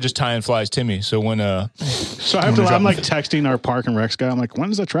out there just tying flies, Timmy. So when So I'm like texting our park and recs guy. I'm like,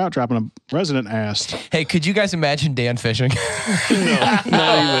 when's the trout dropping? A resident asked. Hey, could you guys imagine Dan fishing? Not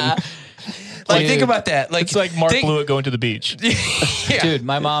even. Like, Dude. think about that. Like, it's like Mark think- Blewett going to the beach. Yeah. Dude,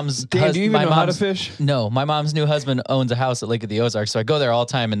 my mom's Dan, do you even my know how to mom's- fish? No, my mom's new husband owns a house at Lake of the Ozarks, so I go there all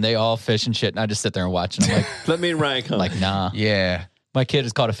the time, and they all fish and shit, and I just sit there and watch, and I'm like, Let me and Ryan come. nah. Yeah. My kid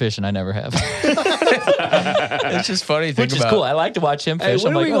has caught a fish, and I never have, It's just funny to think which is about. cool. I like to watch him hey, fish.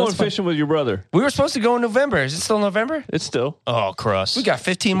 when I'm are like, we oh, going that's fun. fishing with your brother? We were supposed to go in November. Is it still November? It's still. Oh, Crust. We got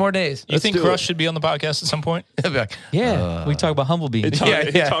 15 more days. You think do Crush it. should be on the podcast at some point? He'll be like, Yeah, we talk about humblebee. He talk, Yeah,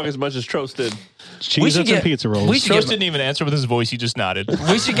 he yeah. talk as much as Trost did. Cheez-Its should and get- pizza rolls. we should Trost get- didn't even answer with his voice. He just nodded.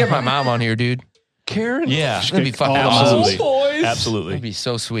 we should get my mom on here, dude. Karen? Yeah. That'd be fucking all the awesome. moms. Absolutely. boys. That'd Absolutely. be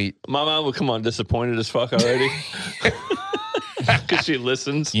so sweet. My mom will come on disappointed as fuck already. Because she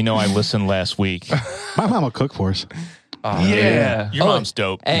listens. You know, I listened last week. My mom will cook for us. Oh, Yeah. Your mom's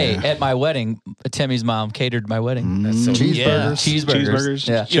dope. Hey, at my wedding, Timmy's mom catered my wedding. That's so Cheeseburgers. Cheeseburgers.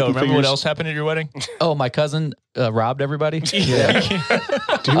 Yeah. Yo, chicken remember what fingers. else happened at your wedding? Oh, my cousin robbed everybody. Yeah,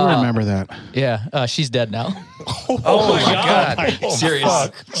 Do you remember that? yeah. She's dead now. Oh my God. Serious.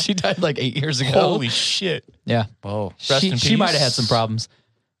 She died like 8 years ago. Holy shit. Yeah. Oh. Rest in She might have peace. had some problems.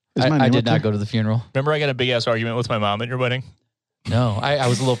 Is my I name did up not there? go to the funeral. Remember I got a big ass argument with my mom at your wedding? No, I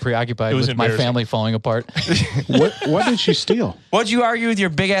was a little preoccupied It was with my embarrassing. family falling apart. What did she steal? What'd you argue with your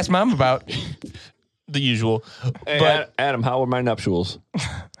big ass mom about? The usual. Hey, But Adam, how were my nuptials?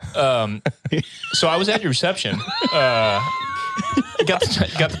 so I was at your reception. Got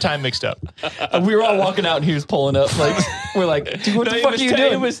the time mixed up. We were all walking out and he was pulling up. Like we're like, dude, what the he fuck was are you He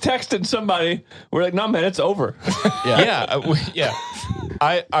doing? was texting somebody. We're like, no, man, it's over. Yeah.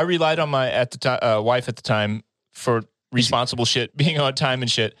 I relied on my at the time wife at the time for responsible shit, being on time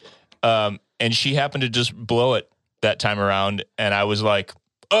and shit. And she happened to just blow it that time around, and I was like,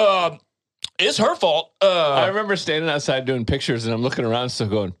 it's her fault. I remember standing outside doing pictures, and I'm looking around, still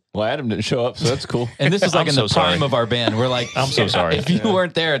going, well, Adam didn't show up, so that's cool. And this was like I'm in the so sorry. prime of our band. We're like, I'm so sorry. If you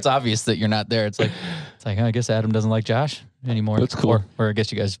weren't there, it's obvious that you're not there. It's like, I guess Adam doesn't like Josh anymore. That's cool. Or I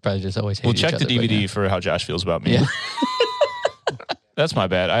guess you guys probably just always hate We'll each check the other, but DVD yeah. for how Josh feels about me. Yeah. That's my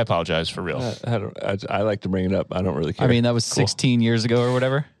bad. I apologize for real. I like to bring it up. I don't really care. I mean, that was 16 years ago or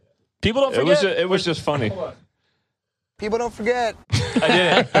whatever. People don't it forget. was it was just funny. People don't forget. I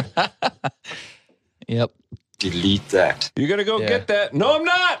did it. Yep. Delete that. You gotta go Yeah. get that. No, I'm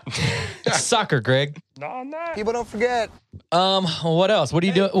not. Soccer, Greg. People don't forget. What else? What are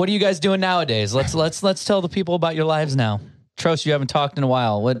you doing? What are you guys doing nowadays? Let's tell the people about your lives now. Trost, you haven't talked in a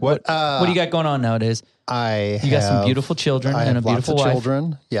while. What do you got going on nowadays? You You got some beautiful children I and a have lots beautiful of wife.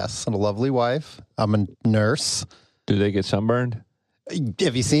 children. Yes, and a lovely wife. I'm a nurse. Do they get sunburned?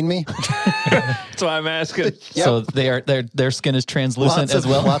 Have you seen me? That's why I'm asking. So their skin is translucent as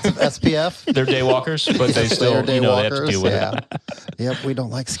well. Lots of SPF. They're day walkers, but they They are still, day they have to walkers, deal with yeah. it. Yep, we don't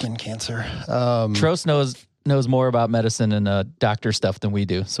like skin cancer. Trost knows more about medicine and doctor stuff than we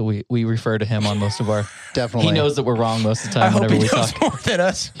do. So we refer to him on most of our. Definitely. He knows that we're wrong most of the I time hope whenever he we knows talk. more than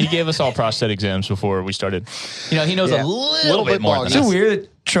us. He gave us all prostate exams before we started. He knows Yeah. a little bit bit more more. than Is it us. weird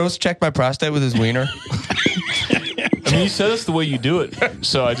that Trost checked my prostate with his wiener? I mean, you said it's the way you do it,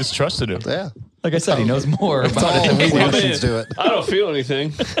 so I just trusted him. Yeah. Like I said, he knows more about it than we do. Clinicians do it. I don't feel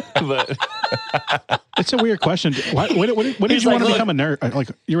anything, but It's a weird question. When did He's you like, want to "Look." become a nurse? Like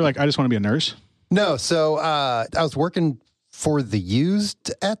you were like, I just want to be a nurse. No, so I was working for the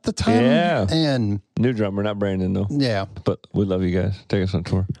used at the time. Yeah. And New drummer, not Brandon, though. yeah. But we love you guys. Take us on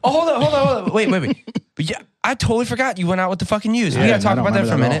tour. Oh, hold on. Wait. But yeah, I totally forgot you went out with the fucking used. We Yeah, gotta talk I don't about that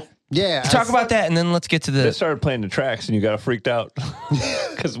for a remember that minute. Yeah. Talk about that, and then let's get to They the. started playing the tracks, and you got freaked out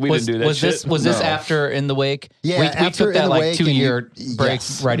because we didn't do that was shit. this after In the Wake? Yeah, we after took In that the like Wake 2-year and break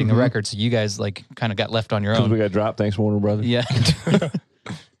yes. writing a record, so you guys like kind of got left on your Because we own. got dropped. Thanks, Warner Brothers. Yeah.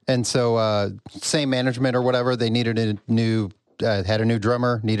 And so same management or whatever, they needed a new, had a new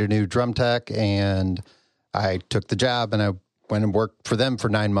drummer, needed a new drum tech. And I took the job and I went and worked for them for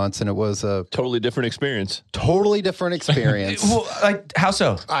 9 months. And it was a Totally different experience. totally different experience. Well, like, how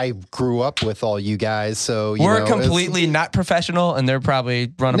so? I grew up with all you guys. So you We're know, completely not professional, and they're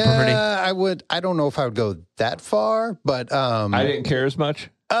probably running pretty. I don't know if I would go that far, but I didn't care as much.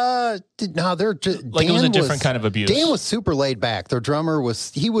 no, they're just Like it was a different kind of abuse. Dan was super laid back. Their drummer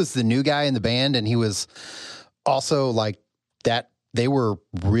was the new guy in the band, and he was also like that. They were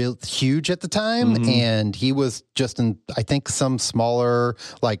real huge at the time, and he was just in I think some smaller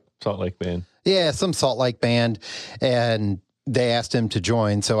like Salt Lake band. some Salt Lake band, and they asked him to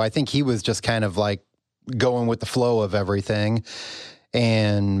join. So I think he was just kind of like going with the flow of everything,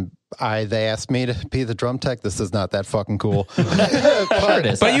 and they asked me to be the drum tech. This is not that fucking cool. Sure it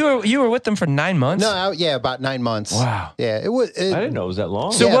is. But you were with them for 9 months. No, about 9 months. Wow. Yeah, it was. I didn't know it was that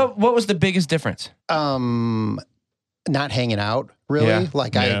long. So Yeah. what was the biggest difference? Not hanging out really. Yeah.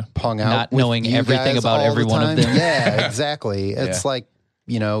 Like Yeah. I hung out, Not with knowing you everything guys about all every the one of time. them. Yeah, exactly. It's like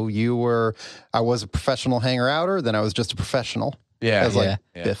I was a professional hanger outer, then I was just a professional. Yeah. As like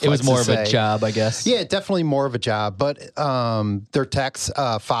Yeah. Biff It was likes to more of a say. job, I guess. Yeah, definitely more of a job. But their techs,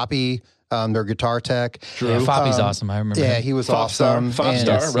 Foppy, their guitar tech. Yeah, Foppy's awesome. I remember. Yeah, him. he was Five star. awesome. Five And-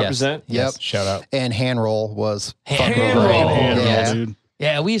 star. Yes, Represent. Yep. Shout out. And Handroll was fucking Handroll. great. Handroll, Yeah. dude.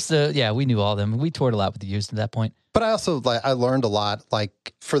 Yeah, we used to. Yeah, we knew all of them. We toured a lot with the used at that point. But I also I learned a lot.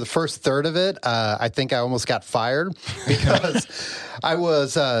 Like for the first third of it, I think I almost got fired because I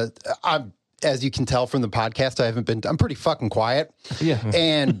was. I'm as you can tell from the podcast, I'm pretty fucking quiet. Yeah.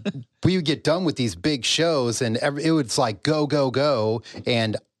 And we would get done with these big shows, and it was like go go go,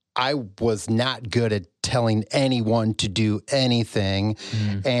 and I was not good at telling anyone to do anything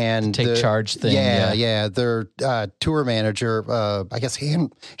and Take charge thing, Yeah. Their tour manager, I guess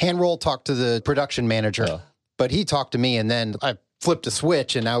Handroll talked to the production manager, but he talked to me, and then I flipped a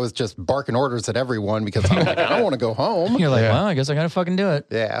switch, and I was just barking orders at everyone because I'm like, I don't want to go home. You're like, well, I guess I gotta fucking do it.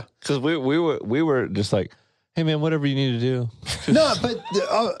 Yeah. Because we were just like, hey man, whatever you need to do. No, but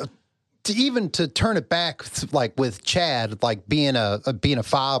to turn it back, like with Chad, like being a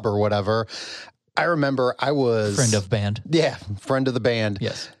fob or whatever. I remember I was Friend of band. yeah, friend of the band.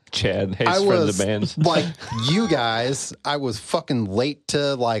 Yes. Chad, hey, I friend was of the bands. like you guys. I was fucking late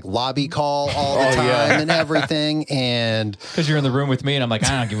to like lobby call all the time and everything, and Because you're in the room with me, and I'm like,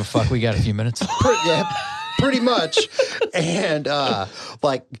 I don't give a fuck. We got a few minutes. pretty much. And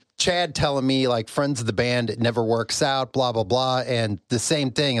like Chad telling me like friends of the band, it never works out, blah blah blah, and the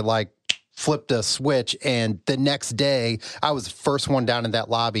same thing. It like flipped a switch, and the next day I was the first one down in that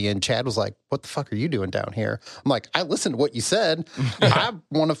lobby, and Chad was like, "What the fuck are you doing down here?" I'm like, "I listened to what you said. I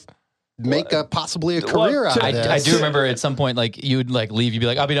want to make possibly a career out of this." I do remember at some point, like you would like leave, you'd be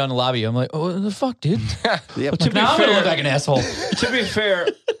like, "I'll be down in the lobby." I'm like, "Oh, what the fuck, dude?" Yep. To be Now I'm gonna fair- look like an asshole. To be fair,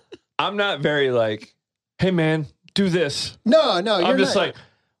 I'm not very like, hey man, do this. No, you're I'm just not. like,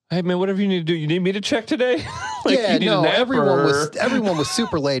 hey man, whatever you need to do. You need me to check today? Like, Yeah, you need a no, nap everyone was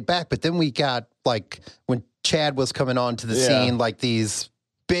super laid back, but then we got like when Chad was coming onto the Yeah. scene, like these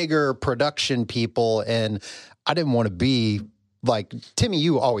bigger production people, and I didn't want to be like Timmy.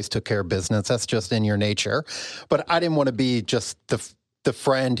 You always took care of business; that's just in your nature. But I didn't want to be just the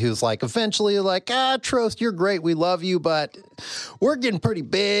friend who's like eventually like, Trost, you're great, we love you, but we're getting pretty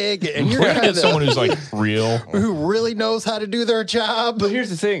big, and you're We're gonna kind get someone of who's like real. who really knows how to do their job. But here's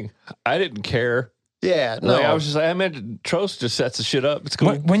the thing, I didn't care. Yeah, no, Like, I was just like, I meant Trost just sets the shit up. It's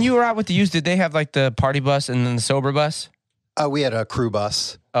cool. When you were out with the youth, did they have like the party bus and then the sober bus? we had a crew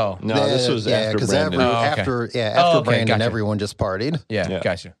bus. Oh, No, this was after because Brandon. Oh, okay. after Brandon, gotcha. everyone just partied. yeah, Yeah.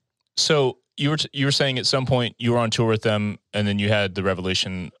 gotcha. So you were saying at some point you were on tour with them, and then you had the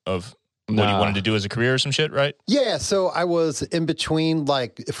revelation of what you Nah. wanted to do as a career or some shit, right? Yeah, so I was in between,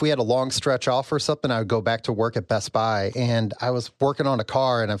 like, if we had a long stretch off or something, I would go back to work at Best Buy, and I was working on a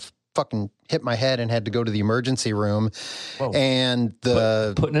car, and I fucking hit my head and had to go to the emergency room, and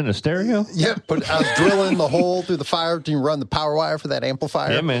Putting in a stereo? yeah, but I was drilling the hole through the fire to run the power wire for that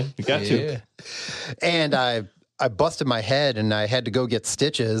amplifier. Yeah, man. You got to. And I busted my head and I had to go get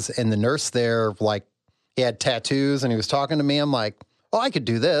stitches. And the nurse there, like, he had tattoos and he was talking to me. I'm like, I could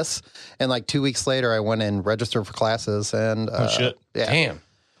do this. And like 2 weeks later, I went and registered for classes. And shit. Yeah. Damn.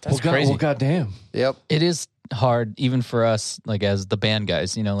 That's crazy. Well, goddamn. Yep. It is hard, even for us, like as the band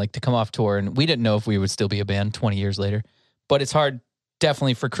guys, you know, like to come off tour, and we didn't know if we would still be a band 20 years later. But it's hard,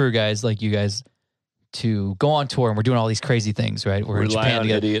 definitely for crew guys like you guys, to go on tour, and we're doing all these crazy things, right? We're in Rely Japan on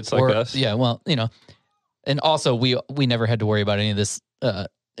together. idiots like us. Yeah, well, you know, and also we never had to worry about any of this,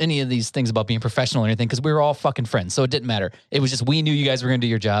 any of these things about being professional or anything, because we were all fucking friends, so it didn't matter. It was just we knew you guys were going to do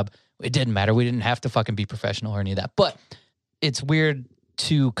your job. It didn't matter. We didn't have to fucking be professional or any of that. But it's weird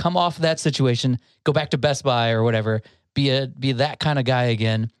to come off that situation, go back to Best Buy or whatever, be that kind of guy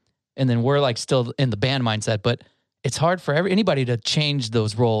again, and then we're like still in the band mindset, but it's hard for anybody to change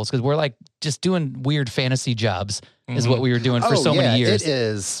those roles because we're like just doing weird fantasy jobs is what we were doing for so many years. It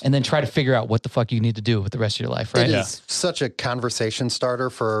is. And then try to figure out what the fuck you need to do with the rest of your life, right? It is such a conversation starter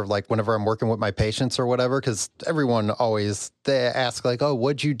for like whenever I'm working with my patients or whatever, because everyone always, they ask like, oh,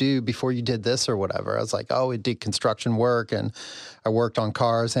 what'd you do before you did this or whatever? I was like, oh, I did construction work and I worked on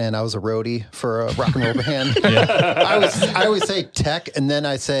cars and I was a roadie for a rock and roll band. I always say tech and then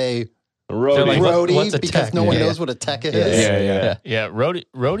I say Roadie. Like, roadie what's a because tech? no one Yeah. knows what a tech is. Yeah,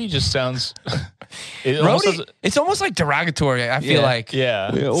 roadie just sounds. It almost Roadie, does- it's almost like derogatory. I feel like. yeah.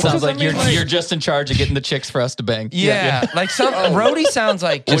 Sounds like you're just in charge of getting the chicks for us to bang. Yeah, like some roadie sounds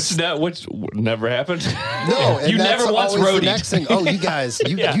like just Which never happened. No, and You that's never once always the roadied. next thing. Oh, you guys,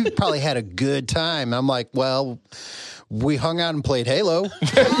 you Yeah. you probably had a good time. I'm like, well, we hung out and played Halo. We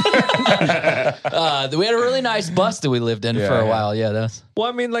had a really nice bus that we lived in for a while. Yeah, that's Well,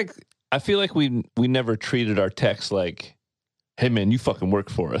 I mean, like, I feel like we never treated our techs like, hey, man, you fucking work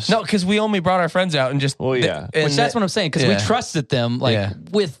for us. no, because we only brought our friends out and just. Well, yeah. which that's what I'm saying, because we yeah. trusted them. Like Yeah.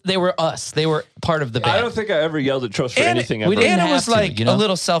 they were us. They were part of the band. I don't think I ever yelled at Trost for And anything we ever. didn't And it have was to, like you know? a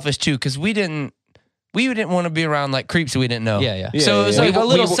little selfish too, because we didn't want to be around like creeps we didn't know. Yeah. So it was yeah. like a We-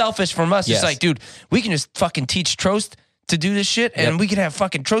 little we- selfish from us. Yes. Just like, dude, we can just fucking teach Trost to do this shit, and we can have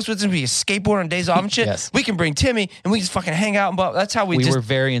fucking Trost with us and be a skateboarder on days off and shit. Yes. We can bring Timmy, and we just fucking hang out. And that's how we We just. were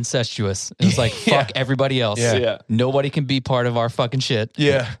very incestuous. It was like, Yeah. fuck everybody else. Yeah. Yeah. Nobody can be part of our fucking shit.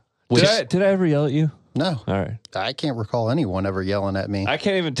 Yeah. Which, Did I ever yell at you? No, All right. I can't recall anyone ever yelling at me. I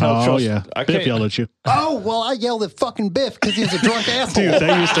can't even tell Oh Trost. yeah, I Biff can't. yelled at you, Oh, well, I yelled at fucking Biff because he was a drunk asshole. dude.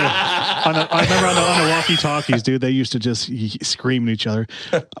 They used to. I remember on the walkie-talkies, dude. They used to just scream at each other.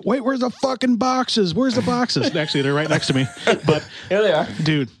 Wait, where's the fucking boxes? Where's the boxes? Actually, they're right next to me. But Here they are.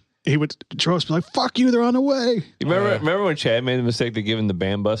 dude, he would Trost be like, "Fuck you, they're on the way." You remember when Chad made the mistake of giving the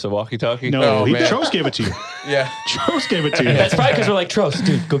band bus a walkie-talkie? No, Oh, man. Trost gave it to you. Yeah. Trost gave it to you. that's probably because we're like, Trost,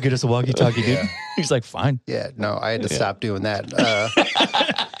 dude, go get us a walkie-talkie, dude. He's like, fine. Yeah, no, I had to stop doing that.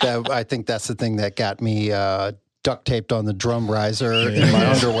 I think that's the thing that got me duct taped on the drum riser in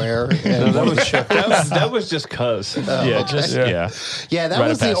my underwear. And that was just cuz. Yeah, just yeah. yeah, that Rite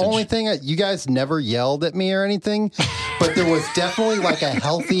was of the passage. only thing. You guys never yelled at me or anything, but there was definitely like a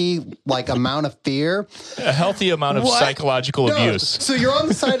healthy like amount of fear. A healthy amount of What? psychological No, abuse. So you're on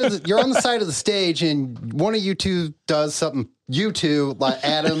the side of the stage, and one of you two does something. You two, like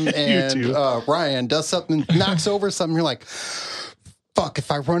Adam and two. Ryan, does something, knocks over something. You're like, fuck,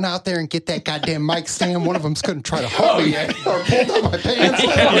 if I run out there and get that goddamn mic stand, one of them's going to try to hug me or pull down my pants.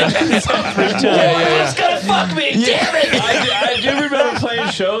 It's gonna fuck me, damn it. I do remember playing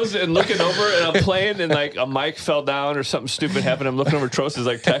shows and looking over and I'm playing and like a mic fell down or something stupid happened. I'm looking over, Trost is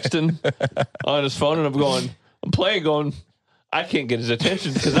like texting on his phone and I'm playing going, I can't get his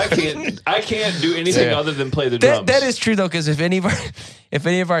attention because I can't do anything other than play the drums. That is true though, because if any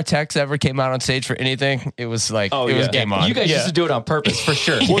of our techs ever came out on stage for anything, it was like it was game on. You guys used to do it on purpose, for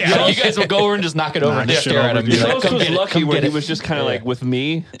sure. Yeah. You guys will go over and just knock it over and just shit stare at over him. and be like, Trost come was get it, lucky come where get he it. was just kind of like with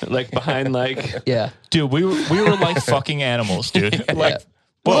me, like behind like Yeah. Dude, we were like fucking animals, dude. Like,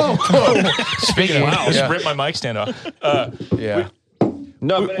 Yeah. whoa. Speaking Wow, of, just ripped my mic stand off. yeah.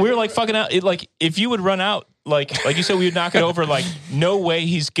 no. We were like fucking out. Like, if you would run out, like you said, we would knock it over. Like, no way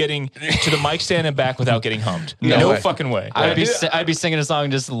he's getting to the mic stand and back without getting hummed. No No way. fucking way. I'd be singing a song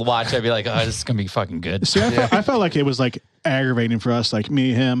and just watch. I'd be like, oh, this is gonna be fucking good. See, I felt like it was like aggravating for us, like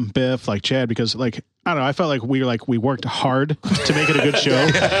me, him, Biff, like Chad, because like I don't know, I felt like we worked hard to make it a good show,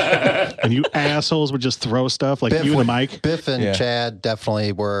 and you assholes would just throw stuff like you and the mic. Biff and Yeah. Chad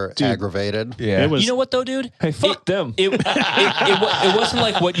definitely were aggravated. Yeah. It was You know what though, dude? Hey, fuck them. It wasn't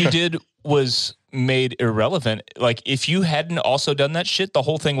like what you did was made irrelevant. Like, if you hadn't also done that shit, the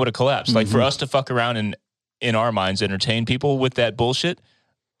whole thing would have collapsed. Like, for us to fuck around and in our minds entertain people with that bullshit,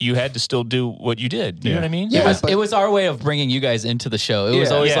 you had to still do what you did. You know what I mean? Yeah. It was our way of bringing you guys into the show. It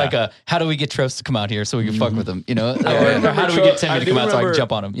was always Yeah. like how do we get Trost to come out here so we can fuck with him, you know? remember Or how do we get Timmy I to do come out so I can remember-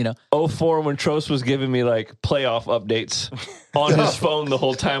 jump on him, you know? 04 when Trost was giving me like playoff updates on his phone the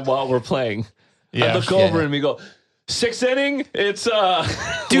whole time while we're playing. I look over and we go, 6th inning. It's Dude,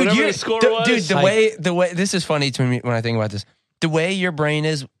 whatever the score was. dude, the way this is funny to me when I think about this. The way your brain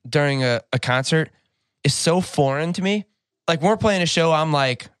is during a concert is so foreign to me. Like when we're playing a show, I'm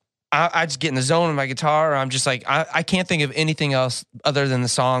like, I just get in the zone with my guitar. Or I'm just like, I can't think of anything else other than the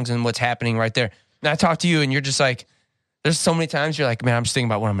songs and what's happening right there. And I talk to you, and you're just like, there's so many times you're like, man, I'm just thinking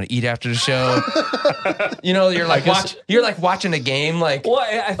about what I'm going to eat after the show. You know, you're like watching a game. Like, Well,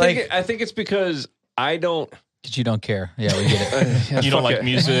 I think it's because I don't. Because you don't care. Yeah, we get it. You don't like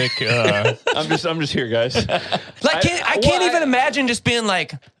music. I'm just here, guys. like I can't even imagine just being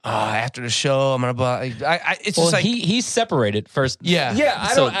like, after the show, I'm gonna. It's Well, just like he's separated first. Yeah. Yeah,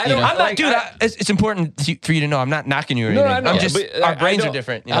 I So, don't. I you don't. know. I'm not, like, dude. It's important for you to know. I'm not knocking you or anything. I know, I'm just but our I brains are don't-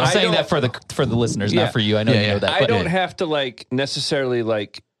 different. You I'm know? I saying don't- that for the listeners, Yeah. not for you. I know you know that. I but- don't have to like necessarily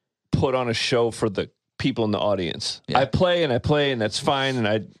like put on a show for the people in the audience. Yeah. I play and that's fine, and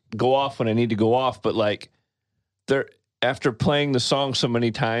I go off when I need to go off. But like, after playing the song so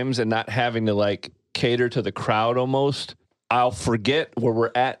many times and not having to like cater to the crowd, almost, I'll forget where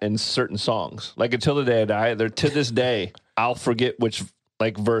we're at in certain songs. Like Until the Day I Die, to this day, I'll forget which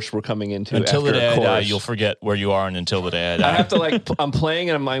like verse we're coming into. Until the after a day I die, chorus. you'll forget where you are, and until the day I I die. have to like I'm playing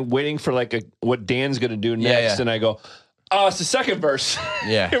and I'm waiting for like what Dan's gonna do next, yeah. and I go, oh, it's the second verse.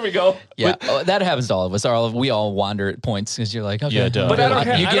 Yeah. Here we go. Yeah, that happens to all of us. We all wander at points because you're like, okay, Yeah, duh. But I don't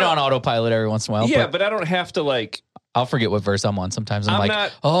have- you I get don't- on autopilot every once in a while. Yeah, but I don't have to like. I'll forget what verse I'm on sometimes. I'm I'm like,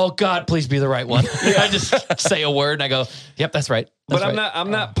 not- oh God, please be the right one. I just say a word and I go, yep, that's right. That's But I'm right.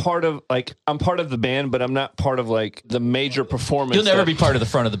 not part of like I'm part of the band, but I'm not part of like the major performance. You'll never that- be part of the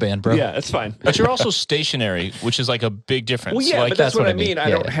front of the band, bro. Yeah, it's fine. But you're also stationary, which is like a big difference. Well, yeah, like, but that's what I mean. mean. I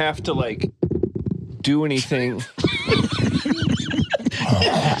Yeah, don't yeah. have to like do anything.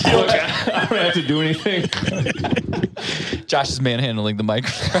 Look, I don't have to do anything. Josh is manhandling the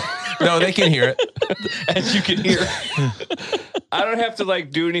microphone, No, they can hear it. as you can hear. I don't have to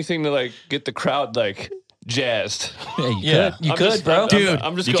like do anything to like get the crowd like jazzed. Yeah, you Yeah. could, you I'm could, just- bro.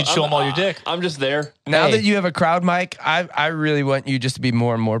 I'm just You can show 'em all your dick. I'm just there. Now Hey. that you have a crowd mic, I really want you just to be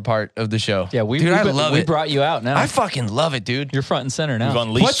more and more part of the show. Yeah, dude, I love we it. brought you out now. I fucking love it, dude. You're front and center now. We've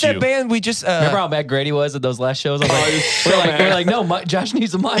unleashed What's that you. band we just? Remember how Matt Grady was at those last shows? I was like, so we're mad. like, no, Josh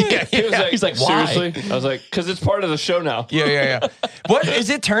needs a mic. He was like, He's like, why? seriously? I was like, because it's part of the show now. Yeah. What is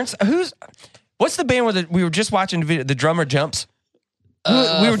it? What's the band where we were just watching the video? The drummer jumps.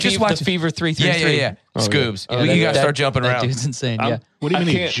 We were just watching the Fever 333. Yeah. Scoobs. Yeah, You gotta that- start jumping that around. dude's insane. I'm- Yeah. What do you I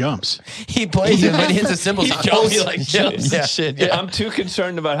mean he can't- jumps? He plays it when he hits the cymbals. He on jumps. He like jumps. Yeah. Shit. Yeah. I'm too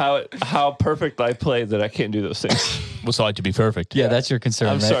concerned about how perfect I play that I can't do those things. What's it like to be perfect? Yeah, that's your concern.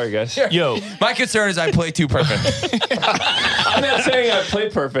 I'm right? sorry, guys. Yo, My concern is I play too perfect. I'm not saying I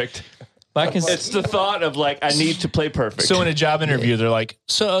play perfect. My concern. It's the thought of like I need to play perfect. so in a job interview, they're like,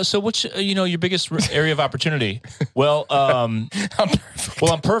 so what's your biggest area of opportunity? Well, I'm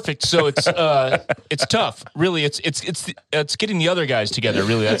perfect. So it's tough. Really, it's getting the other guys together.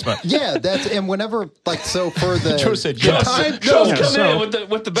 Really, that's my. Yeah, that's and whenever like so for the Joe said the yes. time, Joe's no, coming so- in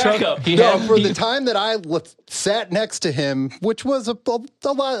with the backup. for the time that I sat next to him, which was a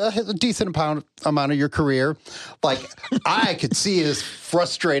decent amount of your career, like I could see his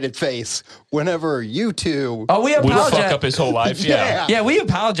frustrated face whenever you two. Oh, we Would fuck apologize. up his whole life. Yeah. Yeah, we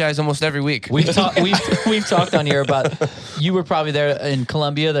apologize almost every week. We've talked on here about you were probably there in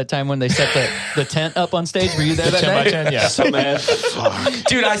Columbia that time when they set the tent up on stage. Were you there that 10 by night? 10, yeah. So mad.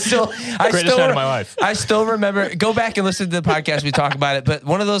 Dude, I still Greatest night of my life. I still remember. Go back and listen to the podcast. We talk about it, but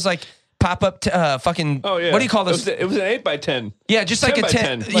one of those like pop up fucking. Oh yeah. What do you call those? It was an 8x10. Yeah, just like 10 a by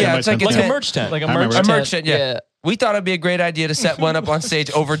tent. 10. Yeah, Like it's like a Like a tent. merch tent. Like a I remember merch A that. merch tent. Yeah. We thought it'd be a great idea to set one up on stage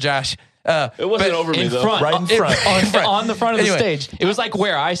over Josh. It wasn't over me in though. front, Right in front. on the front of Anyway. the stage. It was like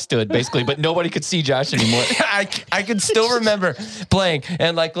where I stood, basically, but nobody could see Josh anymore. I can still remember playing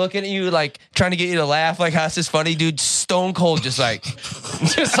and like looking at you, like trying to get you to laugh, like how's this funny, dude? Stone cold, just like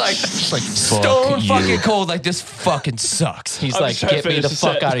stone you. fucking cold. Like this fucking sucks. He's I'm like, just trying to "Get me finish the the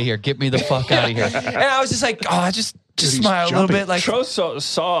fuck set." out of here! Get me the fuck out of here!" And I was just like, oh, just he's smile a little jumping. bit, like Trost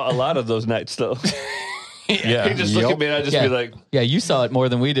saw a lot of those nights though. Yeah. He'd just look at me and I'd just Yeah. be like, Yeah, you saw it more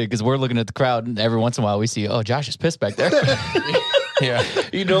than we did because we're looking at the crowd, and every once in a while we see, oh, Josh is pissed back there. Yeah.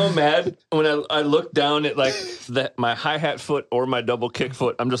 You know, I'm mad when I look down at like my hi-hat foot or my double kick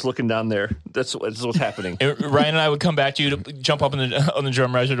foot. I'm just looking down there. That's what's happening. Ryan and I would come back to you to jump up on the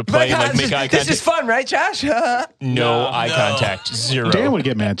drum riser to play and like make eye contact. This is fun, right, Josh? No eye contact. Zero. Dan would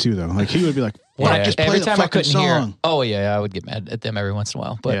get mad too, though. Like he would be like, "Why Yeah, just play every the time I fucking couldn't hear. song?" Oh yeah, I would get mad at them every once in a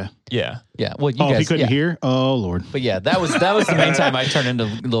while. But Yeah. Yeah. well, you Oh, guys, if he couldn't yeah. hear? Oh Lord. But yeah, that was the main time I turned into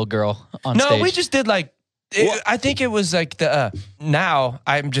a little girl on No, stage. we just did like. I think it was like the now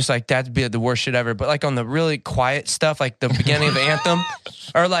I'm just like that'd be the worst shit ever. But like on the really quiet stuff, like the beginning of the anthem,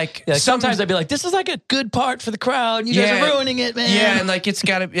 or like sometimes I'd be like, "This is like a good part for the crowd. And you guys are ruining it, man." Yeah, and like it's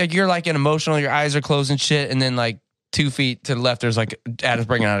gotta like you're like an emotional, your eyes are closed and shit, and then like 2 feet to the left, there's like Adam's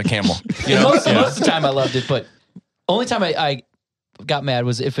bringing out a camel. You know, most of the time I loved it, but only time I got mad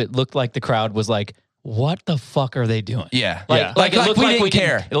was if it looked like the crowd was like, "What the fuck are they doing?" Yeah, Like it looked we like didn't we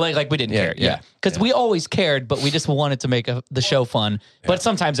care. Didn't, like we didn't Yeah, care. yeah, Yeah, because we always cared, but we just wanted to make the show fun. But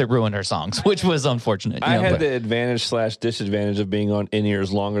sometimes it ruined our songs, which was unfortunate. I had but- the advantage/disadvantage of being on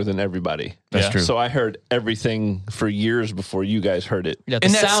in-ears longer than everybody. That's true. So I heard everything for years before you guys heard it. Yeah, the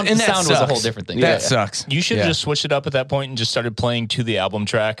And that's- sound, and the that sound was a whole sucks. different thing. That sucks. You should Yeah. have just switched it up at that point and just started playing to the album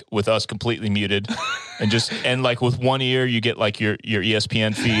track with us completely muted, and like with one ear you get like your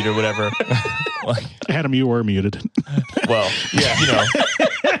ESPN feed or whatever. Like, Adam, you were muted. well, yeah, you know,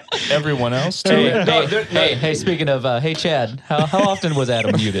 everyone else too. Hey, speaking of, hey Chad, how often was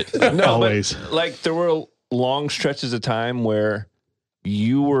Adam muted? No, Always. but, like there were long stretches of time where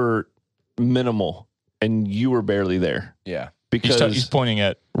you were minimal and you were barely there Yeah. because He's pointing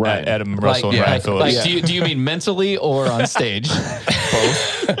at Ryan. Adam Russell and Ryan Phillips. Like, do you mean mentally or on stage?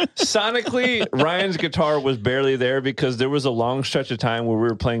 sonically Ryan's guitar was barely there because there was a long stretch of time where we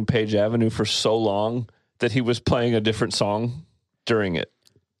were playing Page Avenue for so long that he was playing a different song during it.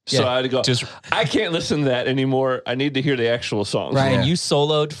 So Yeah, I had to go, just- I can't listen to that anymore. I need to hear the actual song. Ryan, Yeah. you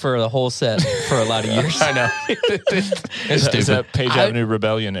soloed for the whole set for a lot of years. I know. It's Is stupid. that Page Avenue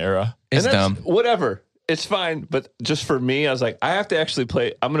Rebellion era? It's And that's- dumb. Whatever. It's fine. But just for me, I was like, I have to actually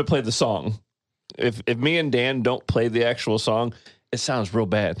play. I'm going to play the song. If me and Dan don't play the actual song, it sounds real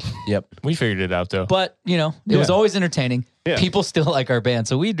bad. Yep. We figured it out though. But you know, it was always entertaining. Yeah. People still like our band,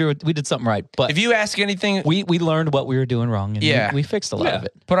 so we did something right. But If you ask anything, we learned what we were doing wrong, and Yeah. we fixed a lot of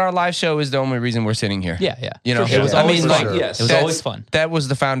it. but our live show is the only reason we're sitting here. Yeah, You know, For sure. It was I always mean, fun. like, yes. It was that's- always fun. That was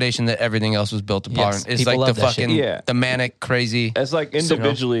the foundation that everything else was built upon. Yes, It's people like the love that shit. fucking Yeah. the manic, crazy. As like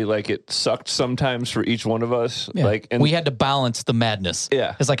individually, like it sucked sometimes for each one of us. Yeah. Like, and we had to balance the madness.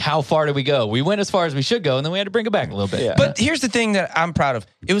 Yeah. It's like, how far did we go? We went as far as we should go, and then we had to bring it back a little bit. Yeah. But here's the thing that I'm proud of.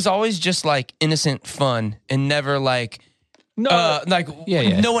 It was always just like innocent fun and never like like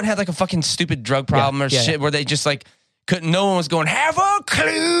Yeah. no one had like a fucking stupid drug problem or Yeah. shit where they just like couldn't no one was going have a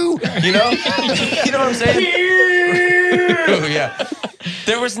clue, you know? You know what I'm saying? Yeah.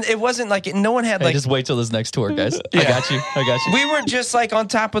 It wasn't like no one had Hey, like just wait till this next tour, guys. I Yeah. got you. we were just like on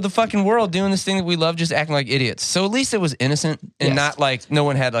top of the fucking world doing this thing that we love, just acting like idiots. So at least it was innocent and Yes. not like no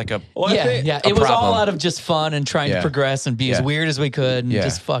one had like a Well, I Yeah, think- yeah. a It was all problem. out of just fun and trying Yeah. to progress and be as Yeah. weird as we could and Yeah.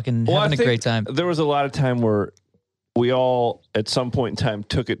 just fucking Well, I having a think great time. There was a lot of time where we all, at some point in time,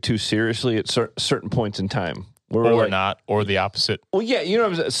 took it too seriously at certain points in time. Where we're Or like, not, or the opposite. Well, yeah, you know,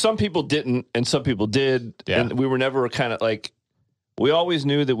 what I'm saying? Some people didn't, and some people did, Yeah. and we were never kind of like. We always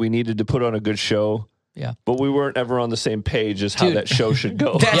knew that we needed to put on a good show. Yeah. But we weren't ever on the same page as how Dude. that show should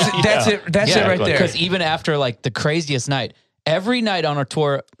go. that's it. That's it right there. Because even after like the craziest night, every night on our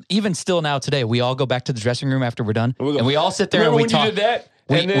tour, even still now today, we all go back to the dressing room after we're done, We go, and we all sit there Remember and we when talk. you did that?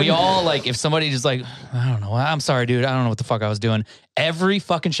 We, And then- we all like if somebody just like I don't know, I'm sorry, dude, I don't know what the fuck I was doing. Every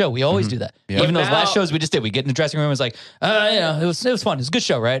fucking show, we always do that. Even But those last now- shows we just did, we get in the dressing room. It was like, it was fun. It was a good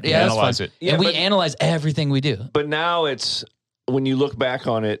show, right? Yeah, it was analyze fun. it. Yeah, and we but- analyze everything we do. But now it's when you look back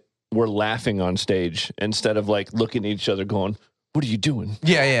on it, we're laughing on stage instead of like looking at each other, going, "What are you doing?"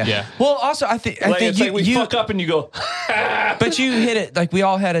 Yeah. Yeah. Well, also I think Like, it's you, like we you fuck up and you go, but you hit it like we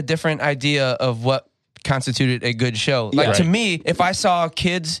all had a different idea of what constituted a good show. Like Yeah. to me, if I saw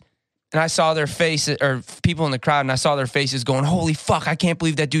kids and I saw their faces or people in the crowd and I saw their faces going, "Holy fuck, I can't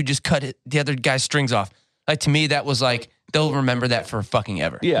believe that dude just cut the other guy's strings off." Like to me, that was like they'll remember that for fucking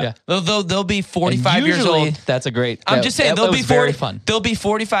ever. "Yeah." Yeah. They'll be 45 And years usually, old. That's a great. I'm just saying that they'll was be very 40, fun. They'll be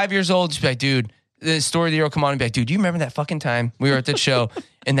 45 years old. Just be like, dude, the story of the hero come on and be like, dude, do you remember that fucking time we were at that show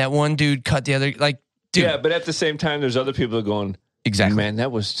and that one dude cut the other like, dude. Yeah, but at the same time, there's other people that are going, Exactly. Man,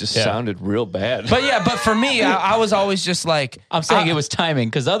 that was just Yeah. sounded real bad. But for me, I was always just like, I'm saying it was timing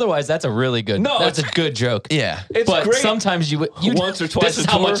because otherwise that's a really good. No, that's a it's- good joke. yeah. it's but great. sometimes you Once or twice This is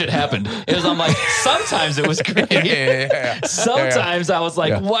a how tour. much it happened. It was. I'm like sometimes it was great. Yeah. Sometimes I was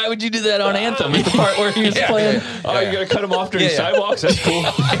like, why would you do that on Anthem? At the part where he was playing. Oh, you gotta cut them off during Yeah, yeah. sidewalks? That's cool.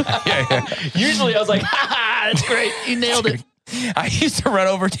 Usually I was like, ha ha, that's great. You nailed it. I used to run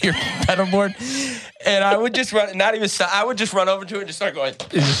over to your pedal board, and I would just run, not even stop. I would just run over to it and just start going.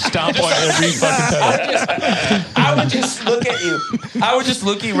 Just stomp on every fucking pedal. I would just look at you. I would just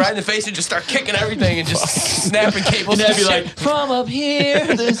look at you right in the face and just start kicking everything and just snapping cables. And I'd be and like, shit. from up here,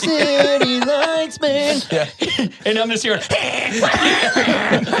 the city lights, man. Yeah. And I'm just hearing,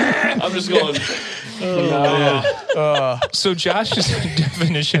 I'm just going. So Josh's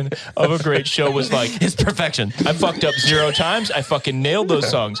definition of a great show was like, It's perfection. I fucked up 0 times. I fucking nailed those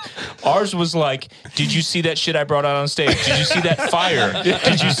songs. Ours was like, did you see that shit I brought out on stage? Did you see that fire?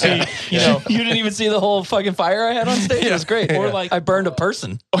 Did you see, you know, you didn't even see the whole fucking fire I had on stage? It was great. Or like, I burned a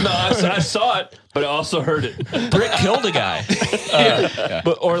person. No, I saw it, but I also heard it. Britt killed a guy.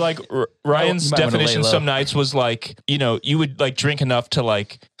 But or like Ryan's You might wanna lay definition low. some nights was like, you know, you would like drink enough to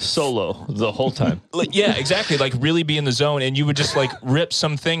like, Solo the whole time. yeah, exactly, like really be in the zone, and you would just like rip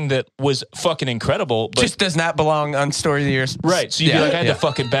something that was fucking incredible, but Just does not belong on Story of the Year. right. So you'd be like, I had the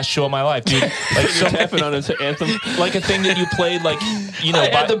fucking best show of my life, dude. Like You're tapping on his anthem. like a thing that you played, like, you know, I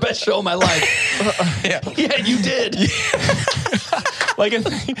had the best show of my life. Yeah. Yeah, you did. like a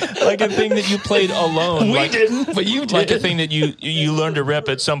thing that you played alone. We didn't, but you did. Like a thing that you learned to rip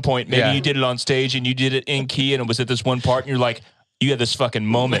at some point. Maybe Yeah. you did it on stage and you did it in key, and it was at this one part, and you're like, you had this fucking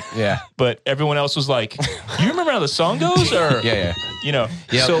moment. Yeah. But everyone else was like, you remember how the song goes? Or Yeah. you know.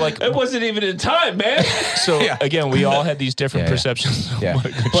 Yep. So like It wasn't even in time, man. so Yeah. again, we all had these different Yeah, yeah. perceptions of Yeah. what a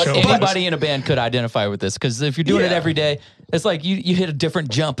good But show was. anybody in a band could identify with this because if you're doing it Yeah. every day, it's like you hit a different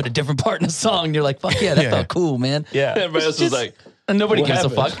jump at a different part in the song. And you're like, fuck yeah, that Yeah. felt cool, man. Yeah. Everybody else was just- like, And nobody What gives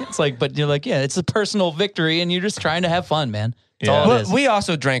happened? a fuck. It's like, but you're like, yeah, it's a personal victory, and you're just trying to have fun, man. That's Yeah. all it But is. we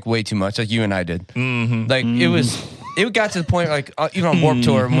also drank way too much, like you and I did. Mm-hmm. Like it got to the point, like even on Warped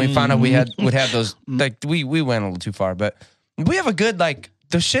Tour, when we found out we would have those, like we went a little too far. But we have a good like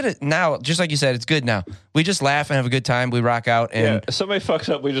the shit now. Just like you said, it's good now. We just laugh and have a good time. We rock out, and yeah, if somebody fucks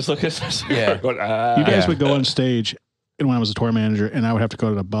up, we just look at this. Yeah. Going, You guys Yeah. would go on stage, and when I was a tour manager, and I would have to go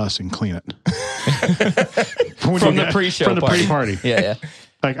to the bus and clean it From the pre-show from the party. pre-party. yeah.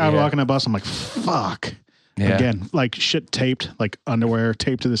 Like I would walk in the bus, I'm like, fuck. Yeah. Again, like shit taped, like underwear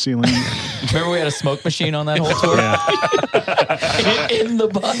taped to the ceiling. Remember we had a smoke machine on that whole tour? in the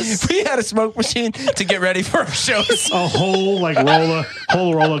bus. we had a smoke machine to get ready for our shows. A whole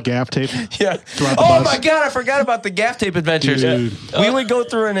roll of gaff tape. Yeah. Throughout the Oh bus. my god, I forgot about the gaff tape adventures. Dude. We would go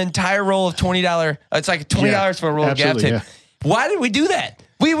through an entire roll of $20. It's like $20 for a roll of gaff absolutely, tape. Why did we do that?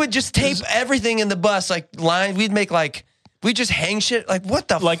 We would just tape everything in the bus, like line. We'd make like we just hang shit. Like what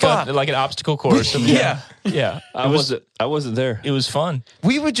the Like fuck? like an obstacle course. Yeah. Yeah. I wasn't there. It was fun.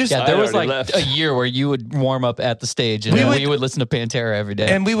 We would just Yeah, there was already like left. a year where you would warm up at the stage and We then would- we would listen to Pantera every day.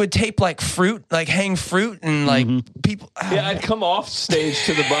 and we would tape like fruit, like hang fruit, and like people. Yeah, I'd come off stage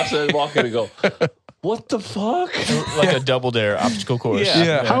to the bus and I'd walk in and go, what the fuck? Like a double dare obstacle course.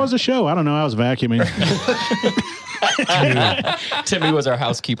 Yeah. How was the show? I don't know. I was vacuuming. Timmy was our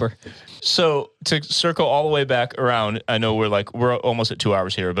housekeeper. So to circle all the way back around, I know we're almost at 2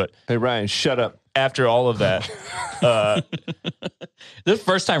 hours here, but Hey, Ryan, shut up. after all of that, This is the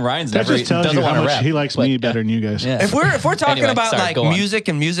first time Ryan's That never just tells doesn't you how want to much rap. he likes But, me better than you guys. Yeah. If we're talking Anyway, about sorry, like go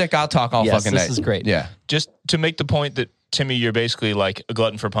on. music, I'll talk all Yes, fucking this night. is great. Yeah. just to make the point that Timmy, you're basically like a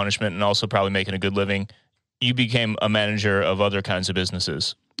glutton for punishment and also probably making a good living. You became a manager of other kinds of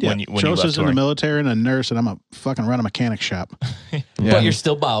businesses when you left Joseph's in the touring. military and a nurse, and I'm a fucking run a mechanic shop. But you're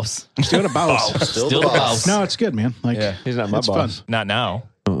still boss. Still a boss. Still the boss. No, it's good, man. Like, Yeah. He's not my it's boss. fun. Not now.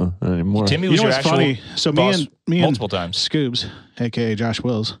 Not anymore. Timmy You was know your what's actual funny? So boss me and multiple times. Scoobs, aka Josh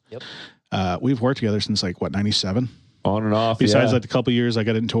Wills. Yep. We've worked together since like what 97. On and off. Besides yeah. like the couple years I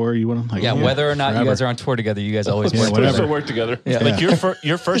got in tour, you want to like Yeah, whether or not forever. you guys are on tour together, you guys always Yeah, work whatever. together. Never worked together. Yeah. Like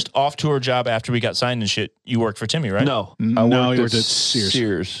your first off tour job after we got signed and shit, you worked for Timmy, right? No. No, I he worked at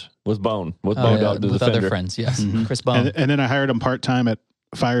Sears. with Bone. With Oh, Bone yeah, Dog, the with defender. other friends, yes. Chris And, Bone. and then I hired him part time at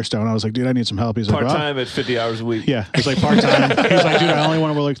Firestone. I was like, dude, I need some help. He's like, Part well, time at 50 hours a week. yeah. He's like part time. He was like, dude, I only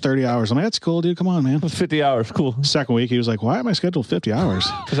want to work like 30 hours. I'm like, that's cool, dude. Come on, man. 50 hours. Cool. Second week, he was like, why am I scheduled 50 hours?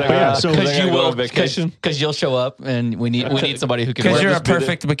 Because I yeah, got so- because you you will on vacation. because you'll show up and we need somebody who can Because work. you're a this bit.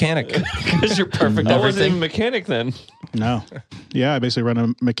 perfect mechanic. Because you're perfect I wasn't everything. even a mechanic then. No. Yeah, I basically run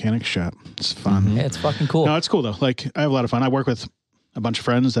a mechanic shop. It's fun. Yeah, it's fucking cool. No, it's cool though. Like I have a lot of fun. I work with a bunch of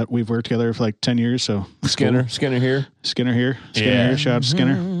friends that we've worked together for like 10 years. So Skinner here. Skinner here. Shout out to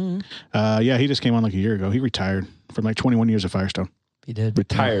Skinner. Yeah, he just came on like a year ago. He retired from like 21 years of Firestone. He did.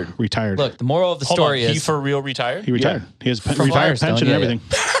 Retired. Look, the moral of the Hold story on, is he for real retired? He retired. He has From retired Firestone, pension yeah, and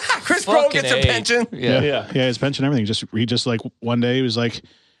everything. Chris Bro Fucking gets a A. pension. Yeah. His pension and everything. He just like one day he was like,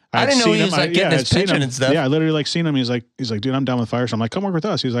 I had didn't know seen he was him. like getting I'd his seen pension him. and stuff. Yeah, I literally like seen him. He's like, dude, I'm done with Firestone. I'm like, come work with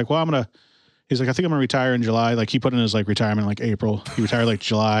us. He's like, well, he's like, I think I'm gonna retire in July. Like he put in his like retirement in like April. He retired like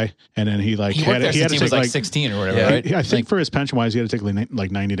July, and then he like he worked there he had since to he was take like like 16 or whatever, Yeah. right? I think for his pension wise, he had to take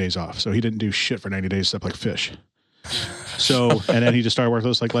like 90 days off. So he didn't do shit for 90 days except like fish. So and then he just started working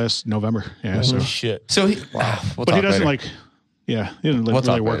with us like last November. Yeah. So Shit. So he, but we'll he talk doesn't later. like. Yeah, he didn't We'll really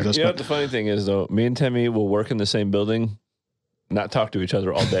talk work with later. us. You know But what the funny thing is though? Me and Timmy will work in the same building, not talk to each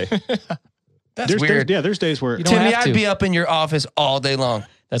other all day. That's there's weird. there's days where You don't Timmy, have to. I'd be up in your office all day long.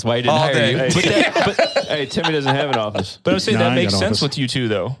 That's why he didn't All hire day. you. Hey, Timmy doesn't have an office. But I'm saying No, that I makes got sense office. with you two,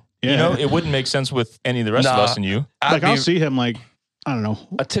 though. Yeah. You know, it wouldn't make sense with any of the rest of Nah. us and you. I'd I'll be, see him like I don't know.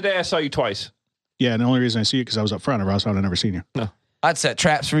 Today I saw you twice. Yeah, and the only reason I see it because I was up front. If I was out, I'd never seen you. I'd set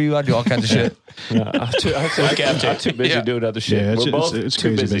traps for you. I'd do all kinds of shit. No, I'm too busy Yeah. doing other shit. Yeah, We're both it's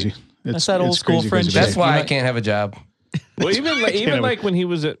too crazy busy. That's that old school friendship. That's why I You might- can't have a job. Well, even like when he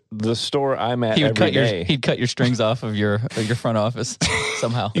was at the store I'm at He would every cut day. he'd cut your strings off of your front office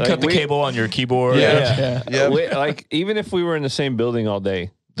somehow. You cut the cable on your keyboard. Yeah. Like even if we were in the same building all day,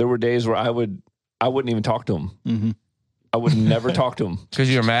 there were days where I wouldn't even talk to him. Mm-hmm. I would never talk to him. Because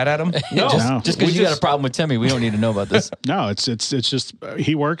you're mad at him? No, No. Just because you got a problem with Timmy, we don't need to know about this. No, it's just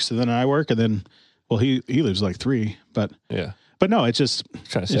he works and then I work and then he lives like 3, but yeah. no, it's just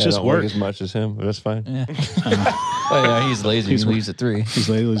Trying to say it's I just don't work work. as much as him, but that's fine. Yeah. Oh yeah, he's lazy. He leaves at 3. He's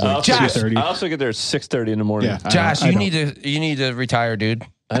late. He's I like also, 2:30. I also get there at 6:30 in the morning. Yeah, Josh, I you don't. need to retire, dude.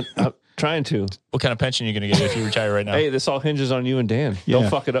 I'm trying to. What kind of pension are you going to get if you retire right now? Hey, this all hinges on you and Dan. Yeah. Don't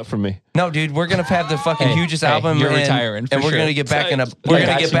fuck it up for me. No, dude, we're gonna have the fucking Hey, hugest hey, album. you're and, retiring for and we're sure. gonna get back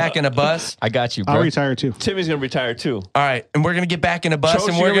in a bus. I got you, bro. I'll retire too. Timmy's gonna retire too. All right, and we're gonna get back in a bus, Trost,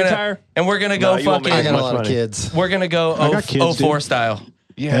 and you we're gonna gonna retire? and we're gonna No, go you won't make I as fucking. got a much lot of money. kids. We're gonna go I got kids, 04 dude. style.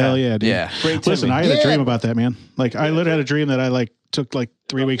 Hell yeah, dude. Yeah. Great Listen, Timmy. I had a Yeah. dream about that, man. Like I literally had a dream that I like took like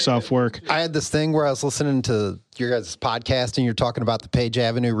 3 weeks off work. I had this thing where I was listening to your guys' podcast and you're talking about the Page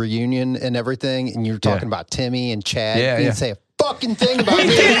Avenue reunion and everything, and you're talking about Timmy and Chad. Yeah, You didn't yeah. say a fucking thing about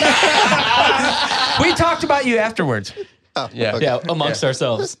me. We talked about you afterwards. Oh, Yeah. okay. Yeah, amongst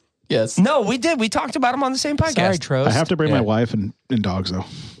ourselves. Yes. No, we did. We talked about him on the same podcast. Sorry, Trost. I have to bring Yeah. my wife and dogs though.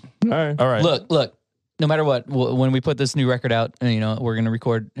 All right. All right. Look. No matter what, when we put this new record out, and, we're going to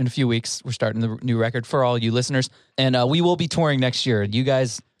record in a few weeks. We're starting the new record for all you listeners, and we will be touring next year. You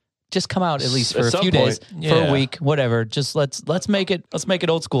guys just come out at least for At a some few days, point. for a Yeah. week, whatever. Just let's make it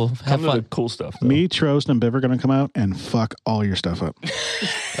old school. Have Come to the fun. cool stuff. Though. Me, Trost, and Biv are gonna come out and fuck all your stuff up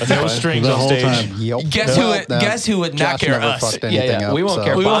No strings the on whole stage. time. Yep. Guess who would not Josh care? never Us. fucked anything up, We won't so-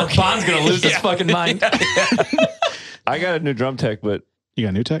 care. We won't care. Bond's going to lose his Yeah. fucking mind. I got a new drum tech, but You got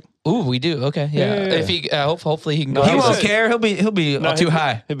a new tech? Ooh, we do. Okay, yeah. Yeah. If he, hopefully he can. No, He He won't said- care. He'll be No, too he'd be-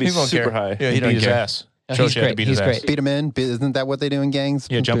 high. he'd be He won't super care. high. Yeah, he He don't beat his care. ass. Oh, Trost he's had to great. beat He's his great. ass. Beat them in. Isn't that what they do in gangs?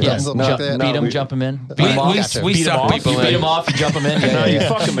 Yeah, jump Yes, Something like jump, that? beat him, we- jump him in. Beat We, him off. we Beat him suck off. people You beat in. him off, you jump him in. no, Yeah, you yeah,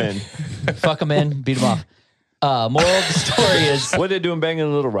 fuck him in. yeah. Fuck him in, beat him off. Moral of the story is What they doing banging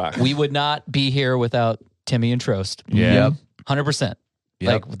in Little Rock? we would not be here without Timmy and Trost. Yeah. Yep. 100%.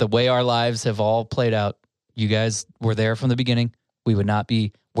 Yep. Like the way our lives have all played out, you guys were there from the beginning. We would not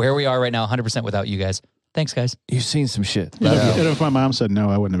be where we are right now 100% without you guys. Thanks, guys. You've seen some shit. And if my mom said no,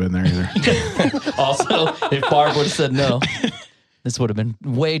 I wouldn't have been there either. Also, if Barb would have said no, this would have been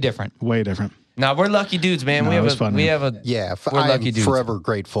way different. Way different. Nah, we're lucky dudes, man. No, we it have was a fun, we man. have a Yeah, We're I'm lucky dudes. forever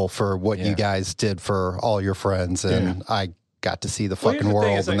grateful for what Yeah. you guys did for all your friends, and I got to see the Well, here's fucking the thing,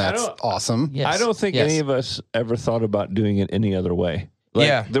 world, it's and like, I that's don't- awesome. Yes. I don't think Yes. any of us ever thought about doing it any other way. Like,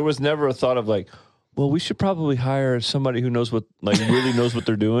 Yeah. there was never a thought of like, well, we should probably hire somebody who knows what, like, really knows what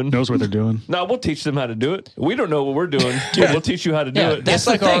they're doing. Knows what they're doing. No, we'll teach them how to do it. We don't know what we're doing. We'll teach you how to do Yeah, it. that's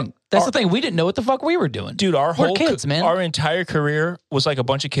like the thing. our- That's the thing. We didn't know what the fuck we were doing. Dude, our We're whole kids, man. Our entire career was like a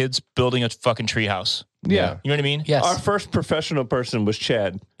bunch of kids building a fucking treehouse. yeah. You know what I mean? Yes. Our first professional person was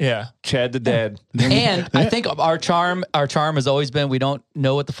Chad. Yeah. Chad the dad. And I think our charm has always been we don't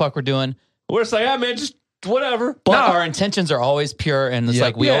know what the fuck we're doing, We're just like, yeah, man, just whatever. but our intentions are always pure, and it's Yeah.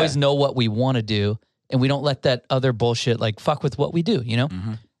 like we Yeah. always know what we want to do, and we don't let that other bullshit like fuck with what we do. You know,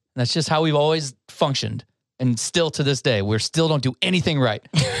 that's just how we've always functioned, and still to this day, we still don't do anything right.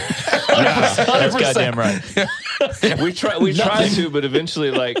 That's goddamn right. We try to, but eventually,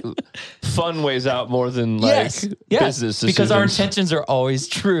 like, fun weighs out more than like business because our decisions. intentions are always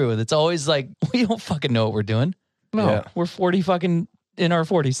true. It's always like we don't fucking know what we're doing. No. Yeah. We're 40 fucking in our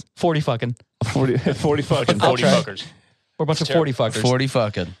 40s. 40 fucking. 40 fucking 40 try. fuckers. We're a bunch of 40 fuckers. 40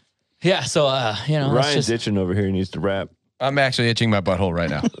 fucking. Yeah, so, you know, it's Ryan's just, itching over here. He needs to rap. I'm actually itching my butthole right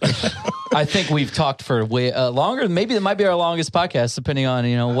now. I think we've talked for way longer. Maybe it might be our longest podcast, depending on,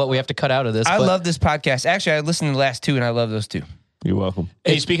 you know, what we have to cut out of this. I but love this podcast. Actually, I listened to the last 2 and I love those 2. You're welcome.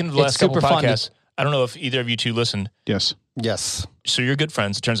 Hey, speaking of the it's last couple super fun to- podcasts, I don't know if either of you two listened. Yes. Yes. So you're good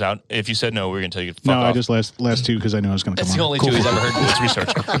friends. It turns out. If you said no, we were going to tell you to fuck No, off. I just last 2 because I knew I was going to come That's on. the only 2 he's ever heard. Let's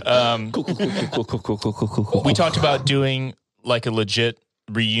research. Cool. We talked about doing like a legit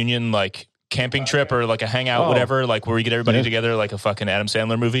reunion, like camping trip or like a hangout, whatever, like where we get everybody together, like a fucking Adam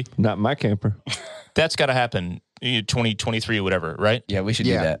Sandler movie. Not my camper. That's got to happen 2023 or whatever, right? Yeah, we should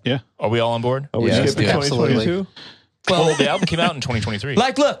do Yeah. that. Yeah. Are we all on board? Are we Yeah, let's skipping do it. 2022? Well, the album came out in 2023.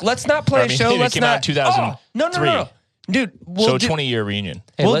 Like, look, let's not play I mean, a show. it Let's came out not. in 2003. No. Dude, so 20-year reunion.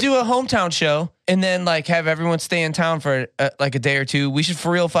 Hey, we'll do a hometown show and then like have everyone stay in town for like a day or 2. We should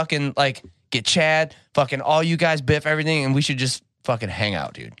for real fucking like get Chad, fucking all you guys, Biff, everything, and we should just fucking hang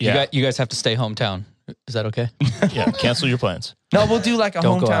out, dude. Yeah. You guys have to stay hometown. Is that okay? Yeah, cancel your plans. No, we'll do like a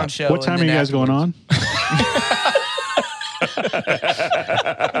Don't go hometown out. show. What time are and you then guys going afterwards- on?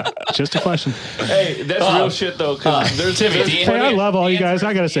 Just a question. Hey, that's real shit though. Because there's Hey, I love all you guys.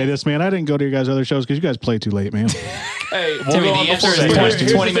 I got to say this, man. I didn't go to your guys' other shows because you guys play too late, man. Hey, we'll Timmy, go on the answer before is that. 20, Here's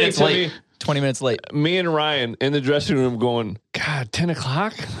the 20 thing, minutes Timmy. late. 20 minutes late. Me and Ryan in the dressing room going, God, 10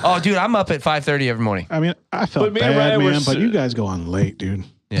 o'clock? Oh, dude, I'm up at 5:30 every morning. I mean, I felt But me and bad, Ryan were man, but s- you guys go on late, dude.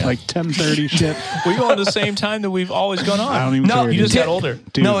 Yeah. Like 10:30 shit. We go on the same time that we've always gone on. I don't even No, care. You just dude. got older.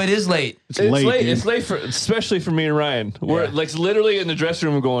 Dude, No, it is late. it's late. Dude. It's late for, especially for me and Ryan. We're like literally in the dressing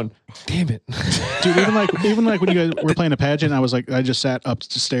room going, damn it. Dude, even like when you guys were playing a pageant, I just sat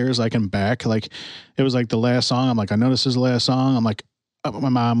upstairs like and back. Like it was like the last song. I'm like, I know this is the last song. I'm like, my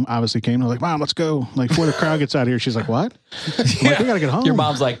mom obviously came. I was like, Mom, let's go. Like before the crowd gets out of here, she's like, what? I'm like, we gotta get home. Your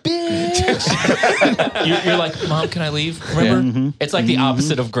mom's like, bitch. You're like, Mom, can I leave? Remember? It's like the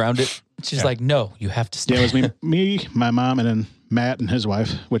opposite of grounded. She's like, no, you have to stay. Yeah, it was me, my mom, and then Matt and his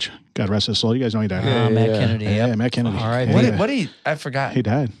wife, which God rest his soul. You guys know he died. Matt Kennedy. Yeah, Yep. Matt Kennedy. All right. Yeah. What did he? I forgot. He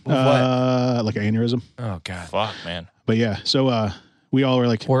died. What? Like an aneurysm. Oh God. Fuck, man. But yeah, so we all were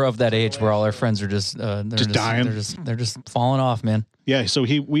like, We're of that age where all our friends are just dying. They're just falling off, man. yeah. So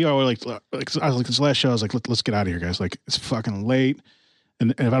we all were like I was like, this last show, I was like, let's get out of here, guys. Like it's fucking late,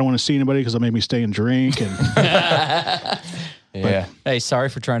 and if I don't want to see anybody because they'll make me stay and drink and Yeah. Hey, sorry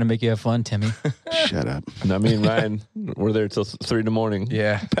for trying to make you have fun, Timmy. shut up. And I mean, Ryan, we're there till 3 in the morning.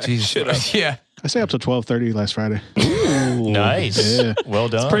 Yeah. Jesus. Yeah. I stayed up till 12:30 last Friday. Nice. Yeah. Well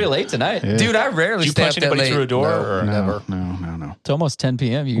done. Pretty late tonight. Yeah. Dude, I rarely Did you stay punch up that anybody late. through a door? or? No, no. It's almost 10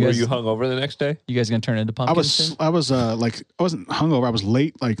 p.m. You Were guys, you hungover the next day? you guys gonna turn into I pumpkins? was like I wasn't hungover. I was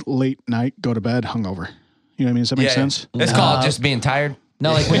late night, go to bed hungover. You know what I mean? Does that make Yeah. sense? It's called just being tired.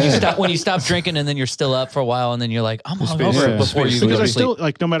 No, like when you stop drinking and then you're still up for a while and then you're like, I'm hungover Yeah. before you go Because to I sleep. still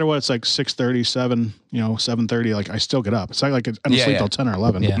like no matter what, it's like 6:30, 7, 7:30. Like I still get up. It's not like I don't Yeah, sleep yeah. till 10 or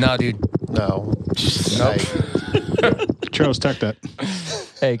 11. Yeah. No, dude. No. Charles, tech that.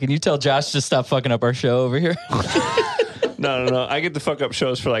 Hey, can you tell Josh to stop fucking up our show over here? No. I get to fuck up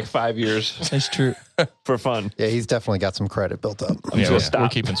shows for like 5 years That's true. for fun. Yeah, he's definitely got some credit built up. Yeah, So we're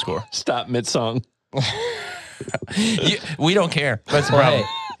stop. keeping score. Stop mid song. We don't care. That's the Well, problem.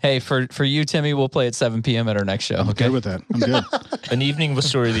 hey, for you, Timmy, we'll play at 7 p.m. at our next show. I'm Okay. good with that. I'm good. An evening with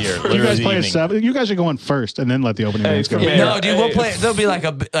story of the year. You Literally guys the play at evening. 7. You guys are going first, and then let the opening bands go. for me- No, dude, we'll Hey, play. There'll be like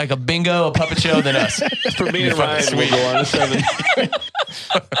a bingo, a puppet show, then us. For me and Ryan, we go on to 7.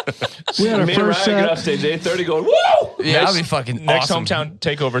 We had our Me and first Ryan get set. off stage 8:30 going, woo! Yeah, I'll be fucking Next awesome. hometown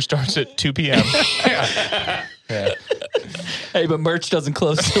takeover starts at 2 p.m. Hey, but merch doesn't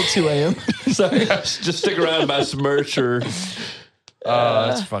close till 2 a.m. Sorry. Just stick around and buy some merch or.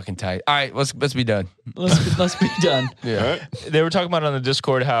 That's fucking tight. All right, let's be done. Let's be done. Yeah. They were talking about on the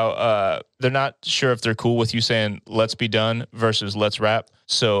Discord how they're not sure if they're cool with you saying "let's be done" versus "let's rap."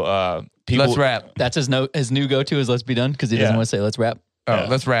 So people, Let's rap. That's his new go-to is let's be done because he doesn't Yeah. want to say let's rap. Oh, Yeah.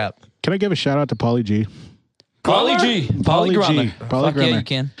 let's rap. Can I give a shout out to Pauly G? Pauly G. Pauly G. Grummer. Pauly Fuck yeah, Grummer. you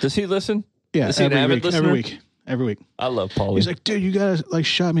can. Does he listen? Yeah, Is he an avid listener? Every week. I love Paulie. He's like, dude, you gotta like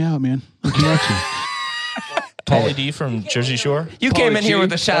shout me out, man. I'm watching. Pauly D from Jersey Shore, You came in here G.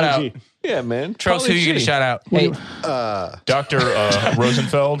 with a shout out. G. yeah, man. Trost, who Pauly you gonna G. shout out? Hey, Dr.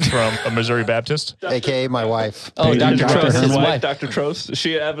 Rosenfeld from a Missouri Baptist. AKA my wife. oh, Dr. Dr. Trost, his His wife. wife, Dr. Trost. Is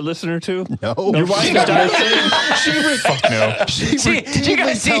she an avid listener too? No. Your wife is Dr. Fuck no. Did you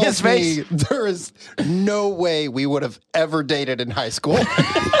guys see his face? There is no way we would have ever dated in high school.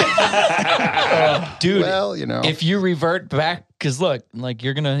 Dude, Well, if you revert back Because look, like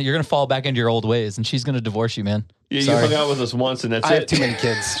you're gonna fall back into your old ways, and she's gonna divorce you, man. Yeah, you Sorry. hung out with us once, and that's I have it. too many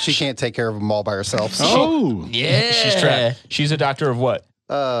kids. She can't take care of them all by herself. Oh, Yeah, She's trapped. She's a doctor of what?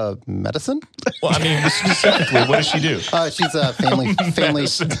 Medicine? Well, I mean, specifically, what does she do? She's a family.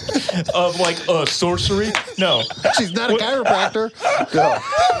 Of like sorcery? No. She's not a chiropractor. No.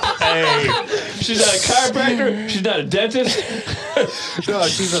 Hey. She's not a chiropractor. She's not a dentist. No,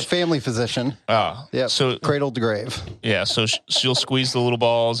 she's a family physician. Oh. Yep. So cradle to grave. yeah, so she'll squeeze the little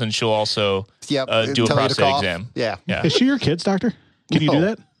balls, and she'll also Yep. do a Tell you to prostate cough. exam. Yeah. Yeah. is she your kid's doctor? Can you do No.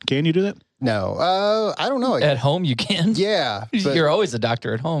 that? Can you do that? No. I don't know. At home, you can. Yeah. but- You're always a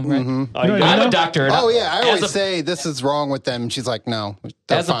doctor at home, right? Oh, you No, got I'm know? a doctor. Oh yeah, I always as a, say this is wrong with them. She's like, no.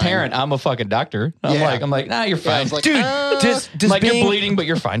 they're as a fine. parent, I'm a fucking doctor. I'm Yeah. like, nah, you're Yeah, I fine, was like, Dude, does like being, you're bleeding, but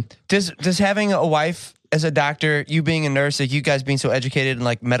you're fine. does having a wife as a doctor, you being a nurse, like you guys being so educated in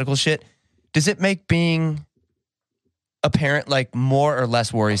like medical shit, does it make being a parent like more or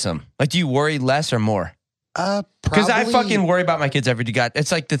less worrisome? Like, do you worry less or more? Because I probably- fucking worry about my kids every day. God,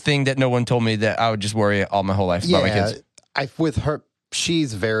 it's like the thing that no one told me that I would just worry all my whole life about my kids. With her,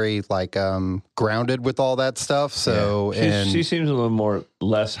 she's very like grounded with all that stuff. So She seems a little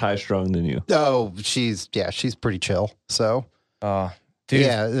less high strung than you. she's pretty chill. So Dude,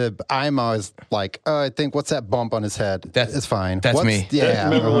 yeah, I'm always like, I think what's that bump on his head? It's fine. that's me. Yeah,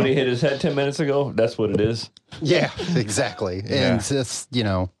 Remember when he hit his head 10 minutes ago? That's what it is. yeah, exactly. And Yeah. it's just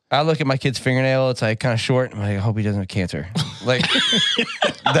I look at my kid's fingernail, it's like kind of short. I'm like, I hope he doesn't have cancer. Like,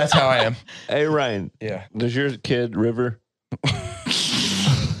 that's how I am. Hey, Ryan. Yeah. Does your kid, River,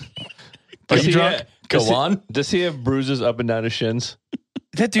 Are you drunk? Go on. Does he have bruises up and down his shins?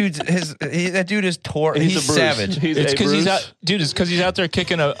 That dude is tore. He's a bruise. savage. He's It's a because he's bruise. out, dude. It's because he's out there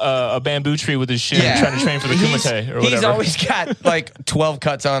kicking a bamboo tree with his shin, Yeah. trying to train for the kumite or whatever. He's always got like 12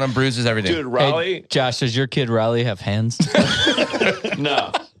 cuts on him, bruises, everything. Dude, Raleigh? Hey, Josh, does your kid Riley have hands?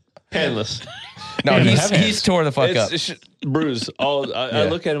 No. Handless. No, Yeah, he's have hands. tore the fuck up. It's bruise. I Yeah.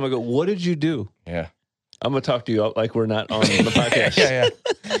 look at him, I go, what did you do? Yeah. I'm going to talk to you like we're not on the podcast. Yeah.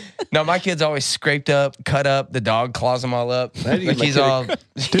 No, my kid's always scraped up, cut up. The dog claws him all up. How do you Like get my he's kid- all.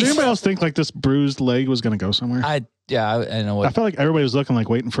 Did anybody else think like this bruised leg was going to go somewhere? I know I what. felt like everybody was looking like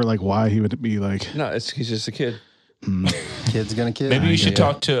waiting for like why he would be like. No, he's just a kid. kid's gonna kid. Maybe you should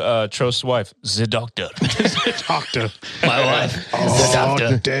talk to Trost's wife, the doctor. Doctor My wife.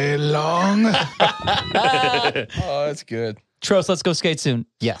 all day long. Oh, that's good. Trost, let's go skate soon.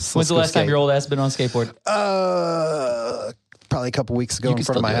 Yes. When's the let's last go time skate. your old ass been on a skateboard? Probably a couple weeks ago You in can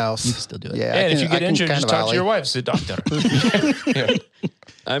front of still my do it. house. You can still do it. Yeah. And I if you can- get I can injured, kind just of talk to your alley. wife, the doctor.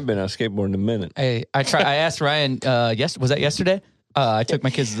 I've been on skateboard in a minute. Hey, I asked Ryan. Was that yesterday? I took my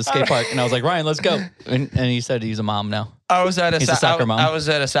kids to the skate park, and I was like, Ryan, let's go. And he said he's a mom now. I was at He's a soccer mom. I was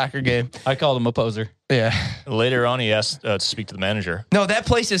at a soccer game. I called him a poser. Yeah. Later on, he asked to speak to the manager. No, that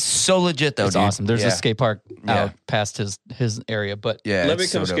place is so legit though, It's dude. awesome. There's yeah. a skate park Yeah. out past his area, but Yeah. Let me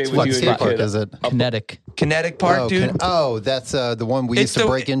it's come so skate dope. with What you and your skate park kid. is it? Kinetic. Kinetic Park, dude. That's the one we It's used to the-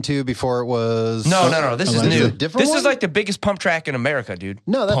 break into before it was. No. This is Is it new. a different This is one? like the biggest pump track in America, dude.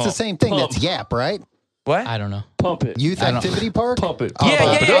 No, that's the Pump, same thing. pump. That's Yap, right? What? I don't know. Pump it. Youth I don't- Activity Park. Pump it.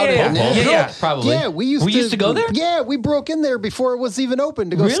 Yeah. Probably. Yeah, we used to go there. Yeah, we broke in there before it was even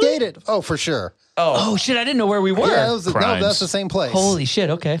open to go Really? skate it. Oh, for sure. Oh shit! I didn't know where we were. Yeah, no, Crimes. that's the same place. Holy shit!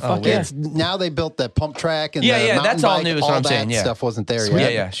 Okay, fuck yeah. It's, now they built that pump track and Yeah, the yeah, mountain that's all bike, new is what all I'm that saying, yeah. stuff wasn't there Yeah,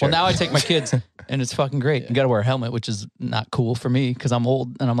 yet. yeah, sure. Well, now I take my kids, and it's fucking great. You got to wear a helmet, which is not cool for me because I'm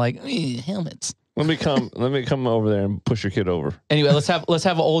old, and I'm like helmets. Let me come over there and push your kid over. Anyway, let's have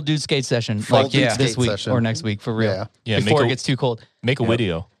an old dude skate session Full like dude this skate week session. or next week for real. Yeah. Yeah, before make it a- gets too cold, Make a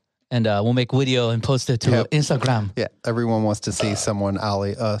video. and we'll make video and post it to Yep. Instagram. Yeah, everyone wants to see someone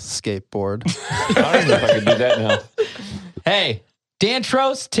ollie a skateboard. I don't know if I can do that now. Hey, Dan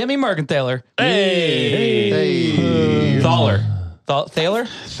Trost, Timmy Mergenthaler, Hey, Thaler, Thaler.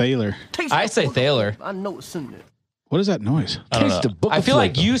 Thaler. I say Thaler. What is that noise? I don't know. I feel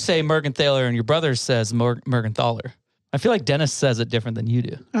like you say Mergenthaler and your brother says Mergenthaler. I feel like Dennis says it different than you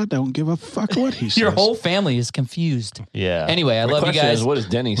do. I don't give a fuck what he says. Your whole family is confused. Yeah. Anyway, I My love you question guys. is, what does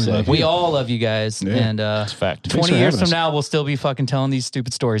Denny say? love We all love you guys. Yeah. And It's a fact. 20 for years having from us. now, we'll still be fucking telling these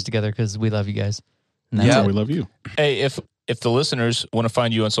stupid stories together because we love you guys. And That's that's how it. we love you. Hey, if the listeners want to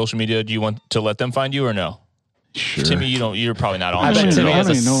find you on social media, do you want to let them find you or no? Sure. Timmy, you're probably not on. I bet shit. Timmy I has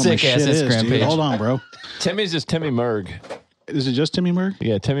don't a even know what my sick-ass shit is, Instagram dude. page. Hold on, bro. Timmy's just Timmy Merg. Is it just Timmy Merg?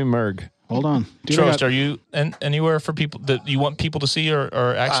 Yeah, Timmy Merg. Hold on. Dude, I Trost, got- are you anywhere for people that you want people to see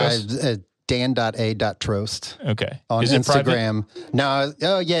or access? Dan.a.trost Okay. on Is it private? Instagram. No,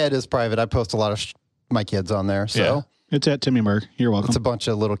 oh yeah, it is private. I post a lot of my kids on there. So It's at Timmy Merck. You're welcome. It's a bunch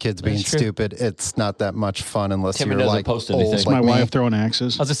of little kids being true. stupid. It's not that much fun unless Timmy you're doesn't like post old anything. It's like my me. wife throwing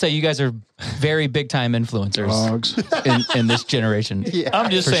axes. I was to say you guys are very big time influencers Dogs. in this generation. Yeah,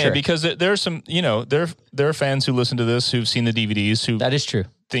 I'm just for saying sure. because there are some, there are fans who listen to this who've seen the DVDs who That is true.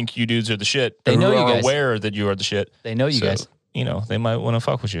 think you dudes are the shit. They or know who you are guys. aware that you are the shit. They know you So, guys. They might want to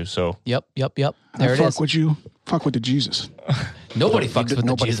fuck with you. So Yep. There I it fuck is. with you. Fuck with the Jesus. Nobody fucks with the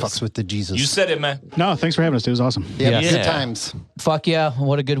Nobody Jesus. fucks with the Jesus. you said it, man. No, thanks for having us. Dude. It was awesome. yeah, Yeah. good times. Fuck yeah!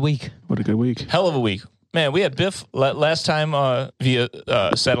 What a good week. What a good week. Hell of a week. Man, we had Biff last time via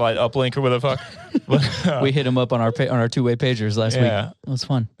satellite uplink or whatever the fuck. But, We hit him up on our two-way pagers last Yeah. week. It was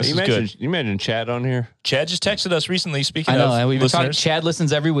fun. this You is imagine, good. you imagine Chad on here? Chad just texted us recently. Speaking I know. of And we've been talking. listeners, Chad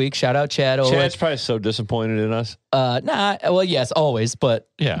listens every week. Shout out Chad. Chad's Always. probably so disappointed in us. Nah. Well, yes, always, but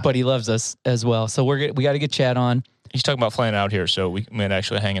Yeah. but he loves us as well. So we got to get Chad on. he's talking about flying out here, so we might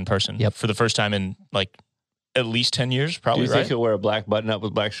actually hang in person. Yep. For the first time in like at least 10 years, Do probably, you right? think he'll wear a black button up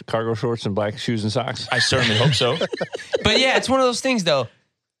with black cargo shorts and black shoes and socks? I certainly hope so. But yeah, it's one of those things though.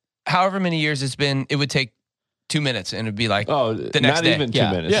 However many years it's been, it would take 2 minutes and it'd be like Oh, next not day. even 2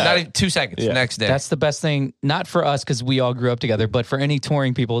 Yeah. minutes. Yeah. not even 2 seconds Yeah. the next day. That's the best thing, not for us because we all grew up together, but for any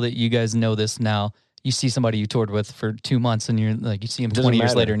touring people that you guys know this now. You see somebody you toured with for 2 months, and you're like, you see him Doesn't 20 years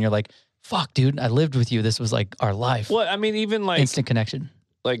matter. later, and you're like, "Fuck, dude, I lived with you. This was like our life." Well, I mean, even like Instant connection.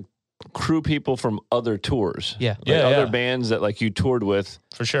 crew people from other tours. Yeah. Like Yeah, other yeah. bands that like you toured with.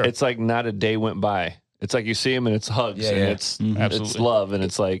 For sure. It's like not a day went by. It's like you see them and it's hugs Yeah, and yeah. it's Absolutely. love and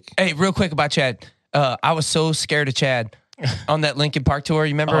it's like Hey, real quick about Chad. I was so scared of Chad on that Linkin Park tour.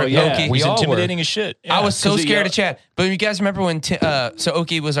 You remember? Oh, yeah. Oki? He's all were. intimidating as shit. Yeah. I was so 'Cause he scared yelled- of Chad. But you guys remember when so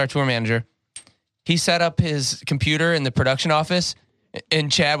Oki was our tour manager. He set up his computer in the production office,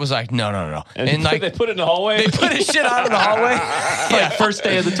 and Chad was like, "No." And like they put it in the hallway. they put his shit out in the hallway. Yeah, First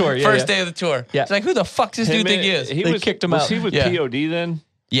day of the tour. first day of the tour. Yeah. It's like, who the fuck does this dude think he is? They kicked him out. Was he with Yeah. POD then?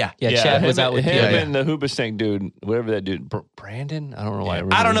 Yeah. Yeah, Yeah, Chad was him, out with him POD. and the Hoobastank dude, whatever that dude, Brandon. I don't know why.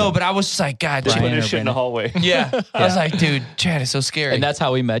 I don't know, but I was just like, God, They Chad. put Brian his or shit in the Brandon. hallway. Yeah. I was like, dude, Chad is so scary. And that's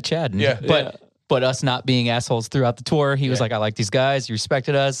how we met Chad. Yeah. But us not being assholes throughout the tour, he was like, I like these guys. He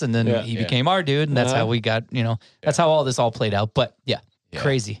respected us. And then Yeah. he became our dude. And that's how we got, that's how all this all played out. But yeah,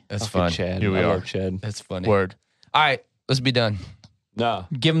 crazy. That's Fucking fun. Chad. Here we I are. love Chad. That's funny. Word. All right, let's be done. No.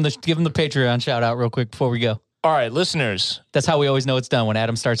 Give him the Patreon shout out real quick before we go. All right, listeners, That's how we always know it's done when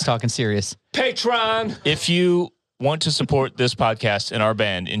Adam starts talking serious. Patreon. if you want to support this podcast and our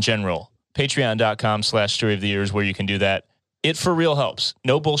band in general, patreon.com/story of the year is where you can do that. It for real helps.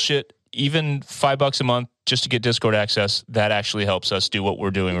 No bullshit. Even $5 a month just to get Discord access, that actually helps us do what we're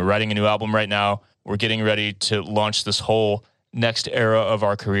doing. We're writing a new album right now. We're getting ready to launch this whole next era of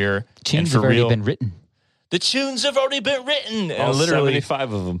our career. Tunes and have for already real, been written. the tunes have already been written. All And literally,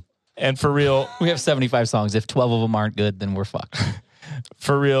 75 of them. and for real, We have 75 songs. If 12 of them aren't good, then we're fucked.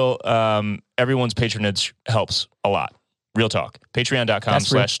 for real, everyone's patronage helps a lot. Real talk. That's real.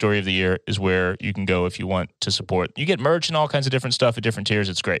 Patreon.com/story of the year is where you can go if you want to support. You get merch and all kinds of different stuff at different tiers.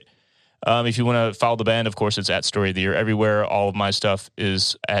 It's great. If you want to follow the band, of course, it's at Story of the Year everywhere. All of my stuff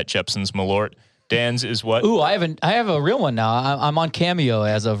is at Jepson's Malort. Dan's is what? Ooh, I have a real one now. I'm on Cameo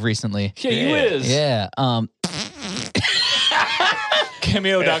as of recently. Yeah, you is. Yeah.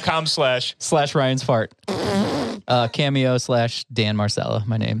 Cameo.com/ / Ryan's fart. Cameo / Dan Marcella,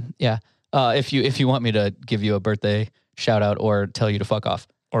 my name. Yeah. If you want me to give you a birthday shout out or tell you to fuck off,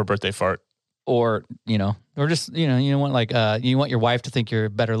 or birthday fart. or or just you want like you want your wife to think you're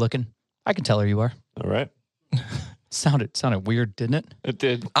better looking, I can tell her you are. All right. Sounded weird, didn't it? It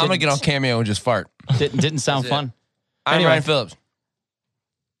did. I'm going to get on Cameo and just fart. Didn't sound That's it. fun. I'm Anyway. Ryan Phillips.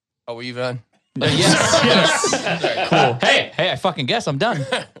 Oh, were you done? Yes. Cool. Hey, I fucking guess I'm done.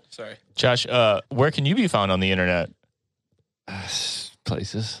 Sorry. Josh, where can you be found on the internet?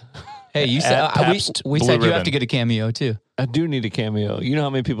 Places. Hey, you said At Pabst we Blue said you have Ribbon. to get a Cameo too. I do need a cameo. You know how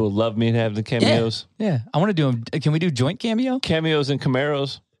many people love me to have the cameos? Yeah, I want to do them. Can we do joint Cameo? Cameos and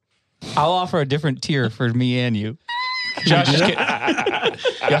Camaros. I'll offer a different tier for me and you. Josh,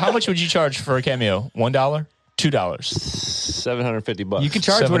 yeah, how much would you charge for a cameo? $1? $2? $750. You can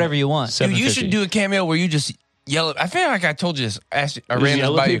charge Seven- whatever you want. Dude, you $750. should do a Cameo where you just yell. I feel like I told you this. I Just ran this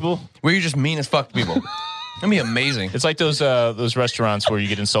yell at by people? you. Where you're just mean as fuck to people. That'd be amazing. It's like those restaurants where you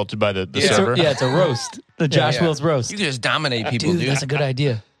get insulted by the Yeah. server. It's a roast. The Josh Yeah. Wills roast. You can just dominate people, Dude, dude. that's a good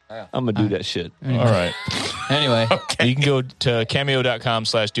idea. I'm going to do that shit. All right. Anyway, You can go to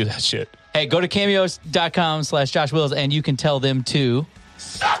cameo.com/do that shit. hey, go to cameos.com / Josh Wills and you can tell them to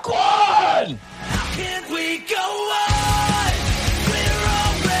Suck one!